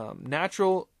the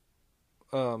natural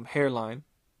hairline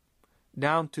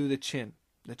down to the chin,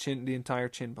 the entire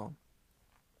chin bone.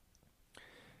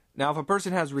 Now, if a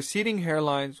person has receding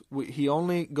hairlines, he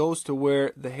only goes to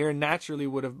where the hair naturally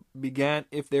would have began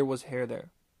if there was hair there.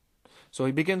 So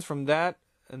he begins from that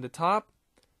in the top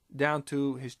down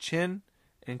to his chin,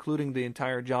 including the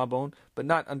entire jawbone, but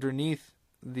not underneath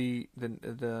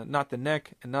not the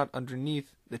neck and not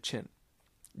underneath the chin,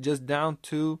 just down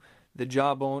to the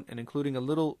jawbone and including a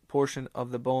little portion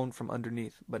of the bone from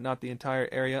underneath, but not the entire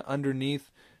area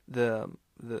underneath the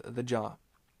jaw.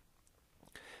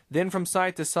 Then from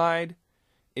side to side,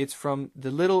 it's from the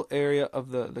little area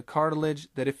of the cartilage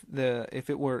that if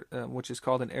it were, which is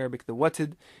called in Arabic the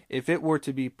watid, if it were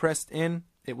to be pressed in,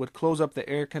 it would close up the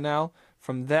air canal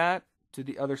from that to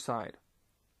the other side.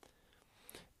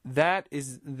 That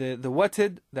is the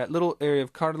watid, that little area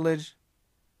of cartilage.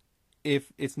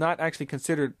 If it's not actually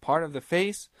considered part of the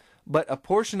face, but a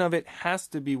portion of it has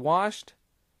to be washed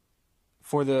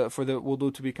for the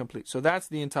wudu to be complete. So that's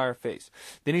the entire face.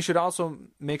 Then he should also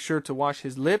make sure to wash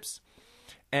his lips,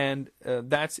 and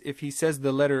that's if he says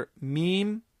the letter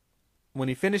mim, when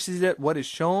he finishes it, what is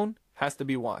shown has to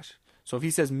be washed. So if he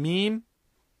says mim,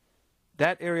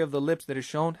 that area of the lips that is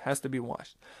shown has to be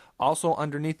washed. Also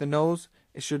underneath the nose,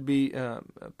 it should be a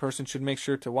person should make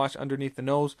sure to wash underneath the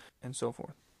nose, and so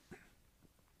forth.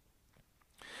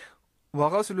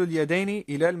 وَغَسْلُ الْيَدَيْنِ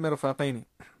إِلَى الْمِرْفَقَيْنِ.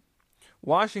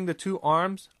 Washing the two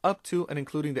arms up to and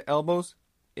including the elbows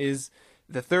is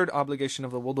the third obligation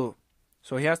of the wudu.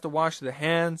 So he has to wash the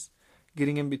hands,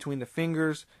 getting in between the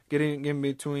fingers, getting in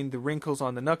between the wrinkles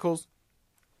on the knuckles,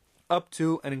 up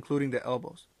to and including the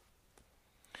elbows.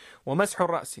 وَمَسْحُ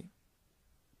الرَّأْسِ.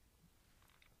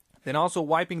 Then also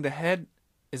wiping the head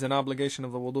is an obligation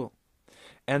of the wudu.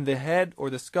 And the head or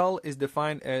the skull is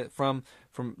defined from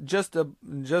just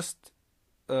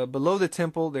below the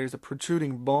temple, there's a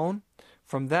protruding bone.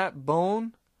 From that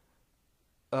bone,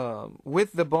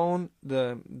 with the bone,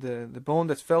 the bone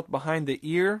that's felt behind the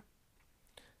ear,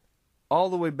 all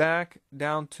the way back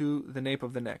down to the nape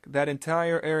of the neck. That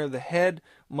entire area of the head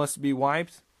must be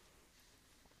wiped.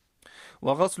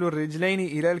 وَغَسْلُ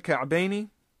الرِّجْلَيْنِ إِلَى الْكَعْبَيْنِ.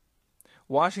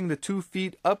 Washing the 2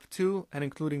 feet up to and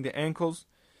including the ankles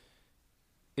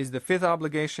is the fifth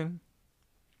obligation.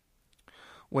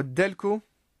 وَالدَّلْكُ.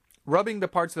 Rubbing the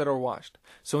parts that are washed.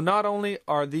 So not only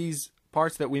are these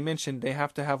parts that we mentioned, they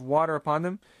have to have water upon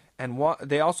them, and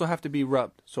they also have to be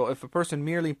rubbed. So if a person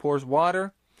merely pours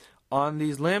water on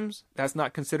these limbs, that's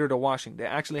not considered a washing. They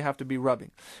actually have to be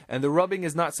rubbing. And the rubbing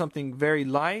is not something very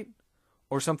light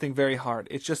or something very hard.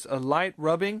 It's just a light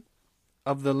rubbing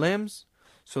of the limbs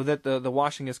so that the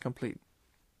washing is complete.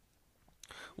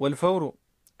 وَالْفَوْرُ.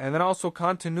 And then also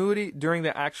continuity during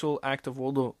the actual act of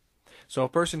wudu. So a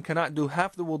person cannot do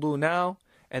half the wudu now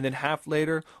and then half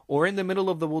later, or in the middle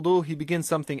of the wudu he begins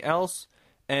something else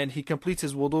and he completes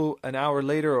his wudu an hour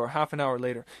later or half an hour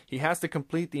later. He has to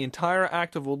complete the entire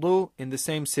act of wudu in the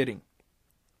same sitting.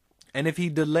 And if he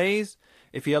delays,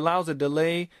 if he allows a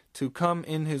delay to come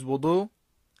in his wudu,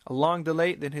 a long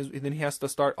delay, then he has to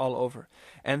start all over.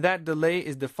 And that delay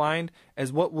is defined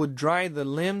as what would dry the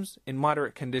limbs in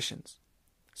moderate conditions.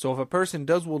 So if a person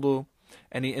does wudu,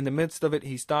 and in the midst of it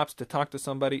he stops to talk to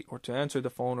somebody or to answer the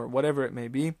phone or whatever it may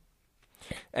be,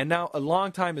 and now a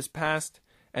long time has passed,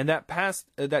 and that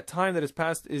time that has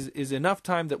passed is enough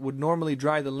time that would normally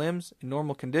dry the limbs in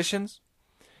normal conditions,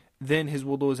 then his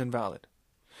wudu is invalid.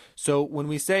 So when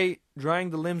we say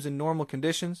drying the limbs in normal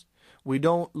conditions, we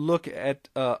don't look at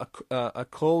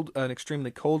an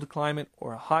extremely cold climate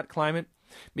or a hot climate,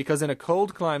 because in a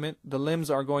cold climate the limbs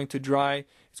are going to dry.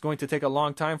 It's going to take a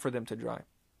long time for them to dry.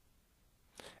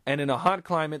 And in a hot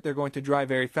climate they're going to dry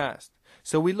very fast.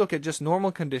 So we look at just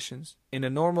normal conditions in a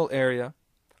normal area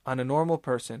on a normal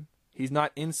person. He's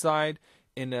not inside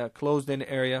in a closed-in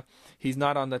area. He's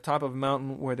not on the top of a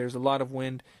mountain where there's a lot of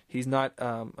wind. He's not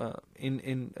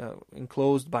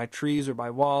enclosed by trees or by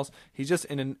walls. He's just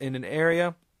in an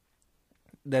area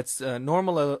that's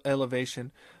normal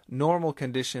elevation, normal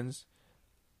conditions.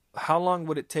 How long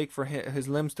would it take for his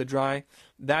limbs to dry?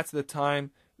 That's the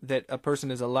time that a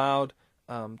person is allowed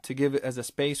to give it as a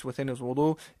space within his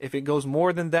wudu. If it goes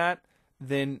more than that,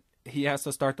 then he has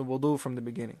to start the wudu from the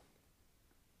beginning.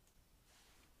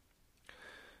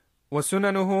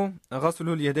 وسننه غسل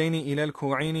اليدين إلى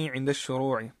الكوعين عند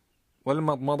الشروع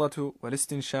والمضمضة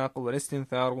والاستنشاق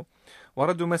والاستنثار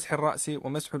ورد مسح الرأس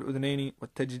ومسح الأذنين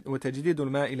وتجديد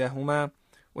الماء لهما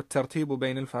والترتيب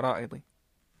بين الفرائض.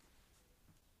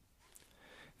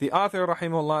 The author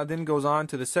rahimahullah then goes on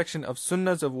to the section of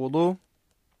sunnahs of wudu.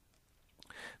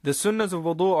 The sunnahs of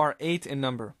wudu are 8 in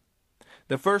number.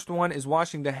 The first one is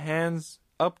washing the hands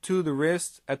up to the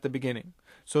wrists at the beginning.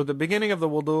 So the beginning of the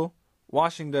wudu,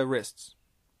 washing the wrists.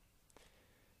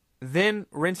 Then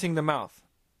rinsing the mouth.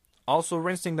 Also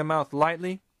rinsing the mouth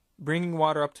lightly, bringing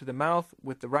water up to the mouth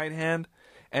with the right hand,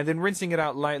 and then rinsing it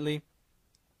out lightly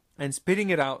and spitting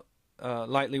it out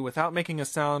lightly without making a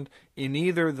sound in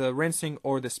either the rinsing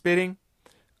or the spitting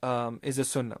is a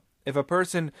sunnah. If a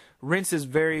person rinses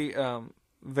very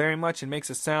much and makes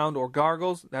a sound or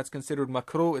gargles, that's considered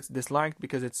makruh. It's disliked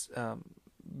because it's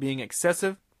being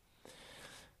excessive.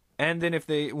 And then if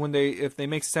they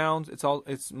make sounds, it's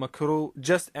makruh,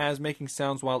 just as making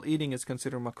sounds while eating is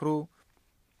considered makruh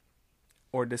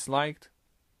or disliked.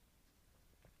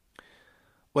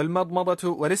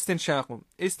 وَالْمَضْمَضَةُ وَالْإِسْتِنْشَاقُ.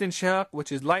 Istinshaq,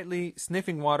 which is lightly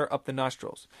sniffing water up the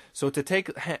nostrils. So to take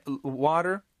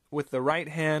water with the right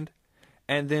hand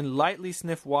and then lightly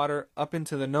sniff water up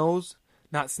into the nose,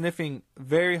 not sniffing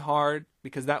very hard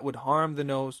because that would harm the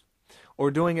nose, or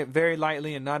doing it very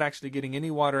lightly and not actually getting any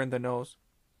water in the nose.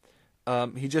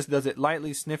 He just does it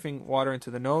lightly, sniffing water into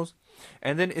the nose.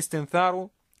 And then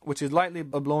istintharu, which is lightly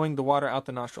blowing the water out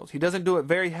the nostrils. He doesn't do it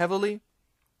very heavily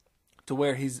to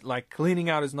where he's like cleaning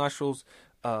out his nostrils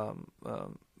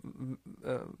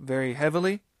very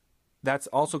heavily. That's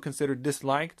also considered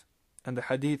disliked. And the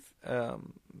hadith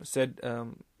said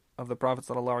of the Prophet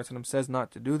ﷺ says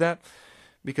not to do that,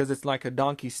 because it's like a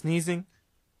donkey sneezing.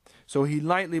 So he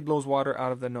lightly blows water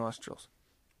out of the nostrils.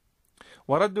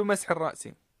 وَرَدُّ مَسْحِ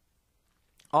الرَّأْسِ.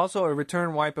 Also a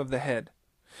return wipe of the head,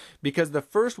 because the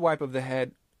first wipe of the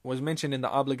head was mentioned in the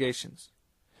obligations,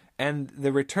 and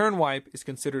the return wipe is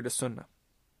considered a sunnah.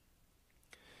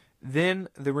 Then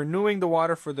the renewing the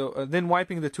water for then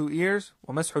wiping the 2 ears,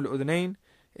 وَمَسْحُ الْأُذْنَيْنِ,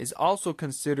 is also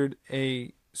considered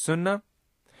a sunnah,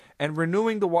 and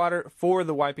renewing the water for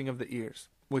the wiping of the ears,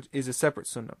 which is a separate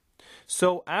sunnah.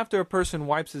 So after a person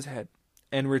wipes his head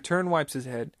and return wipes his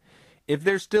head, if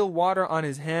there's still water on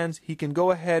his hands, he can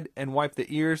go ahead and wipe the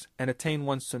ears and attain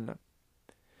one sunnah.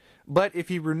 But if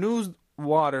he renews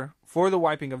water for the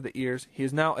wiping of the ears, he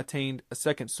has now attained a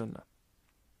second sunnah.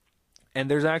 And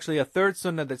there's actually a third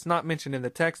sunnah that's not mentioned in the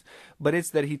text, but it's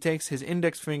that he takes his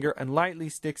index finger and lightly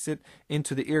sticks it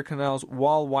into the ear canals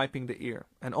while wiping the ear.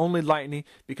 And only lightly,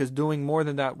 because doing more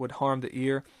than that would harm the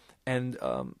ear. And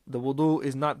the wudu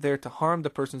is not there to harm the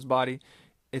person's body.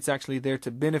 It's actually there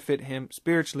to benefit him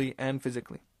spiritually and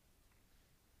physically.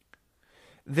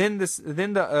 Then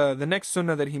the next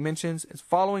sunnah that he mentions is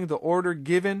following the order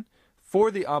given for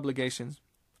the obligations,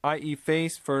 i.e.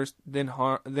 face first, then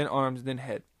arms, then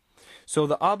head. So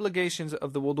the obligations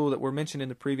of the wudu that were mentioned in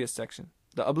the previous section,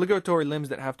 the obligatory limbs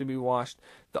that have to be washed,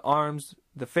 the arms,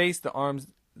 the face, the arms,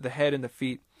 the head, and the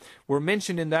feet, were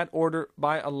mentioned in that order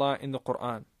by Allah in the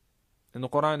Quran. In the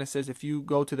Quran it says, if you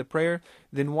go to the prayer,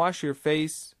 then wash your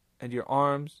face and your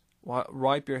arms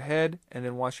wipe your head, and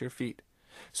then wash your feet.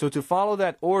 So to follow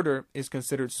that order is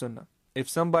considered sunnah. If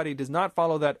somebody does not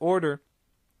follow that order,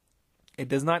 it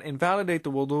does not invalidate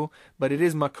the wudu, but it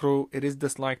is makruh, it is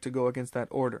disliked to go against that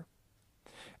order.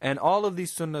 And all of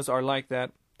these sunnahs are like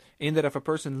that, in that if a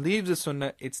person leaves a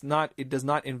sunnah, it does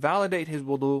not invalidate his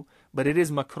wudu, but it is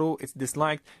makruh, it's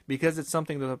disliked, because it's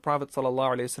something that the Prophet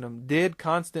ﷺ did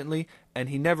constantly, and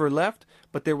he never left,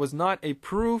 but there was not a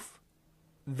proof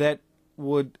that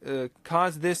would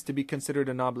cause this to be considered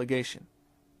an obligation.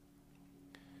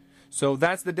 So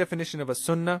that's the definition of a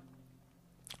sunnah.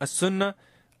 A sunnah,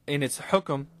 in its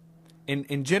hukum, in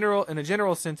a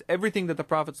general sense, everything that the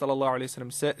Prophet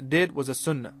ﷺ did was a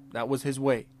sunnah. That was his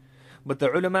way. But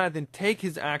the ulama then take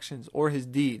his actions or his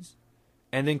deeds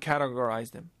and then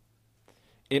categorize them.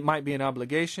 It might be an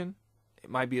obligation, it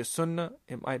might be a sunnah,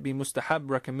 it might be mustahab,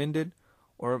 recommended,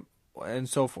 and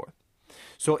so forth.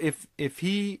 So if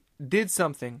he did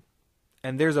something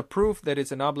and there's a proof that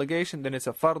it's an obligation, then it's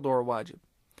a fard or a wajib.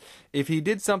 If he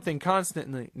did something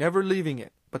constantly, never leaving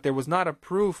it, but there was not a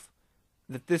proof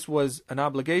that this was an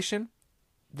obligation,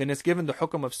 then it's given the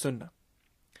hukum of sunnah.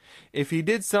 If he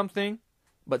did something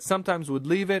but sometimes would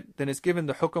leave it, then it's given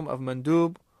the hukum of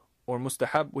mandub or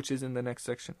mustahab, which is in the next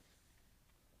section.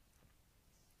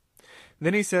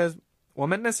 Then he says,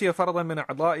 وَمَنْ نَسِيَ فَرْضًا مِنْ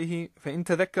أَعْضَائِهِ فَإِنْ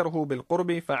تَذَكَّرَهُ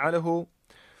بِالْقُرْبِ فَعَلَهُ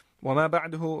وَمَا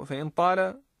بَعْدَهُ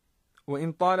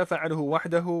وَإِنْ طَالَ فَعَلَهُ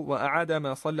وَحْدَهُ وَأَعَادَ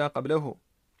مَا صَلَّى قَبْلَهُ.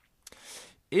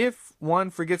 If one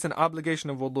forgets an obligation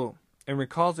of wudu and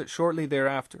recalls it shortly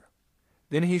thereafter,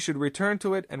 then he should return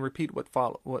to it and repeat what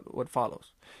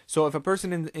follows. So if a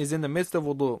person is in the midst of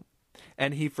wudu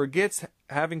and he forgets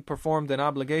having performed an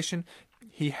obligation,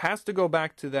 he has to go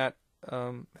back to that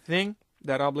thing,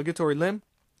 that obligatory limb,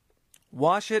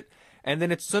 wash it, and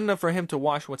then it's sunnah for him to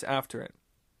wash what's after it.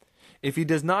 If he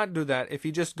does not do that, if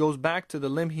he just goes back to the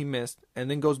limb he missed and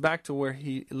then goes back to where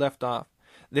he left off,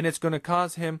 then it's going to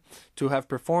cause him to have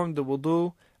performed the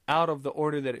wudu out of the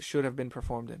order that it should have been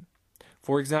performed in.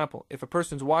 For example, if a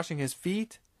person's washing his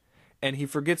feet and he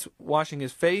forgets washing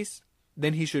his face,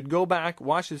 then he should go back,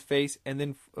 wash his face, and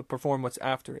then perform what's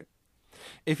after it.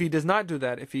 If he does not do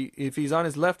that, if he's on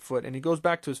his left foot and he goes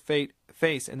back to his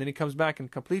face and then he comes back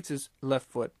and completes his left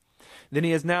foot, then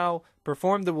he has now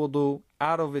performed the wudu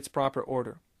out of its proper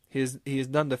order. He has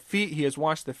done the feet, he has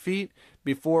washed the feet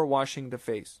before washing the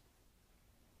face.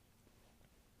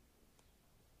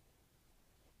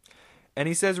 And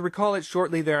he says, recall it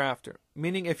shortly thereafter.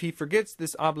 Meaning, if he forgets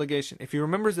this obligation, if he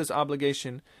remembers this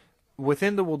obligation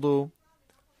within the wudu,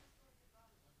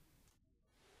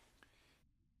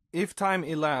 if time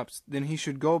elapsed, then he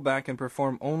should go back and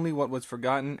perform only what was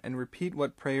forgotten and repeat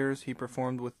what prayers he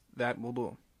performed with that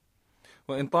wudu.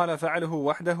 وَإِنْ طَالَ فَعَلَهُ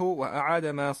وَحْدَهُ وَأَعَادَ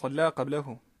مَا صَلَّى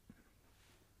قَبْلَهُ.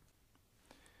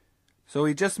 So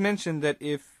he just mentioned that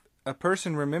if a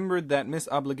person remembered that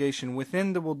misobligation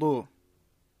within the wudu,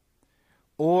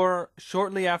 or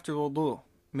shortly after wudu,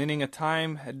 meaning a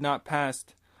time had not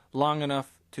passed long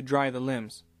enough to dry the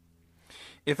limbs.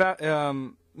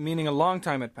 Meaning a long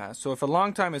time had passed. So if a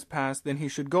long time has passed, then he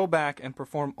should go back and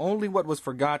perform only what was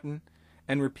forgotten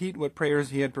and repeat what prayers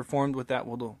he had performed with that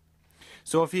wudu.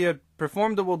 So if he had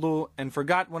performed the wudu and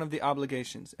forgot one of the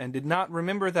obligations and did not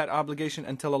remember that obligation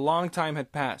until a long time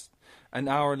had passed, an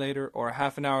hour later or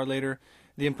half an hour later,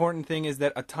 the important thing is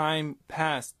that a time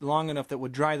passed long enough that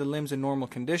would dry the limbs in normal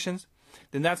conditions,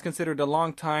 then that's considered a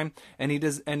long time, and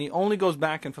he only goes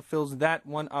back and fulfills that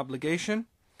one obligation,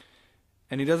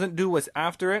 and he doesn't do what's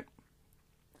after it,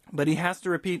 but he has to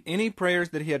repeat any prayers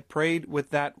that he had prayed with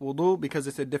that wudu because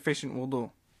it's a deficient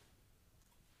wudu.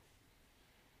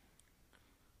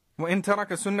 وَإِن تَرَكَ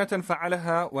سُنَّةً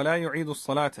فَعَلَهَا وَلَا يُعِيدُ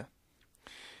الصَّلَاةَ.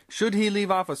 Should he leave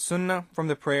off a sunnah from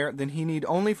the prayer, then he need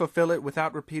only fulfill it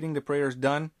without repeating the prayers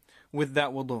done with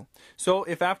that wudu. So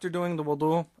if after doing the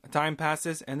wudu, a time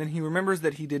passes, and then he remembers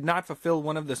that he did not fulfill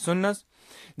one of the sunnahs,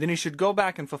 then he should go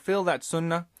back and fulfill that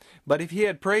sunnah. But if he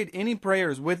had prayed any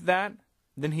prayers with that,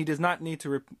 then he does not need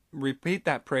to repeat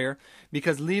that prayer,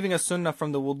 because leaving a sunnah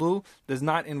from the wudu does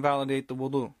not invalidate the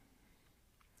wudu.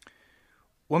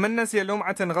 وَمَنْ نَسِيَ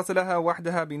لُمْعَةً غَسَلَهَا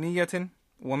وَحْدَهَا بِنِيَّةٍ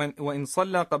وَإِنْ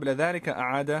صَلَّى قَبْلَ ذَلِكَ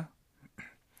أَعَادَ.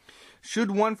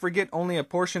 Should one forget only a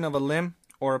portion of a limb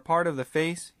or a part of the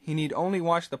face, he need only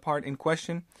wash the part in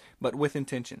question, but with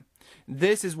intention.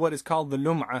 This is what is called the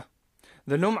lum'ah.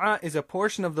 The lum'ah is a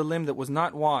portion of the limb that was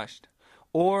not washed,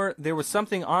 or there was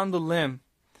something on the limb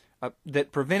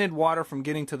that prevented water from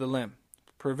getting to the limb,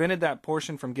 prevented that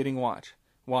portion from getting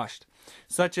washed,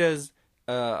 such as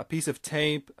a piece of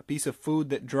tape, a piece of food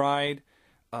that dried,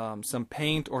 some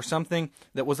paint or something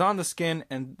that was on the skin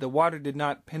and the water did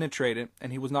not penetrate it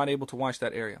and he was not able to wash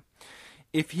that area.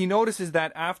 If he notices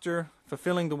that after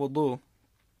fulfilling the wudu,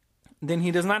 then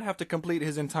he does not have to complete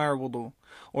his entire wudu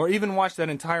or even wash that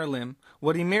entire limb.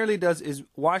 What he merely does is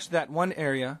wash that one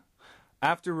area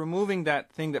after removing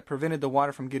that thing that prevented the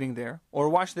water from getting there, or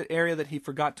wash the area that he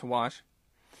forgot to wash,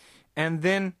 and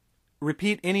then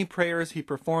repeat any prayers he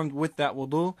performed with that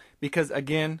wudu, because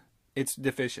again, it's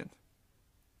deficient.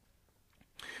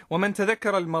 ومن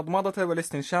تذكر المضمضة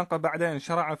والاستنشاق بعد أن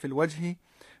شرع في الوجه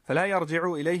فلا يرجع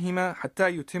إليهما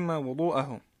حتى يتم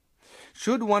وضوءه.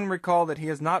 Should one recall that he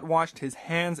has not washed his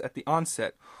hands at the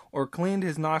onset or cleaned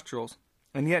his nostrils,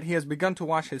 and yet he has begun to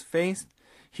wash his face,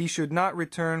 he should not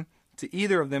return to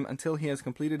either of them until he has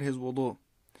completed his wudu.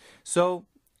 So,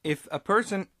 if a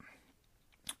person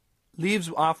leaves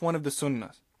off one of the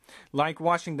sunnahs, like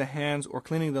washing the hands or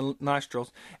cleaning the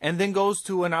nostrils, and then goes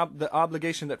to the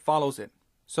obligation that follows it.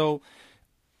 So,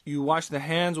 you wash the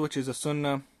hands, which is a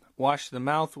sunnah, wash the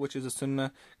mouth, which is a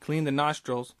sunnah, clean the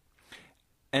nostrils,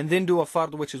 and then do a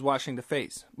fard, which is washing the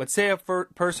face. But say a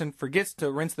person forgets to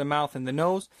rinse the mouth and the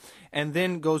nose, and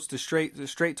then goes to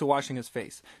straight to washing his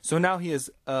face. So now he has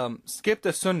skipped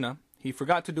a sunnah, he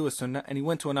forgot to do a sunnah, and he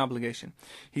went to an obligation.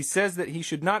 He says that he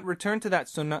should not return to that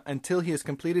sunnah until he has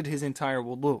completed his entire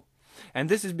wudu. And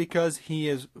this is because he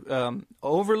has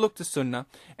overlooked the sunnah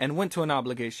and went to an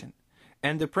obligation.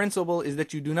 And the principle is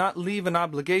that you do not leave an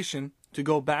obligation to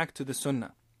go back to the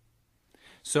sunnah.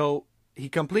 So he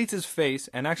completes his face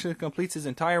and actually completes his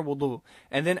entire wudu.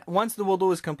 And then once the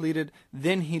wudu is completed,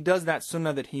 then he does that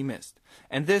sunnah that he missed.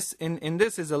 And this in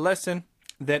this is a lesson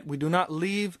that we do not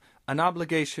leave an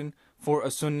obligation for a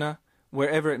sunnah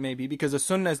wherever it may be, because a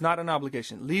sunnah is not an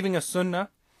obligation. Leaving a sunnah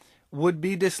would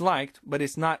be disliked, but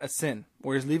it's not a sin,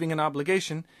 whereas leaving an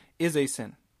obligation is a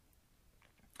sin.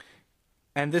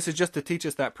 And this is just to teach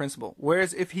us that principle.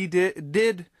 Whereas if he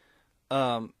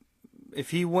if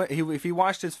he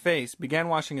washed his face, began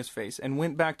washing his face, and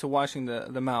went back to washing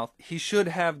the mouth, he should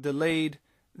have delayed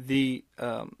the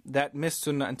that missed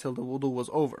sunnah until the wudu was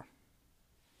over.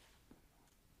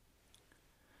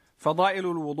 فضائل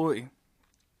الوضوء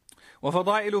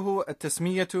وفضائله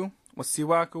التسمية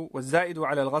والسواك والزائد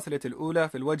على الغسلة الأولى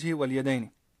في الوجه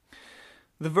واليدين.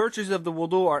 The virtues of the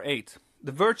wudu are 8.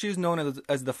 The virtues known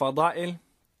as the fada'il,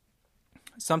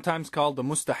 sometimes called the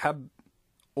mustahab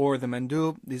or the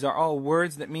mandub, these are all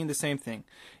words that mean the same thing.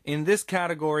 In this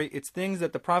category, it's things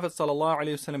that the Prophet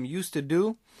ﷺ used to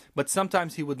do, but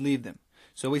sometimes he would leave them.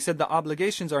 So we said the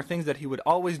obligations are things that he would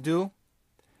always do,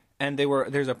 and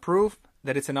there's a proof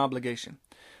that it's an obligation.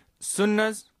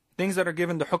 Sunnahs, things that are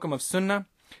given the hukm of sunnah,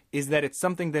 is that it's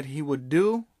something that he would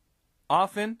do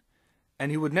often,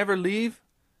 and he would never leave,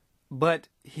 but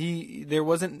there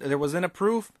wasn't a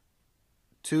proof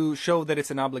to show that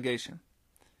it's an obligation.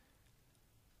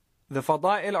 The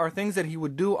fada'il are things that he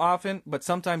would do often, but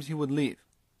sometimes he would leave.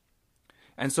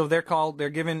 And so they're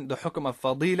given the hukm of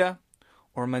fadila,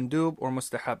 or mandub, or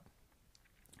mustahab.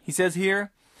 He says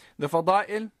here, the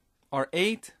fada'il are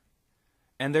 8,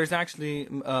 and there's actually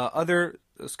other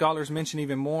scholars mention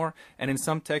even more, and in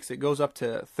some texts it goes up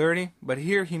to 30, but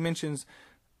here he mentions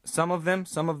some of them,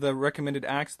 some of the recommended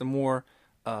acts, the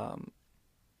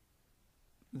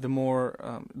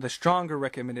stronger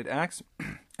recommended acts.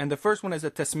 And the first one is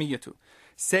a tasmiyatu,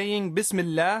 saying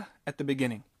Bismillah at the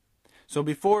beginning. So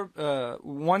before,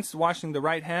 once washing the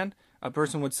right hand, a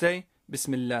person would say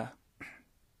Bismillah.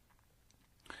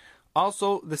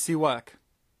 Also the siwak,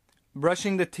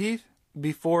 brushing the teeth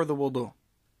before the wudu.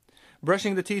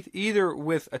 Brushing the teeth either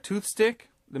with a toothstick,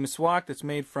 the miswak that's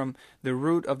made from the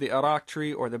root of the arak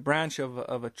tree or the branch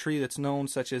of a tree that's known,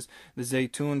 such as the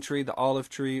zaytun tree, the olive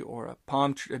tree, or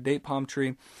a date palm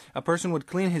tree. A person would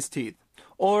clean his teeth.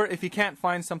 Or if he can't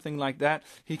find something like that,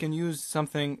 he can use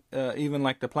something even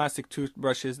like the plastic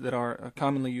toothbrushes that are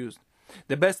commonly used.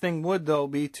 The best thing would, though,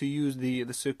 be to use the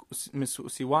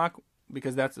siwak,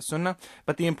 because that's the sunnah.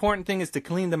 But the important thing is to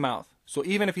clean the mouth. So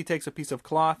even if he takes a piece of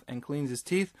cloth and cleans his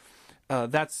teeth,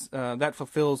 that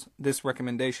fulfills this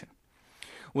recommendation.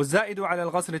 وَالزَّائِدُ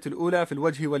عَلَى الْغَسْلَةِ الْأُولَى فِي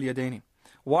الْوَجْهِ وَالْيَدَيْنِ.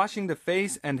 Washing the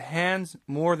face and hands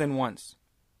more than once.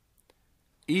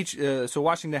 So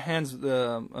washing the hands in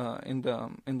the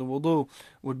wudu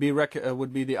would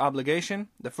be the obligation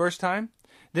the first time.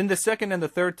 Then the second and the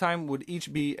third time would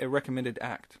each be a recommended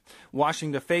act.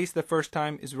 Washing the face the first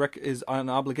time is an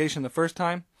obligation the first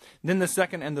time. Then the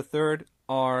second and the third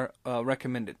are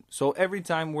recommended. So every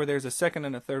time where there's a second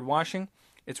and a third washing,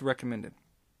 it's recommended.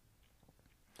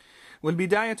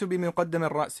 وَالْبِدَايَةُ بِمُقَدَّمِ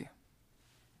الرَّأْسِ.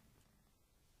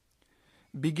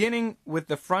 Beginning with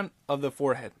the front of the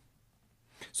forehead.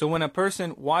 So when a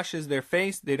person washes their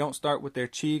face, they don't start with their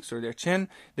cheeks or their chin.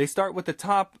 They start with the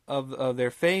top of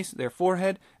their face, their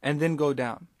forehead, and then go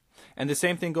down. And the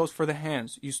same thing goes for the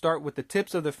hands. You start with the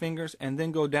tips of the fingers and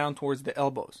then go down towards the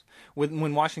elbows.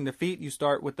 When washing the feet, you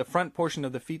start with the front portion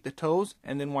of the feet, the toes,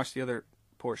 and then wash the other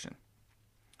portion.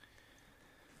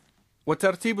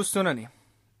 وَتَرْتِيبُ السُّنَنِ.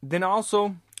 Then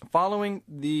also following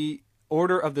the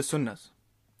order of the sunnahs.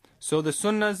 So the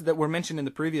sunnahs that were mentioned in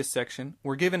the previous section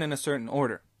were given in a certain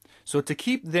order. So to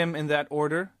keep them in that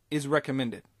order is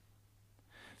recommended.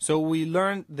 So we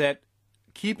learned that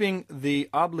keeping the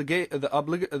obligations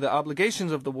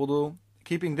of the wudu,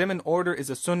 keeping them in order is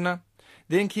a sunnah.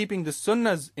 Then keeping the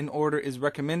sunnahs in order is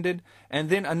recommended. And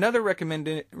then another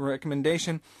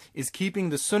recommendation is keeping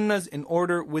the sunnahs in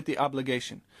order with the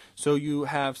obligation. So you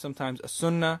have sometimes a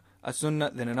sunnah,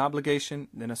 then an obligation,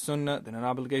 then a sunnah, then an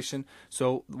obligation.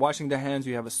 So washing the hands,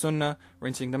 you have a sunnah,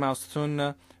 rinsing the mouth,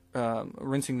 sunnah,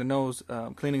 rinsing the nose,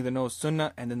 cleaning the nose,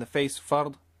 sunnah, and then the face,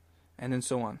 fard, and then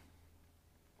so on.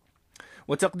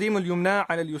 وَتَقْدِيمُ الْيُمْنَى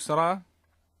عَلَى الْيُسْرَى.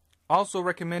 Also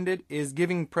recommended is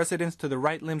giving precedence to the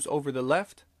right limbs over the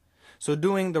left. So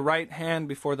doing the right hand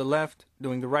before the left,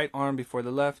 doing the right arm before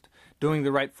the left, doing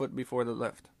the right foot before the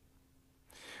left.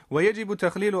 وَيَجِبُ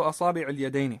تَخْلِيلُ أَصَابِعِ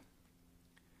الْيَدَيْنِ.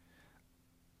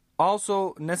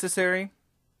 Also necessary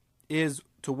is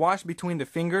to wash between the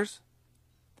fingers.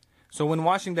 So when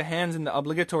washing the hands in the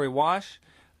obligatory wash,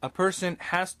 a person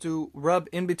has to rub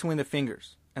in between the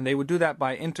fingers. And they would do that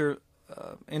by interlacing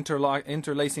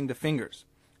the fingers.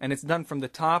 And it's done from the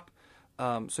top.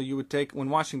 So you would take,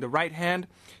 when washing the right hand,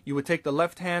 you would take the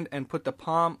left hand and put the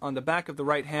palm on the back of the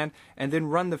right hand, and then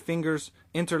run the fingers,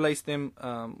 interlace them,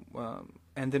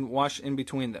 and then wash in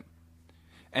between them.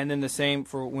 And then the same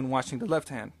for when washing the left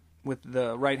hand, with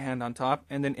the right hand on top,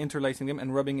 and then interlacing them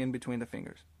and rubbing in between the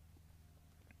fingers.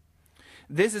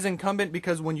 This is incumbent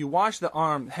because when you wash the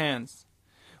hands,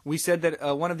 we said that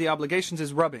one of the obligations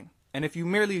is rubbing. And if you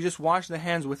merely just wash the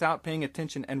hands without paying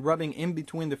attention and rubbing in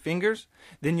between the fingers,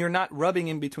 then you're not rubbing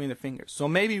in between the fingers. So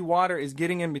maybe water is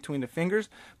getting in between the fingers,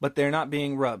 but they're not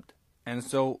being rubbed. And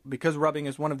so because rubbing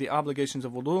is one of the obligations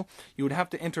of wudu, you would have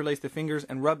to interlace the fingers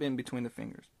and rub in between the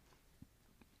fingers.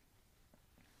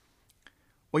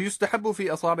 وَيُسْتَحَبُّ فِي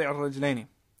أَصَابِعِ الرَّجْلَيْنِ.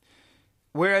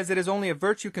 Whereas it is only a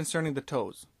virtue concerning the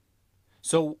toes.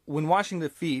 So when washing the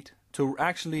feet, to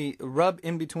actually rub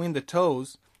in between the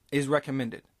toes is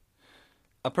recommended.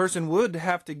 A person would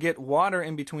have to get water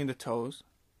in between the toes,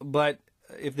 but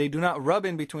if they do not rub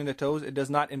in between the toes, it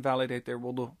does not invalidate their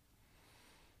wudu.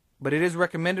 But it is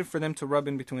recommended for them to rub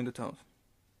in between the toes.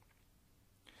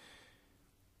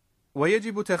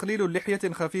 ويجب تخليل اللحية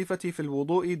الخفيفة في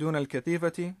الوضوء دون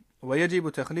الكثيفة ويجب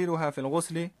تخليلها في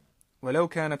الغسل ولو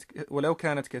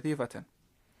كانت كثيفة.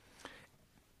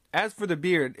 As for the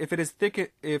beard, if it is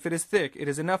thick, it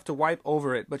is enough to wipe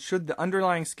over it. But should the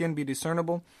underlying skin be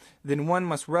discernible, then one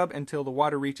must rub until the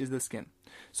water reaches the skin.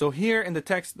 So here in the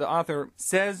text, the author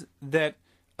says that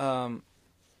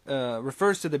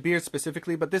refers to the beard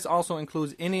specifically, but this also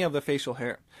includes any of the facial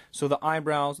hair. So the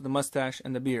eyebrows, the mustache,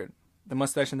 and the beard. The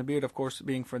mustache and the beard, of course,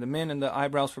 being for the men, and the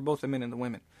eyebrows for both the men and the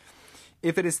women.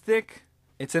 If it is thick,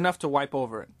 it's enough to wipe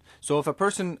over it. So if a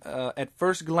person at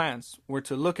first glance were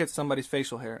to look at somebody's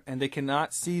facial hair and they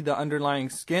cannot see the underlying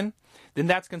skin, then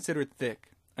that's considered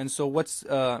thick. And so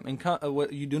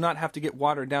you do not have to get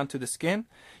water down to the skin.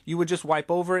 You would just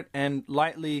wipe over it and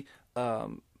lightly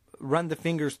run the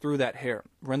fingers through that hair.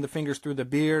 Run the fingers through the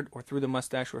beard or through the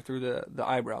mustache or through the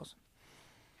eyebrows.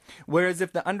 Whereas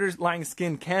if the underlying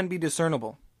skin can be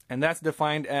discernible, and that's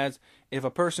defined as if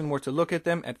a person were to look at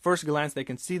them, at first glance they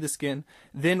can see the skin,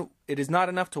 then it is not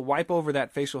enough to wipe over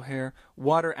that facial hair.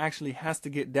 Water actually has to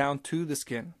get down to the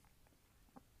skin.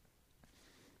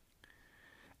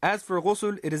 As for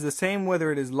ghusl, it is the same whether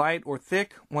it is light or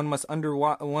thick. One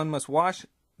must wash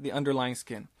the underlying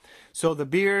skin. So the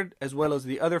beard as well as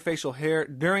the other facial hair,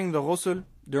 during the ghusl,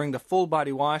 during the full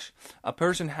body wash, a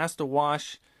person has to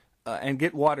wash and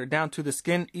get water down to the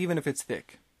skin even if it's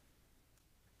thick.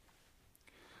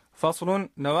 فصل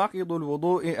نواقض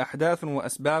الوضوء أحداث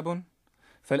وأسباب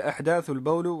فالأحداث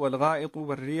البول والغائط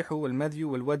والريح والمذي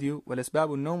والودي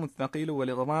والأسباب النوم الثقيل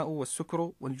والإغماء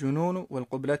والسكر والجنون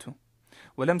والقبلة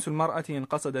ولمس المرأة إن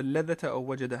قصد اللذة أو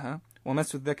وجدها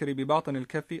ومس الذكر بباطن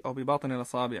الكف أو بباطن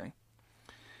الأصابع.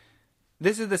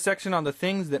 This is the section on the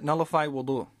things that nullify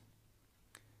wudu.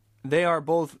 They are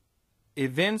both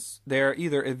events, they are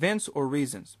either events or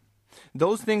reasons.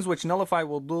 Those things which nullify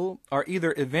wudu are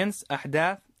either events,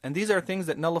 ahdath, and these are things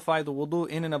that nullify the wudu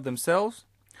in and of themselves,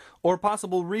 or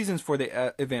possible reasons for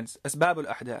the events, asbab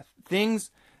al-ahdath,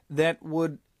 things that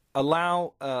would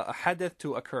allow a hadath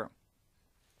to occur.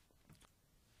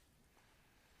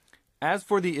 As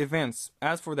for the events,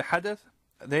 as for the hadath,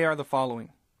 they are the following.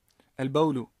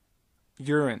 Al-bawlu,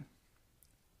 urine.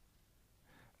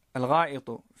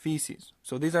 Al-gha'itu, feces.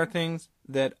 So these are things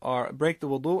that break the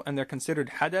wudu, and they're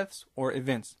considered hadaths or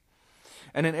events.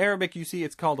 And in Arabic you see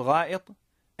it's called gha'it,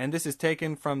 and this is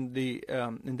taken from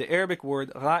in the Arabic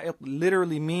word gha'it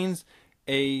literally means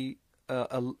a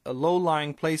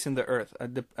low-lying place in the earth,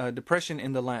 a depression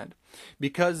in the land.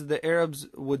 Because the Arabs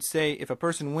would say, if a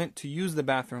person went to use the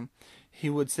bathroom, he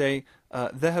would say,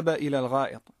 ذهب إلى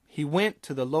الغائط. He went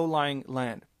to the low-lying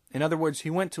land. In other words, he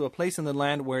went to a place in the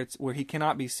land where he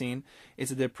cannot be seen.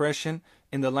 It's a depression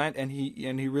in the land, and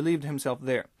he relieved himself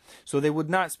there. So they would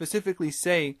not specifically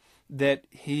say that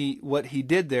what he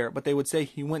did there, but they would say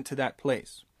he went to that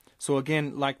place. So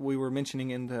again, like we were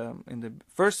mentioning in the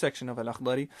first section of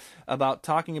al-Akhdari, about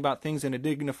talking about things in a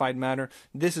dignified manner,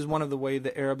 this is one of the ways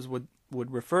the Arabs would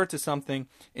refer to something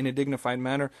in a dignified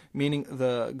manner, meaning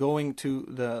the going to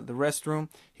the restroom.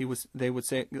 They would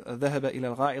say ذهب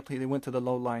إلى الغائط. They went to the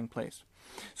low-lying place.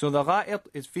 So the gha'it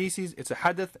is feces, it's a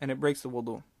hadath, and it breaks the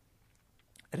wudu.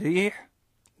 Rih,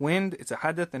 wind, it's a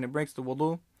hadath, and it breaks the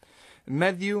wudu.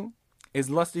 Madyu is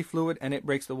lusty fluid, and it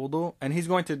breaks the wudu. And he's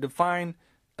going to define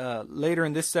later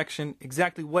in this section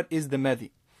exactly what is the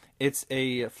madhi. It's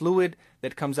a fluid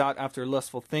that comes out after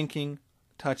lustful thinking,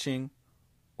 touching,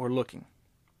 or looking.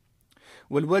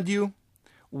 Well,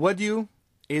 wadyu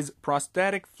is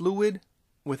prostatic fluid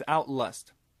without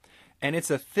lust, and it's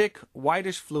a thick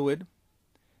whitish fluid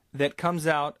that comes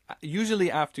out usually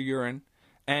after urine,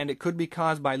 and it could be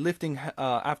caused by lifting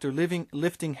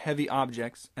heavy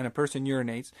objects, and a person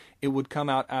urinates, it would come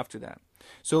out after that.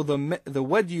 So the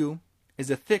wadyu is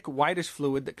a thick whitish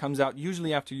fluid that comes out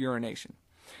usually after urination.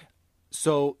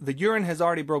 So the urine has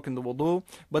already broken the wudu,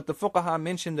 but the fuqaha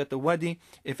mentioned that the wadi,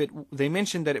 they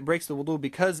mentioned that it breaks the wudu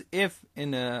because if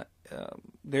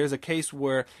there's a case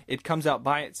where it comes out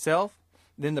by itself,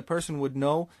 then the person would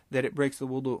know that it breaks the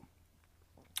wudu.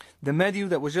 The madyu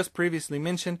that was just previously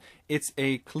mentioned, it's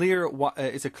a clear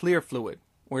fluid,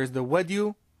 whereas the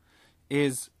wadyu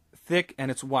is thick and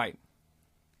it's white.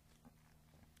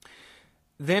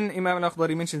 Then Imam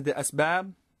al-Akhdari mentions the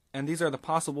asbab, and these are the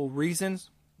possible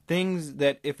reasons, things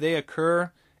that if they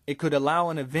occur, it could allow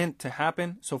an event to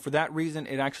happen. So for that reason,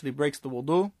 it actually breaks the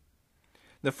wudu.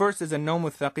 The first is a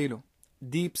nawmu thaqilu,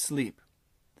 deep sleep.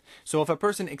 So if a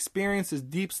person experiences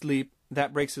deep sleep,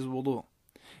 that breaks his wudu.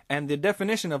 And the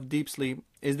definition of deep sleep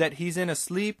is that he's in a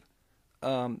sleep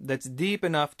that's deep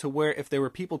enough to where if there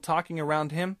were people talking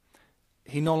around him,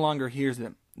 he no longer hears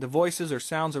them. The voices or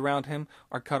sounds around him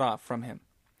are cut off from him.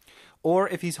 Or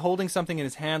if he's holding something in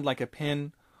his hand like a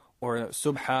pen or a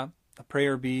subha, a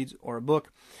prayer beads or a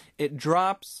book, it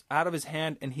drops out of his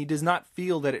hand and he does not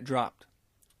feel that it dropped.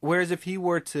 Whereas if it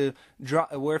were to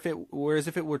drop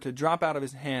out of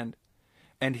his hand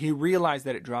and he realized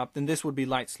that it dropped, then this would be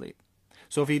light sleep.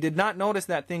 So if he did not notice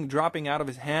that thing dropping out of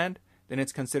his hand, then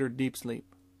it's considered deep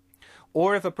sleep.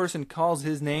 Or if a person calls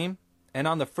his name and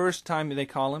on the first time they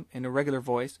call him in a regular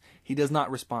voice, he does not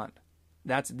respond.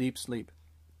 That's deep sleep.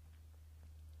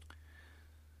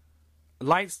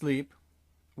 Light sleep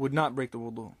would not break the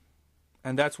wudu.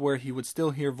 And that's where he would still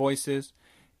hear voices.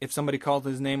 If somebody called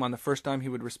his name on the first time, he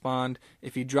would respond.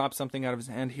 If he dropped something out of his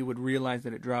hand, he would realize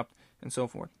that it dropped, and so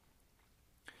forth.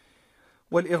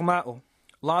 Wal-ighma'u,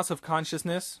 loss of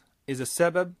consciousness, is a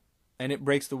sabab, and it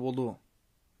breaks the wudu.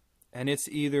 And it's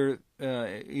either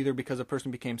because a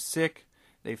person became sick,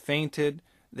 they fainted,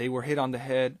 they were hit on the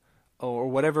head, or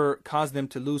whatever caused them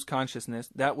to lose consciousness,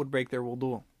 that would break their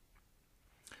wudu.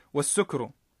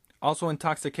 Was-sukru, also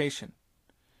intoxication.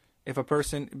 If a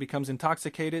person becomes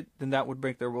intoxicated, then that would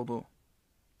break their wudu.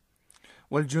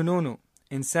 Wal-jununu,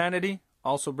 insanity,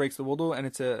 also breaks the wudu, and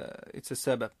it's a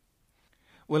sabab.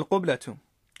 Wal-qublatu,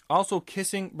 also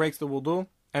kissing breaks the wudu,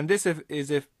 and this is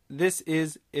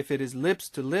if it is lips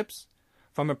to lips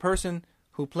from a person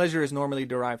who pleasure is normally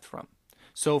derived from.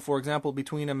 So, for example,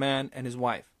 between a man and his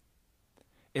wife.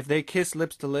 If they kiss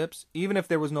lips to lips, even if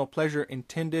there was no pleasure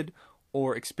intended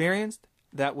or experienced,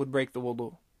 that would break the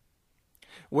wudu.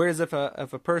 Whereas if a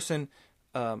person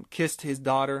kissed his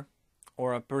daughter,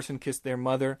 or a person kissed their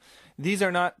mother, these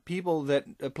are not people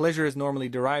that pleasure is normally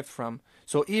derived from.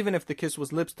 So even if the kiss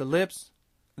was lips to lips,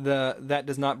 that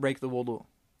does not break the wudu.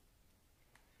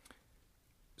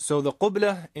 So the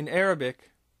qubla in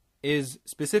Arabic is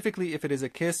specifically if it is a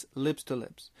kiss lips to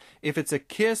lips. If it's a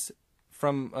kiss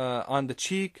from on the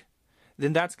cheek,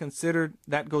 then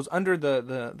that goes under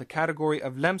the category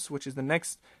of lems, which is the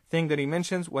next thing that he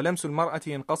mentions. وَلَمْسُ الْمَرْأَةِ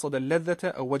إِنْ قَصَدَ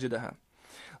اللَّذَّةَ أَوْ وَجَدَهَا.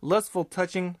 Lustful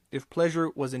touching if pleasure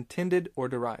was intended or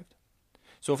derived.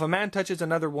 So if a man touches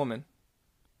another woman,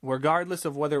 regardless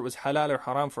of whether it was halal or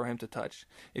haram for him to touch.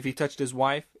 If he touched his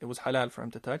wife, it was halal for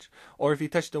him to touch. Or if he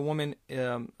touched a woman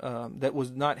that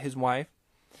was not his wife,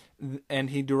 and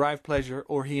he derived pleasure,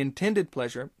 or he intended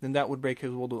pleasure, then that would break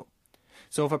his wudu.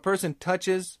 So if a person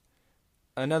touches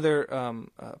another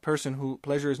person who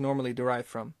pleasure is normally derived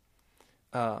from,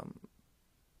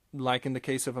 like in the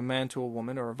case of a man to a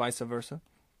woman, or vice versa,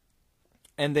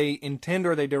 and they intend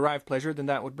or they derive pleasure, then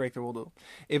that would break their wudu.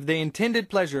 If they intended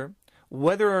pleasure,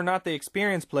 whether or not they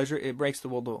experienced pleasure, it breaks the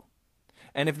wudu.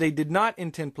 And if they did not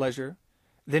intend pleasure,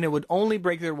 then it would only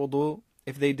break their wudu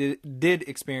if they did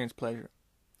experience pleasure.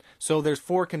 So there's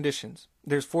 4 conditions.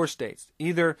 There's 4 states.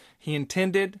 Either he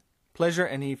intended pleasure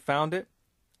and he found it,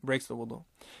 breaks the wudu.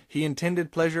 He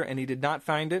intended pleasure and he did not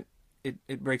find it,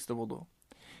 it breaks the wudu.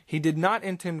 He did not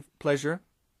intend pleasure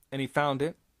and he found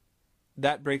it,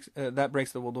 that breaks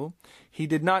the wudu. He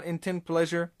did not intend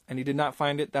pleasure and he did not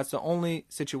find it. That's the only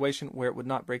situation where it would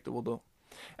not break the wudu.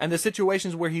 And the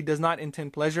situations where he does not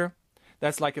intend pleasure,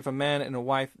 that's like if a man and a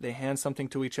wife, they hand something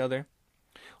to each other,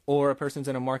 or a person's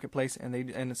in a marketplace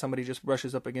and somebody just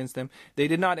brushes up against them. They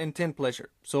did not intend pleasure.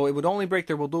 So it would only break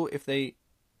their wudu if they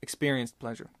experienced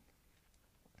pleasure.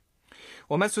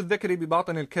 وَمَسُّ الذَّكْرِ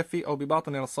بِبَاطِنِ الْكَفِّ أو بِبَاطِنِ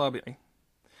الْأَصَابِعِ.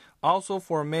 Also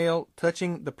for a male,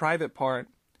 touching the private part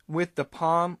with the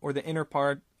palm or the inner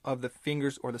part of the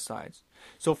fingers or the sides.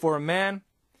 So for a man,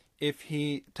 if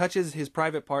he touches his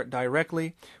private part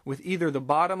directly with either the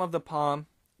bottom of the palm,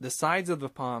 the sides of the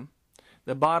palm,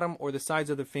 the bottom or the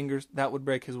sides of the fingers, that would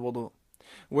break his wudu.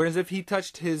 Whereas if he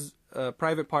touched his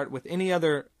private part with any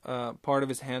other part of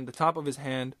his hand, the top of his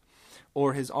hand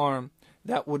or his arm,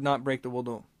 that would not break the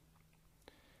wudu.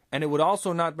 And it would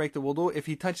also not break the wudu if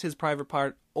he touched his private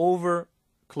part over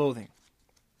clothing.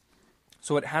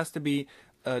 So it has to be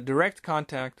direct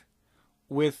contact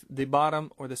with the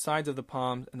bottom or the sides of the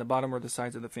palms and the bottom or the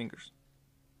sides of the fingers.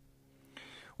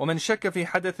 ومن شك في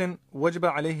حدث وجب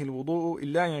عليه الوضوء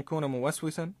إلا أن يكون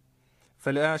موسوسا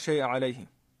فلا شيء عليه.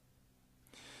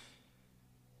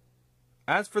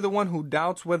 As for the one who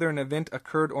doubts whether an event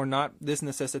occurred or not, this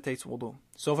necessitates wudu.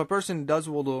 So if a person does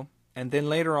wudu and then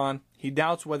later on he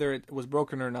doubts whether it was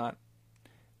broken or not,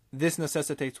 this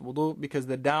necessitates wudu because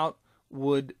the doubt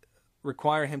would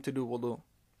require him to do wudu.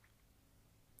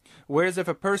 Whereas if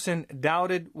a person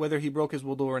doubted whether he broke his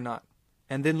wudu or not,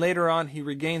 and then later on he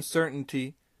regains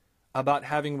certainty about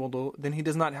having wudu, then he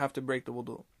does not have to break the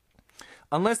wudu.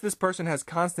 Unless this person has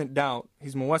constant doubt,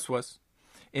 he's muwaswas,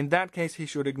 in that case he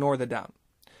should ignore the doubt.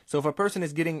 So if a person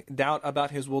is getting doubt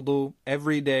about his wudu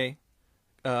every day,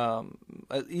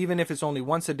 even if it's only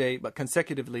once a day, but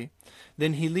consecutively,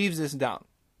 then he leaves this doubt.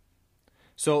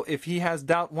 So if he has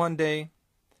doubt one day,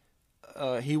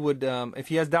 if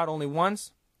he has doubt only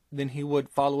once, then he would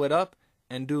follow it up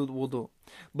and do the wudu.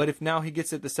 But if now he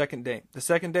gets it the second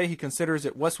day he considers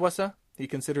it waswasa, he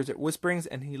considers it whisperings,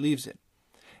 and he leaves it.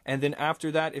 And then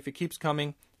after that, if it keeps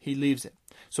coming, he leaves it.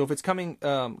 So if it's coming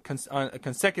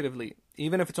consecutively,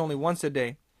 even if it's only once a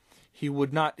day, he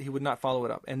would not follow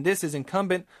it up. And this is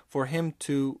incumbent for him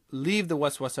to leave the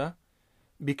waswasa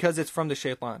because it's from the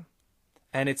shaitan,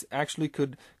 and it's actually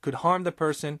could harm the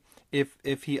person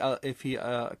if he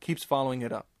keeps following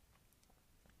it up.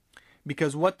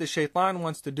 Because what the shaitan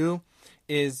wants to do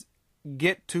is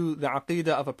get to the aqidah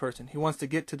of a person. He wants to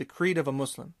get to the creed of a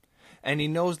Muslim. And he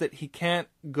knows that he can't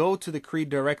go to the creed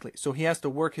directly. So he has to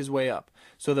work his way up.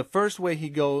 So the first place he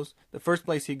goes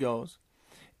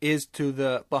is to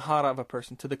the tahara of a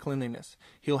person, to the cleanliness.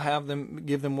 He'll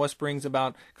give them whisperings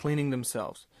about cleaning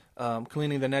themselves,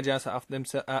 cleaning the najasa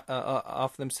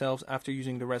off themselves after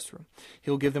using the restroom.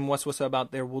 He'll give them waswasa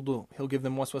about their wudu. He'll give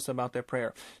them waswasa about their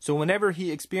prayer. So whenever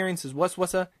he experiences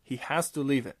waswasa, he has to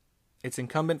leave it. It's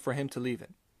incumbent for him to leave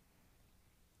it.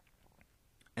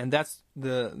 And that's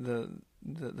the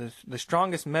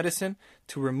strongest medicine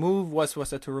to remove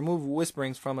waswasa, to remove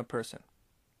whisperings from a person.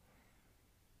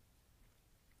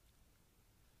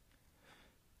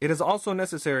 It is also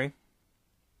necessary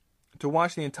to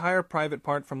wash the entire private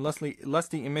part from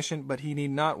lusty emission, but he need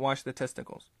not wash the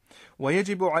testicles.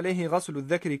 ويجب عليه غسل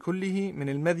الذكر كله من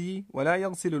المذي ولا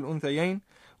يغسل الأنثيين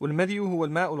والمذي هو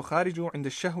الماء الخارج عند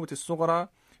الشهوة الصغرى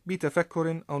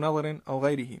بتفكر أو نظر أو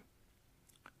غيره.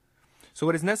 So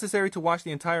it is necessary to wash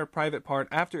the entire private part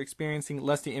after experiencing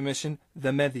lusty emission,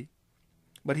 the medhi,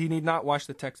 but he need not wash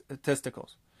the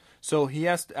testicles. So he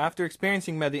has to, after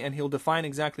experiencing medhi, and he'll define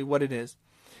exactly what it is,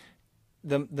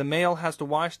 the male has to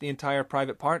wash the entire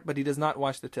private part, but he does not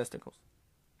wash the testicles.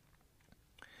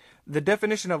 The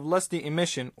definition of lusty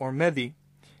emission, or medhi,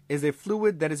 is a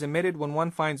fluid that is emitted when one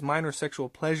finds minor sexual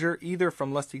pleasure, either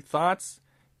from lusty thoughts,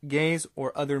 gaze,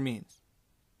 or other means.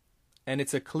 And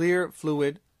it's a clear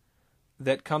fluid,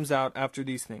 that comes out after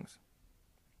these things.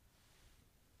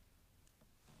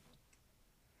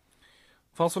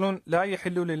 فصل لا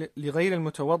يحل لغير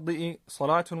المتوضئ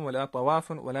صلاة ولا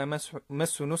طواف ولا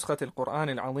مس نسخة القرآن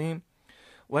العظيم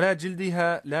ولا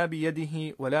جلدها لا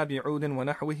بيده ولا بعود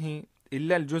ونحوه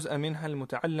إلا الجزء منها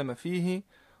المتعلم فيه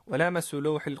ولا مس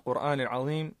لوح القرآن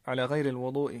العظيم على غير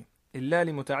الوضوء إلا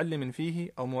لمتعلم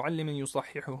فيه أو معلم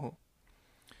يصححه.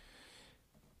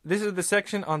 This is the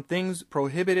section on things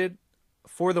prohibited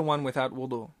for the one without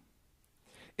wudu.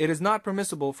 It is not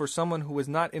permissible for someone who is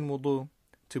not in wudu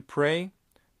to pray,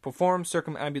 perform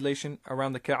circumambulation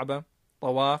around the Kaaba,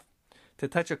 tawaf, to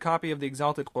touch a copy of the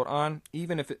exalted Quran,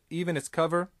 even its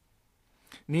cover,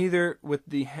 neither with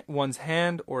one's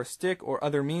hand or stick or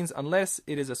other means, unless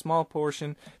it is a small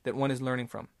portion that one is learning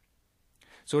from.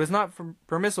 So it is not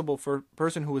permissible for a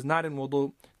person who is not in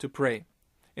wudu to pray.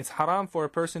 It's haram for a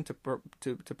person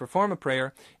to perform a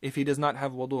prayer if he does not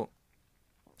have wudu.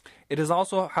 It is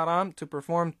also haram to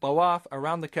perform tawaf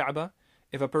around the Kaaba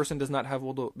if a person does not have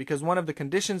wudu, because one of the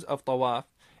conditions of tawaf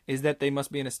is that they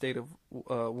must be in a state of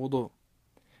wudu.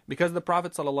 Because the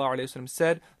Prophet ﷺ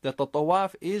said that the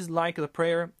tawaf is like the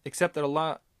prayer, except that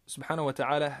Allah subhanahu wa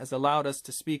ta'ala has allowed us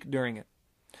to speak during it.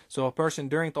 So a person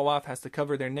during tawaf has to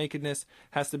cover their nakedness,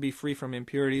 has to be free from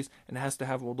impurities, and has to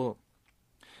have wudu.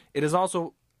 It is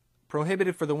also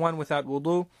prohibited for the one without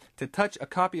wudu to touch a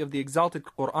copy of the exalted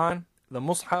Quran, the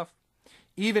mushaf,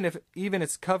 even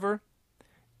its cover,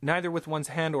 neither with one's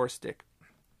hand or stick.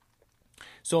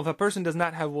 So if a person does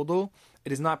not have wudu,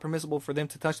 it is not permissible for them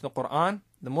to touch the Quran,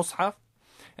 the mushaf,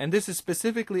 and this is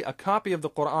specifically a copy of the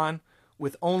Quran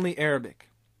with only Arabic.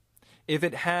 If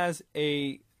it has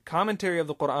a commentary of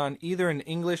the Quran either in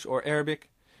English or Arabic,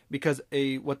 because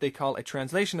what they call a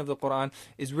translation of the Quran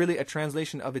is really a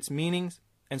translation of its meanings,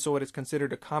 and so it is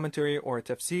considered a commentary or a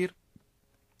tafsir.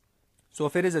 So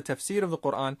if it is a tafsir of the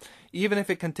Quran, even if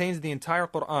it contains the entire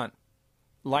Quran,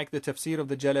 like the tafsir of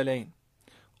the Jalalain,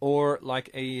 or like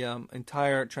a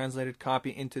entire translated copy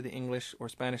into the English or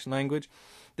Spanish language,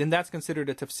 then that's considered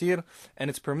a tafsir, and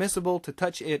it's permissible to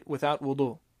touch it without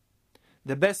wudu.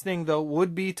 The best thing, though,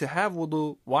 would be to have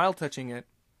wudu while touching it,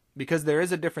 because there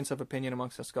is a difference of opinion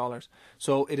amongst the scholars.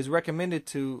 So it is recommended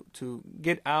to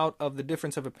get out of the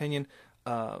difference of opinion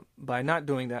by not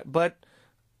doing that. But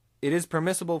it is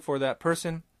permissible for that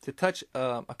person to touch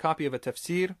a copy of a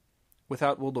tafsir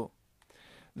without wudu.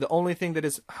 The only thing that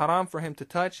is haram for him to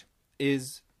touch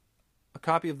is a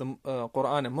copy of the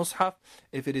Quran and Mus'haf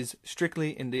if it is strictly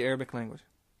in the Arabic language.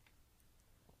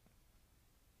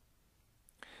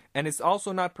 And it's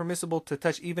also not permissible to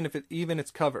touch even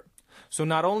its cover. So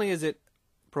not only is it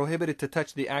prohibited to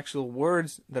touch the actual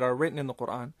words that are written in the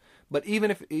Quran, but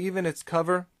even its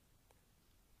cover,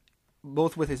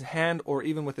 both with his hand or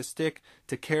even with a stick,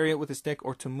 to carry it with a stick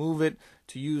or to move it,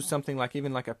 to use something like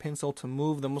a pencil to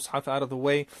move the mushaf out of the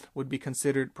way, would be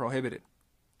considered prohibited.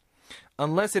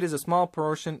 Unless it is a small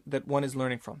portion that one is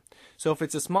learning from. So if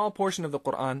it's a small portion of the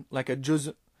Quran, like a juz,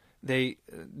 they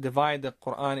divide the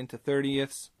Quran into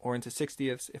 30ths or into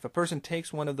 60ths. If a person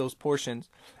takes one of those portions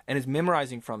and is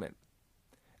memorizing from it,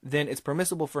 then it's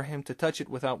permissible for him to touch it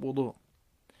without wudu.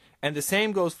 And the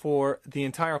same goes for the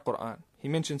entire Quran. He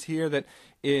mentions here that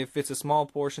if it's a small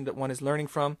portion that one is learning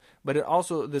from, but it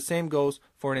also the same goes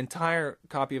for an entire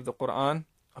copy of the Quran,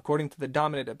 according to the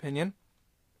dominant opinion,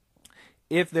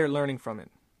 if they're learning from it.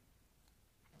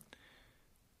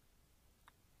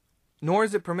 Nor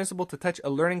is it permissible to touch a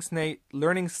learning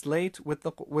slate with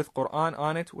Quran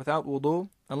on it without wudu,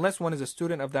 unless one is a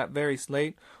student of that very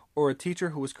slate or a teacher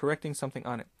who is correcting something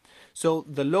on it. So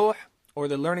the lawh, or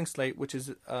the learning slate, which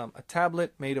is a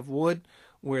tablet made of wood,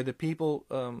 where the people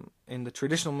in the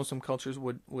traditional Muslim cultures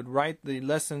would write the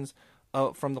lessons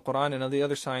from the Quran and the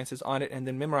other sciences on it and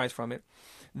then memorize from it.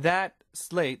 That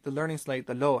slate, the learning slate,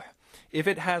 the lawh, if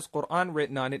it has Quran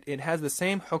written on it, it has the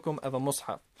same hukum of a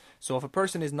mushaf. So if a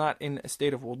person is not in a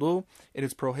state of wudu, it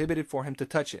is prohibited for him to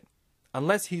touch it,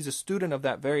 unless he's a student of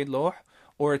that very lawh,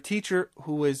 or a teacher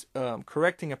who is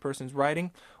correcting a person's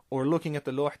writing, or looking at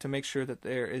the lawh to make sure that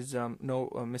there is no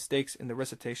mistakes in the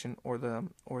recitation or the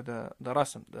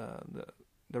rasm,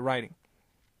 the writing.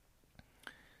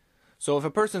 So if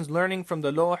a person's learning from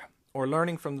the lawh or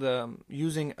learning from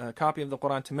using a copy of the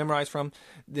Quran to memorize from,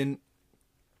 then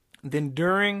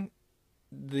during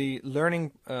the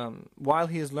learning, while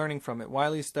he is learning from it,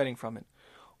 while he is studying from it,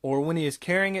 or when he is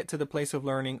carrying it to the place of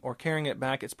learning or carrying it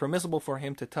back, it's permissible for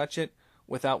him to touch it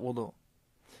without wudu.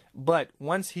 But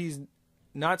once he's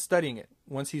not studying it,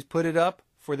 once he's put it up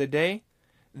for the day,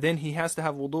 then he has to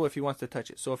have wudu if he wants to touch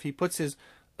it. So if he puts his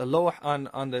lawh on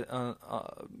the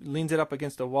leans it up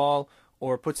against the wall,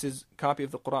 or puts his copy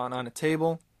of the Quran on a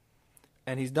table,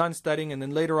 and he's done studying, and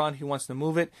then later on he wants to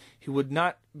move it, he would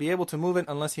not be able to move it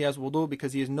unless he has wudu,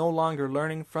 because he is no longer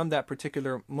learning from that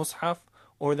particular mushaf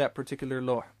or that particular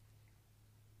lawh.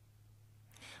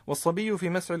 وَالصَّبِيُّ فِي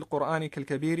مَسْعِ الْقُرْآنِ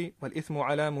كَالْكَبِيرِ وَالْإِثْمُ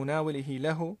عَلَى مُنَاوِلِهِ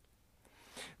لَهُ.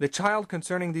 The child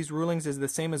concerning these rulings is the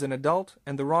same as an adult,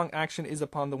 and the wrong action is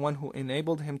upon the one who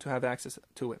enabled him to have access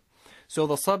to it. So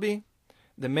the sabi,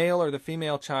 the male or the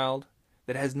female child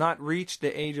that has not reached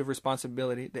the age of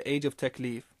responsibility, the age of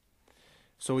taklif,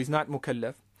 so he's not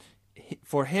mukallaf,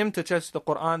 for him to touch the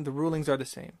Quran, the rulings are the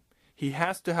same. He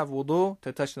has to have wudu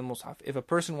to touch the mushaf. If a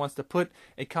person wants to put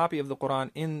a copy of the Quran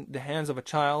in the hands of a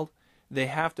child, they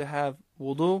have to have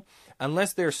wudu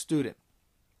unless they're a student.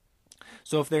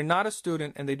 So if they're not a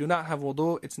student and they do not have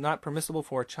wudu, it's not permissible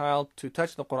for a child to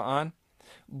touch the Quran.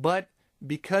 But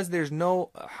because there's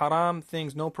no haram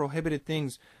things, no prohibited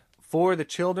things for the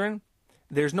children,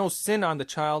 there's no sin on the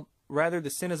child. Rather, the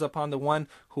sin is upon the one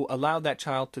who allowed that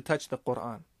child to touch the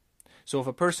Quran. So if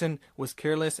a person was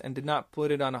careless and did not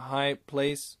put it on a high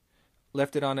place,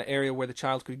 left it on an area where the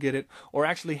child could get it, or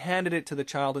actually handed it to the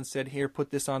child and said, here,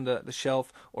 put this on the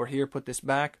shelf, or here, put this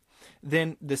back,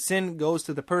 then the sin goes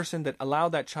to the person that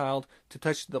allowed that child to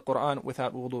touch the Quran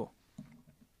without wudu.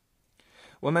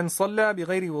 وَمَنْ صَلَّى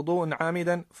بِغَيْرِ وُضُوءٍ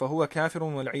عَامِدًا فَهُوَ كَافِرٌ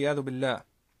وَالْعِيَاذُ بِاللَّهِ.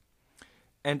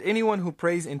 And anyone who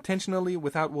prays intentionally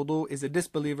without wudu is a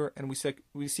disbeliever, and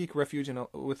we seek refuge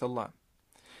with Allah.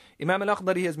 Imam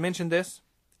al-Akhdari has mentioned this,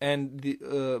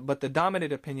 but the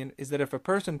dominant opinion is that if a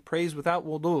person prays without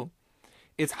wudu,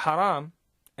 it's haram,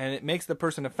 and it makes the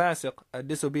person a fasiq, a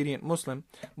disobedient Muslim,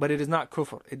 but it is not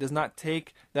kufr. It does not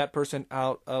take that person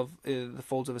out of the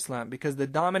folds of Islam, because the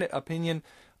dominant opinion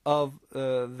of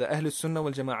the Ahlul Sunnah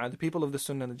wal Jama'ah, the people of the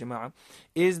Sunnah and the Jama'ah,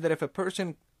 is that if a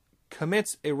person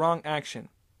commits a wrong action,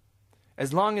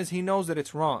 as long as he knows that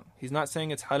it's wrong, he's not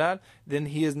saying it's halal, then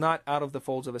he is not out of the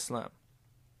folds of Islam.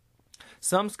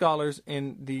 Some scholars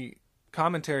in the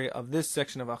commentary of this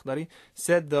section of Akhdari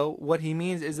said, though, what he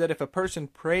means is that if a person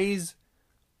prays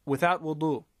without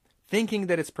wudu, thinking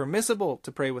that it's permissible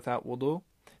to pray without wudu,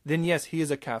 then yes, he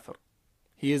is a kafir.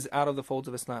 He is out of the folds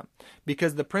of Islam.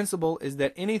 Because the principle is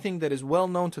that anything that is well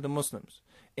known to the Muslims,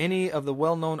 any of the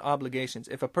well-known obligations,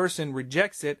 if a person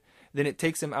rejects it, then it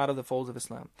takes him out of the folds of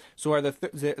Islam. So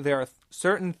there are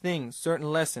certain things,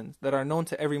 certain lessons that are known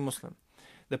to every Muslim.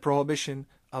 The prohibition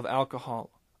of alcohol,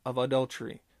 of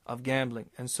adultery, of gambling,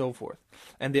 and so forth.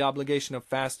 And the obligation of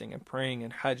fasting and praying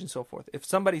and hajj and so forth. If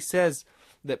somebody says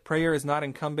that prayer is not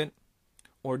incumbent,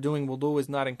 or doing wudu is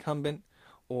not incumbent,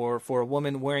 or for a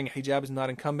woman wearing hijab is not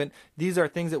incumbent, these are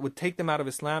things that would take them out of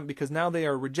Islam, because now they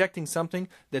are rejecting something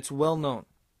that's well known.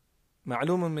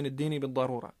 مَعْلُومٌ مِنَ الدِّينِ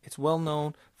بِالضَّرُورَةِ. It's well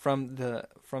known from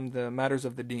the matters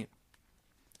of the deen.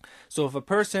 So if a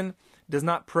person does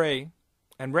not pray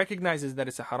and recognizes that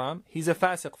it's a haram, he's a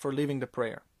fasiq for leaving the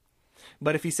prayer.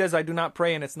 But if he says, I do not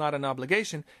pray and it's not an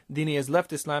obligation, then he has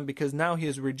left Islam, because now he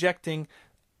is rejecting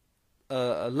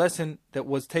a lesson that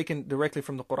was taken directly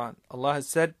from the Quran. Allah has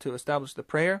said to establish the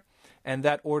prayer, and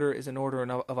that order is an order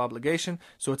of obligation.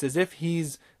 So it's as if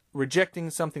he's rejecting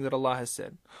something that Allah has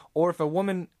said. Or if a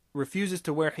woman refuses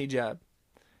to wear hijab,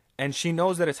 and she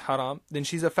knows that it's haram, then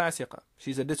she's a fasiqa.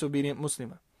 She's a disobedient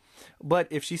Muslimah. But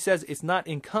if she says it's not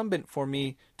incumbent for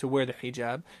me to wear the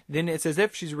hijab, then it's as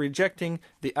if she's rejecting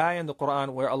the ayah in the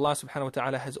Quran where Allah subhanahu wa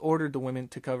ta'ala has ordered the women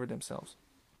to cover themselves.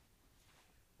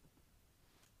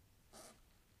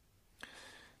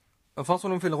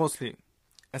 فصل في الغسل.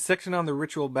 A section on the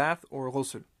ritual bath or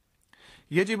ghusl.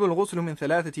 يجب الغسل من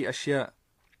ثلاثة أشياء.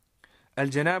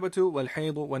 الجنابة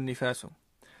والحيض والنفاس.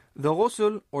 The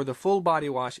ghusl, or the full body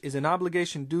wash, is an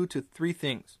obligation due to three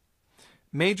things.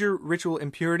 Major ritual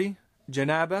impurity,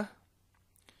 janaba,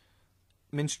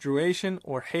 menstruation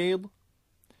or hayd,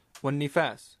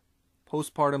 والنفاس,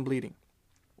 postpartum bleeding.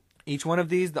 Each one of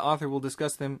these, the author will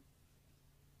discuss them.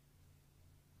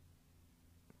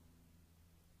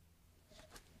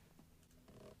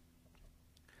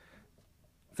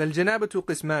 فالجنابة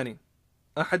قسمان.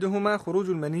 أحدهما خروج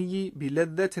المني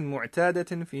بلذة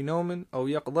معتادة في نوم أو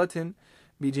يقظة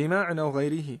بجماع أو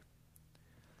غيره.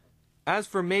 As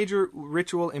for major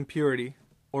ritual impurity,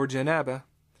 or janaba,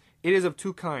 it is of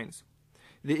two kinds.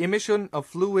 The emission of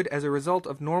fluid as a result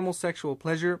of normal sexual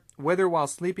pleasure, whether while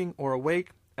sleeping or awake,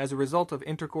 as a result of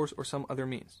intercourse or some other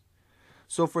means.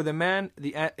 So for the man,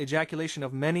 the ejaculation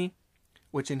of mani,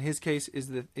 which in his case is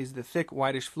the thick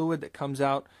whitish fluid that comes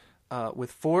out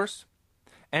with force.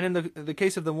 And in the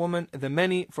case of the woman, the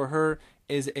mani for her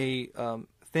is a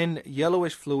thin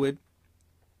yellowish fluid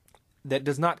that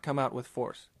does not come out with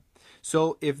force.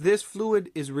 So if this fluid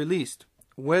is released,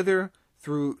 whether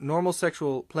through normal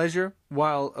sexual pleasure,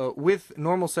 with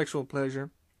normal sexual pleasure,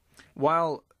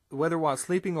 whether while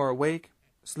sleeping or awake,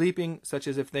 sleeping such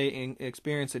as if they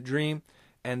experience a dream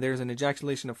and there's an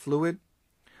ejaculation of fluid,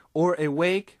 or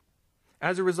awake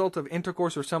as a result of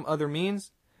intercourse or some other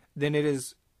means, then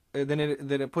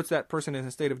it puts that person in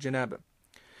a state of janaba.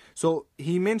 So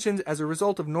he mentions as a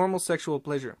result of normal sexual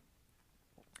pleasure.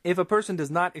 If a person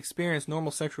does not experience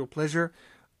normal sexual pleasure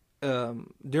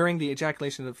during the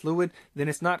ejaculation of the fluid, then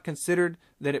it's not considered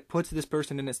that it puts this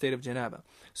person in a state of janaba.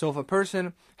 So if a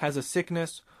person has a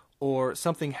sickness or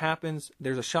something happens,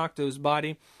 there's a shock to his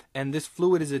body, and this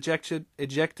fluid is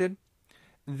ejected,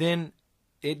 then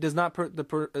it does not put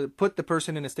the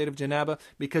person in a state of janaba,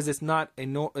 because it's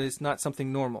not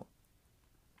something normal.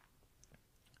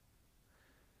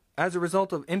 As a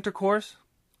result of intercourse,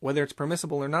 whether it's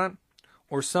permissible or not,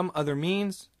 or some other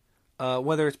means,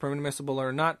 whether it's permissible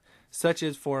or not, such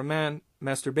as for a man,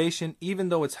 masturbation, even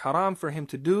though it's haram for him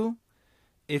to do,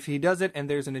 if he does it and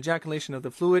there's an ejaculation of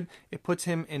the fluid, it puts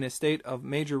him in a state of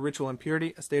major ritual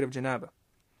impurity, a state of janaba.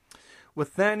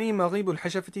 والثاني مغيب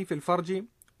الحشفة في الفرج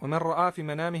ومن رأى في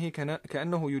منامه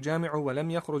كأنه يجامع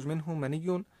ولم يخرج منه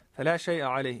مني فلا شيء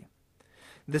عليه.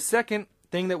 The second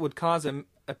thing that would cause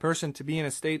a person to be in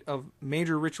a state of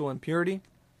major ritual impurity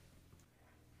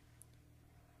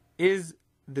is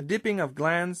the dipping of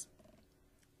glands,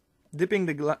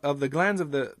 of the glands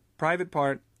of the private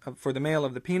part for the male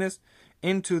of the penis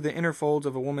into the inner folds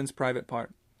of a woman's private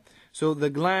part. So the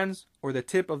glands or the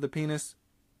tip of the penis,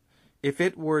 if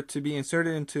it were to be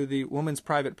inserted into the woman's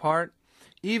private part,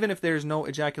 even if there's no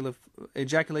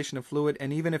ejaculation of fluid,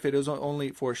 and even if it is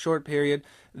only for a short period,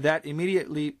 that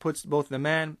immediately puts both the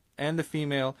man and the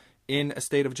female in a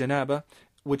state of janaba,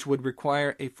 which would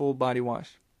require a full body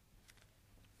wash.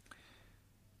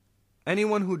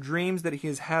 Anyone who dreams that he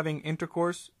is having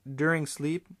intercourse during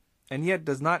sleep and yet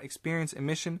does not experience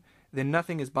emission, then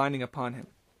nothing is binding upon him.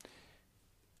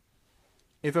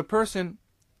 If a person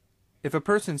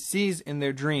sees in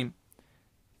their dream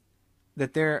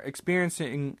that they're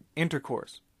experiencing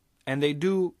intercourse, and they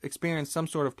do experience some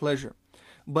sort of pleasure,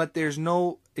 but there's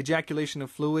no ejaculation of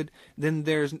fluid, then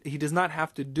he does not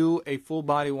have to do a full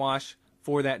body wash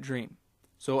for that dream.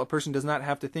 So a person does not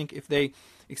have to think, if they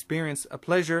experience a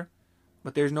pleasure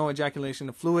but there's no ejaculation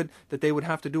of fluid, that they would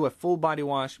have to do a full body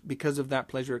wash because of that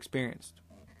pleasure experienced.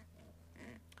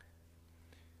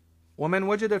 ومن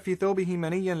وجد في ثوبه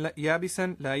منيا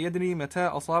يابسا لا يدري متى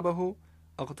أصابه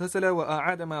اغتسل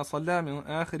وأعاد ما صلى من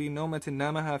آخر نومة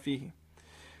نامها فيه.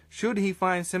 Should he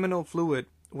find seminal fluid,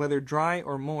 whether dry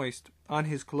or moist, on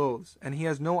his clothes, and he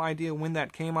has no idea when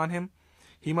that came on him,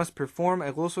 he must perform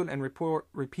a ghusl and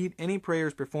repeat any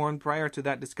prayers performed prior to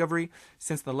that discovery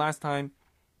since the last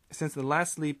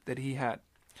sleep that he had.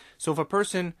 So if a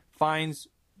person finds,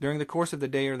 during the course of the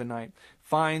day or the night,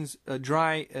 finds a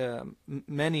dry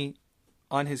mani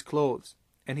on his clothes,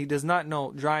 and he does not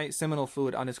know, dry seminal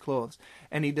fluid on his clothes,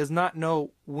 and he does not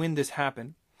know when this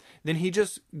happened, then he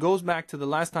just goes back to the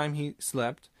last time he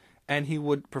slept, and he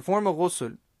would perform a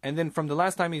ghusl, and then from the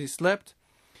last time he slept,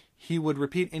 he would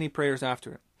repeat any prayers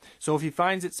after it. So if he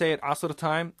finds it, say at Asr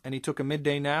time, and he took a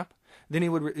midday nap, then he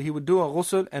would do a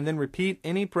ghusl and then repeat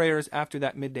any prayers after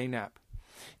that midday nap.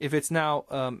 If it's now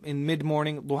in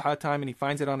mid-morning, duha time, and he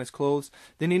finds it on his clothes,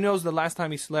 then he knows the last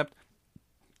time he slept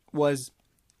was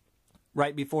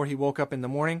right before he woke up in the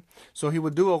morning. So he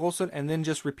would do a ghusl and then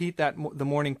just repeat the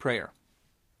morning prayer.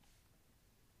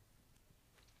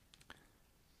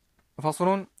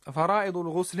 فصل فرائض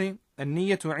الغسل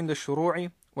النية عند الشروع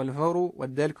والفور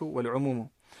والدلك والعموم.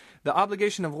 The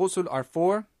obligation of ghusl are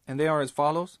 4, and they are as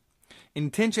follows.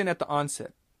 Intention at the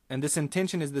onset, and this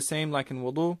intention is the same like in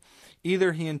wudu.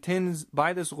 Either he intends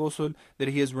by this ghusl that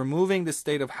he is removing the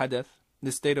state of hadath,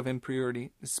 the state of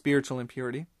impurity, the spiritual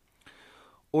impurity,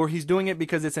 or he's doing it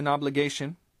because it's an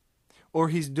obligation, or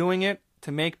he's doing it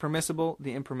to make permissible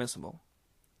the impermissible.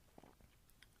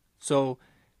 So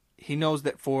he knows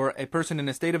that for a person in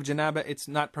a state of janaba, it's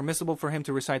not permissible for him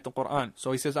to recite the Quran.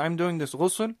 So he says, I'm doing this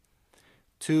ghusl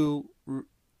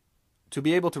to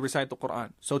be able to recite the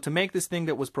Quran. So to make this thing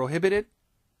that was prohibited,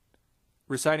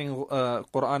 reciting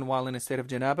Quran while in a state of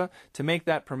janaba, to make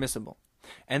that permissible.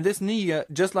 And this niyyah,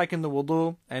 just like in the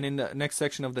wudu and in the next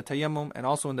section of the tayammum and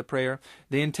also in the prayer,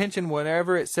 the intention,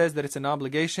 whatever it says that it's an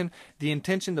obligation, the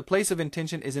intention, the place of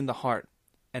intention is in the heart.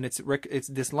 And it's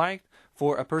disliked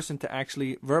for a person to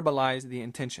actually verbalize the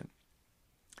intention.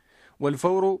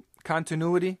 Wal-fawru,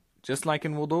 continuity, just like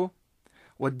in wudu.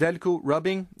 Wal-dalku,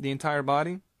 rubbing the entire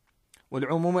body.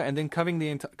 Wal-umuma, and then covering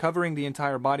the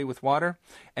entire body with water.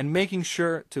 And making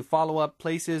sure to follow up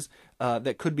places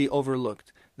that could be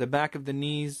overlooked. The back of the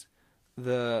knees,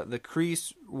 the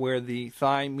crease where the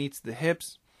thigh meets the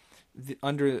hips,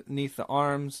 underneath the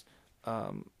arms,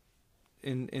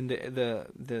 in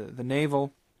the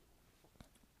navel,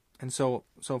 and so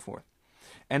forth.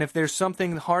 And if there's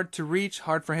something hard to reach,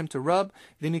 hard for him to rub,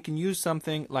 then he can use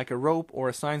something like a rope or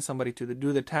assign somebody to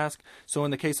do the task. So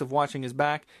in the case of washing his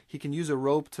back, he can use a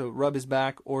rope to rub his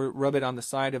back or rub it on the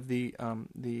side of the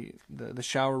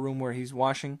shower room where he's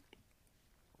washing.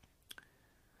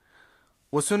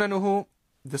 وسننه,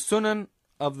 the sunan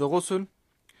of the ghusl,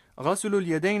 غسل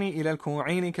اليدين إلى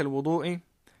الكوعين كالوضوء,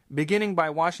 beginning by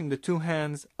washing the two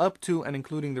hands up to and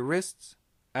including the wrists,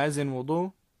 as in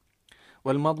wudu.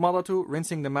 والمضمضة,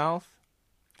 rinsing the mouth.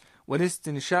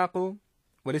 والاستنشاق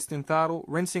والاستنثار,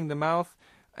 rinsing the mouth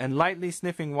and lightly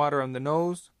sniffing water on the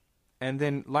nose, and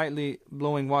then lightly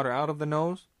blowing water out of the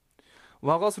nose.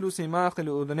 وغسل سماق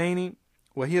الأذنين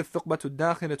وهي الثقبة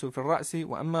الداخلة في الرأس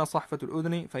وأما صحفة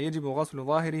الأذن فيجب غسل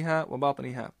ظاهرها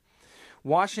وباطنها.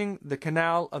 Washing the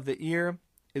canal of the ear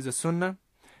is a sunnah.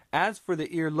 As for the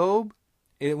earlobe,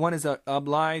 one is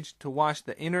obliged to wash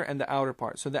the inner and the outer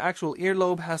part. So the actual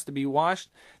earlobe has to be washed,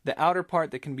 the outer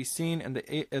part that can be seen, and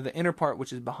the inner part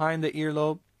which is behind the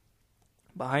earlobe,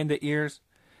 behind the ears.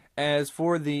 As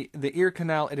for the ear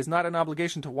canal, it is not an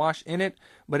obligation to wash in it,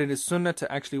 but it is sunnah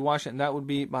to actually wash it, and that would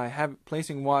be by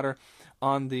placing water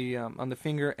on the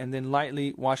finger and then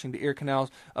lightly washing the ear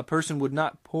canals. A person would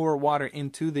not pour water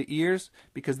into the ears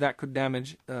because that could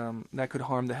damage, that could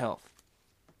harm the health.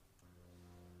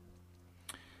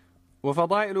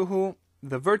 وفضائله,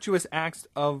 the virtuous acts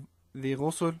of the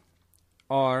ghusl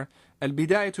are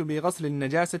البداية بغسل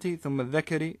النجاسة ثم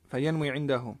الذكر فينوي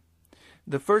عنده.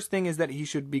 The first thing is that he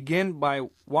should begin by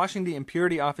washing the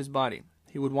impurity off his body.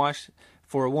 He would wash,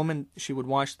 for a woman, she would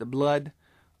wash the blood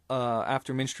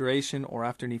after menstruation or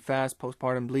after nifas,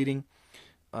 postpartum bleeding,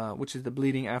 which is the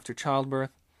bleeding after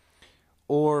childbirth.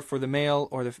 Or for the male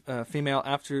or the female,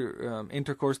 after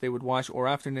intercourse they would wash, or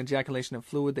after an ejaculation of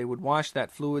fluid, they would wash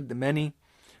that fluid, the mani,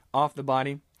 off the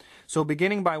body. So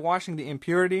beginning by washing the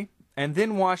impurity, and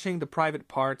then washing the private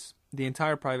parts, the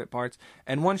entire private parts,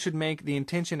 and one should make the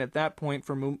intention at that point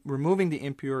for removing the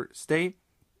impure state,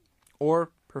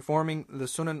 or performing the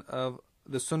sunnah of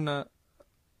the sunnah,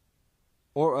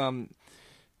 or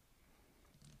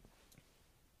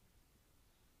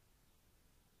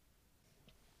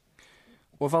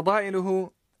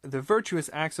وفضائله, the virtuous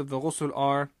acts of the ghusl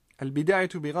are البداية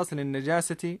بغسل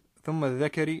النجاسة ثم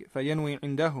الذكر فينوي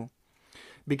عنده,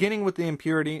 beginning with the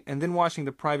impurity and then washing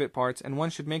the private parts, and one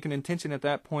should make an intention at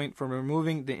that point for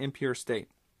removing the impure state.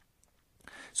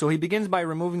 So he begins by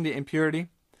removing the impurity.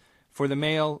 For the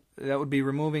male, that would be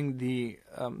removing the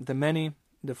mani,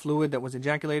 the fluid that was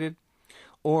ejaculated.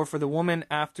 Or for the woman,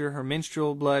 after her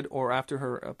menstrual blood or after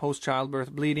her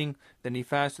post-childbirth bleeding, the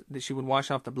nifas, that she would wash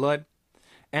off the blood,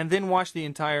 and then wash the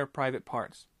entire private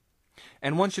parts.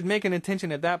 And one should make an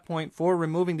intention at that point for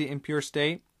removing the impure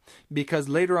state, because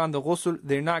later on the ghusl,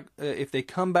 they're not, if they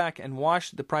come back and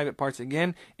wash the private parts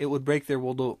again, it would break their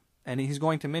wudu. And he's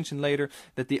going to mention later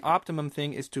that the optimum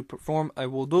thing is to perform a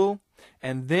wudu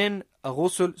and then a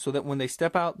ghusl, so that when they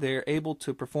step out, they're able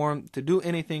to do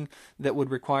anything that would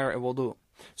require a wudu.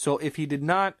 So if he did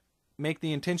not make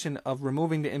the intention of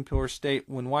removing the impure state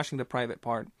when washing the private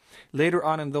part, later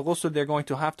on in the ghusl, they're going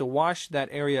to have to wash that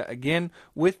area again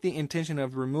with the intention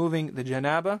of removing the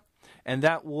janaba, and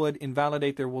that would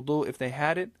invalidate their wudu if they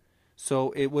had it.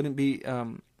 So it wouldn't be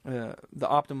the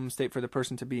optimum state for the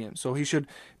person to be in. So he should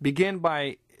begin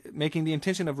by making the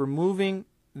intention of removing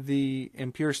the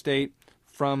impure state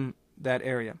from that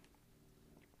area.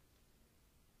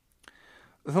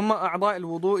 ثم أعضاء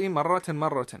الوضوء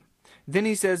مرة. Then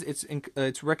he says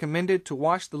it's recommended to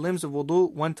wash the limbs of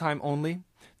wudu one time only.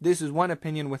 This is one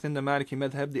opinion within the Maliki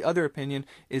madhab. The other opinion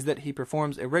is that he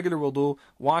performs a regular wudu,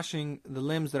 washing the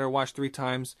limbs that are washed 3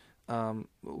 times,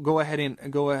 going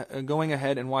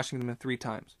ahead and washing them 3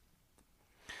 times.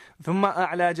 ثم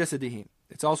أعلى جسده.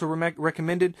 It's also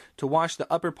recommended to wash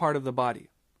the upper part of the body.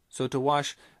 So to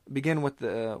begin with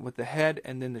the head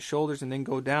and then the shoulders and then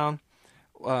go down.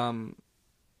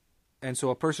 And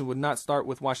so a person would not start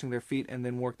with washing their feet and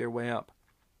then work their way up.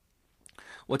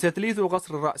 وتثليث غسل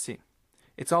الرأس.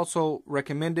 It's also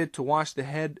recommended to wash the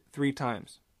head 3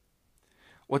 times.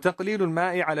 وتقليل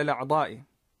الماء على الأعضاء.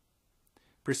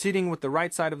 Proceeding with the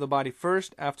right side of the body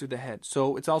first after the head.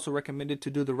 So it's also recommended to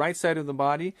do the right side of the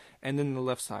body and then the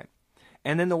left side.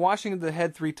 And then the washing of the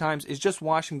head 3 times is just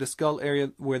washing the skull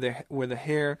area where the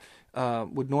hair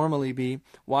would normally be,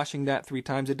 washing that 3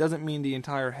 times. It doesn't mean the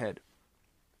entire head.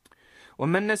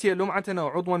 ومن نسي لمعة أو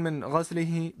عضوا من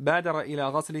غسله بادر إلى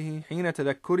غسله حين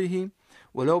تذكره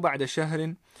ولو بعد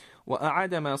شهر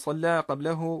وأعاد ما صلى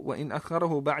قبله وإن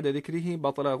أخره بعد ذكره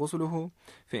بطل غسله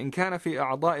فإن كان في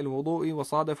أعضاء الوضوء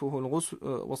وصادفه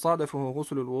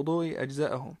غسل الوضوء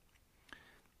أجزاءه.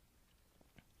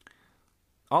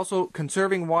 Also,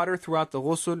 conserving water throughout the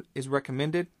ghusl is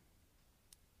recommended,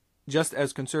 just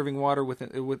as conserving water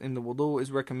within the wudu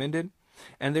is recommended.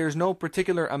 And there is no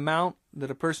particular amount that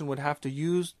a person would have to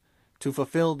use to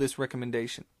fulfill this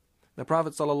recommendation. The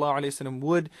Prophet ﷺ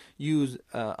would use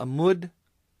a mud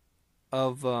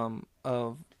of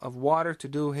water to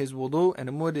do his wudu, and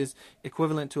a mud is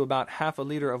equivalent to about half a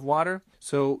liter of water.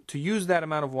 So to use that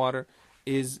amount of water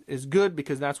is good,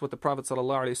 because that's what the Prophet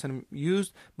ﷺ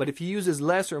used. But if he uses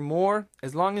less or more,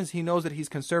 as long as he knows that he's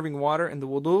conserving water in the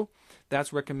wudu,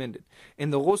 that's recommended.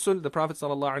 In the ghusl, the Prophet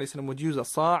ﷺ would use a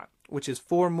sa', which is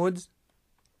 4 muds,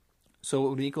 so it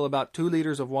would equal about 2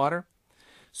 liters of water.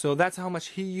 So that's how much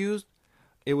he used.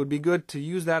 It would be good to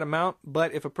use that amount,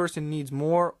 but if a person needs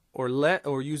more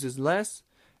or uses less,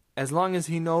 as long as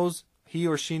he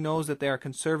or she knows that they are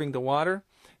conserving the water,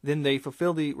 then they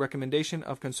fulfill the recommendation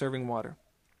of conserving water.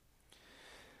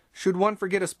 Should one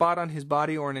forget a spot on his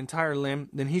body or an entire limb,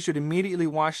 then he should immediately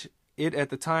wash it at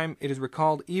the time it is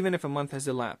recalled, even if a month has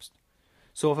elapsed.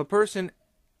 So if a person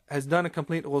has done a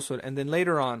complete ghusl and then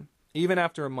later on, even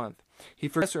after a month, he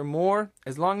forgets or more,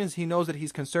 as long as he knows that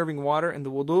he's conserving water in the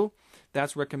wudu,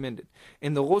 that's recommended.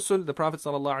 In the ghusl, the Prophet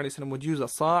ﷺ would use a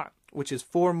sa', which is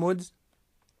 4 muds,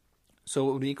 so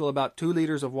it would equal about 2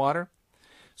 liters of water.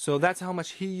 So that's how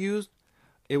much he used.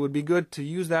 It would be good to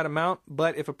use that amount,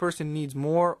 but if a person needs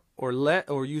more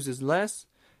or uses less,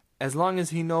 as long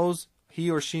as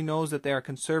he or she knows that they are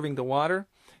conserving the water,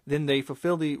 then they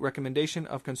fulfill the recommendation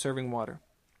of conserving water.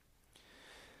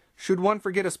 Should one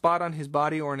forget a spot on his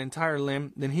body or an entire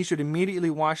limb, then he should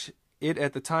immediately wash it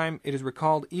at the time it is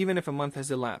recalled, even if a month has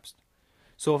elapsed.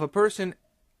 So if a person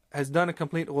has done a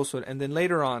complete ghusl and then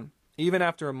later on, even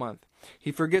after a month,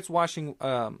 he forgets washing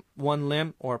one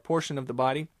limb or a portion of the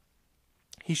body,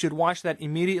 he should wash that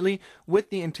immediately with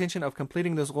the intention of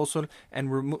completing this ghusl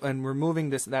and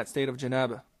removing that state of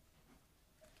janabah.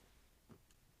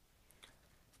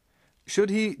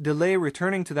 Should he delay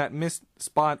returning to that missed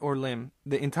spot or limb,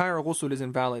 the entire ghusl is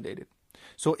invalidated.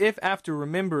 So if after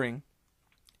remembering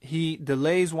he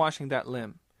delays washing that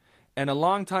limb, and a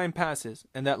long time passes,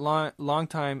 and that long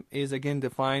time is again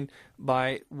defined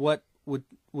by what would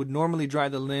normally dry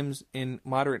the limbs in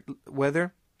moderate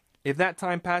weather, if that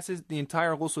time passes, the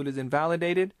entire ghusl is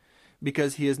invalidated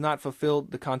because he has not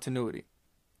fulfilled the continuity.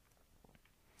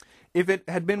 If it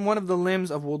had been one of the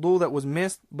limbs of wudu that was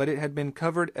missed, but it had been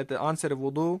covered at the onset of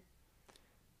wudu,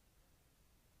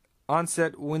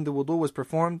 when the wudu was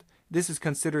performed, this is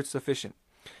considered sufficient.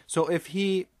 So if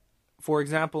he, for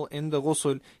example, in the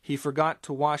ghusl, he forgot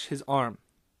to wash his arm,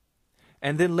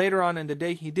 and then later on in the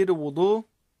day he did a wudu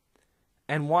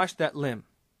and washed that limb,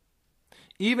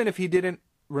 even if he didn't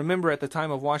remember at the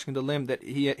time of washing the limb that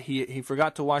he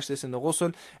forgot to wash this in the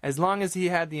ghusl, as long as he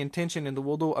had the intention in the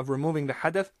wudu of removing the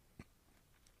hadath,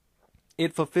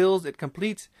 it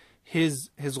completes his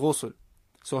ghusl.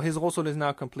 So his ghusl is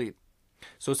now complete.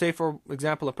 So say for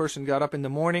example a person got up in the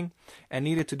morning and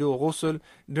needed to do a ghusl.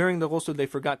 During the ghusl they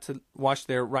forgot to wash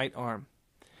their right arm,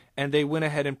 and they went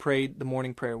ahead and prayed the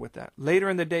morning prayer with that. Later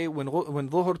in the day when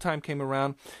dhuhr time came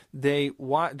around, they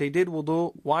did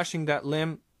wudu, washing that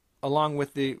limb along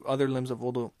with the other limbs of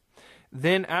wudu.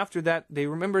 Then after that, they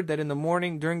remembered that in the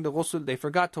morning during the ghusl, they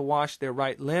forgot to wash their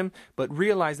right limb, but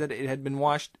realized that it had been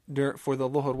washed for the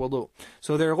dhuhr wudu.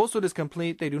 So their ghusl is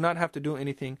complete, they do not have to do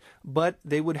anything, but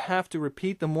they would have to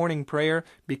repeat the morning prayer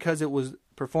because it was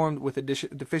performed with a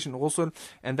deficient ghusl,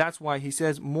 and that's why he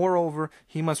says, moreover,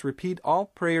 he must repeat all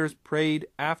prayers prayed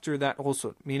after that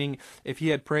ghusl, meaning if he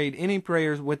had prayed any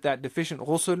prayers with that deficient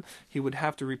ghusl, he would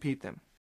have to repeat them.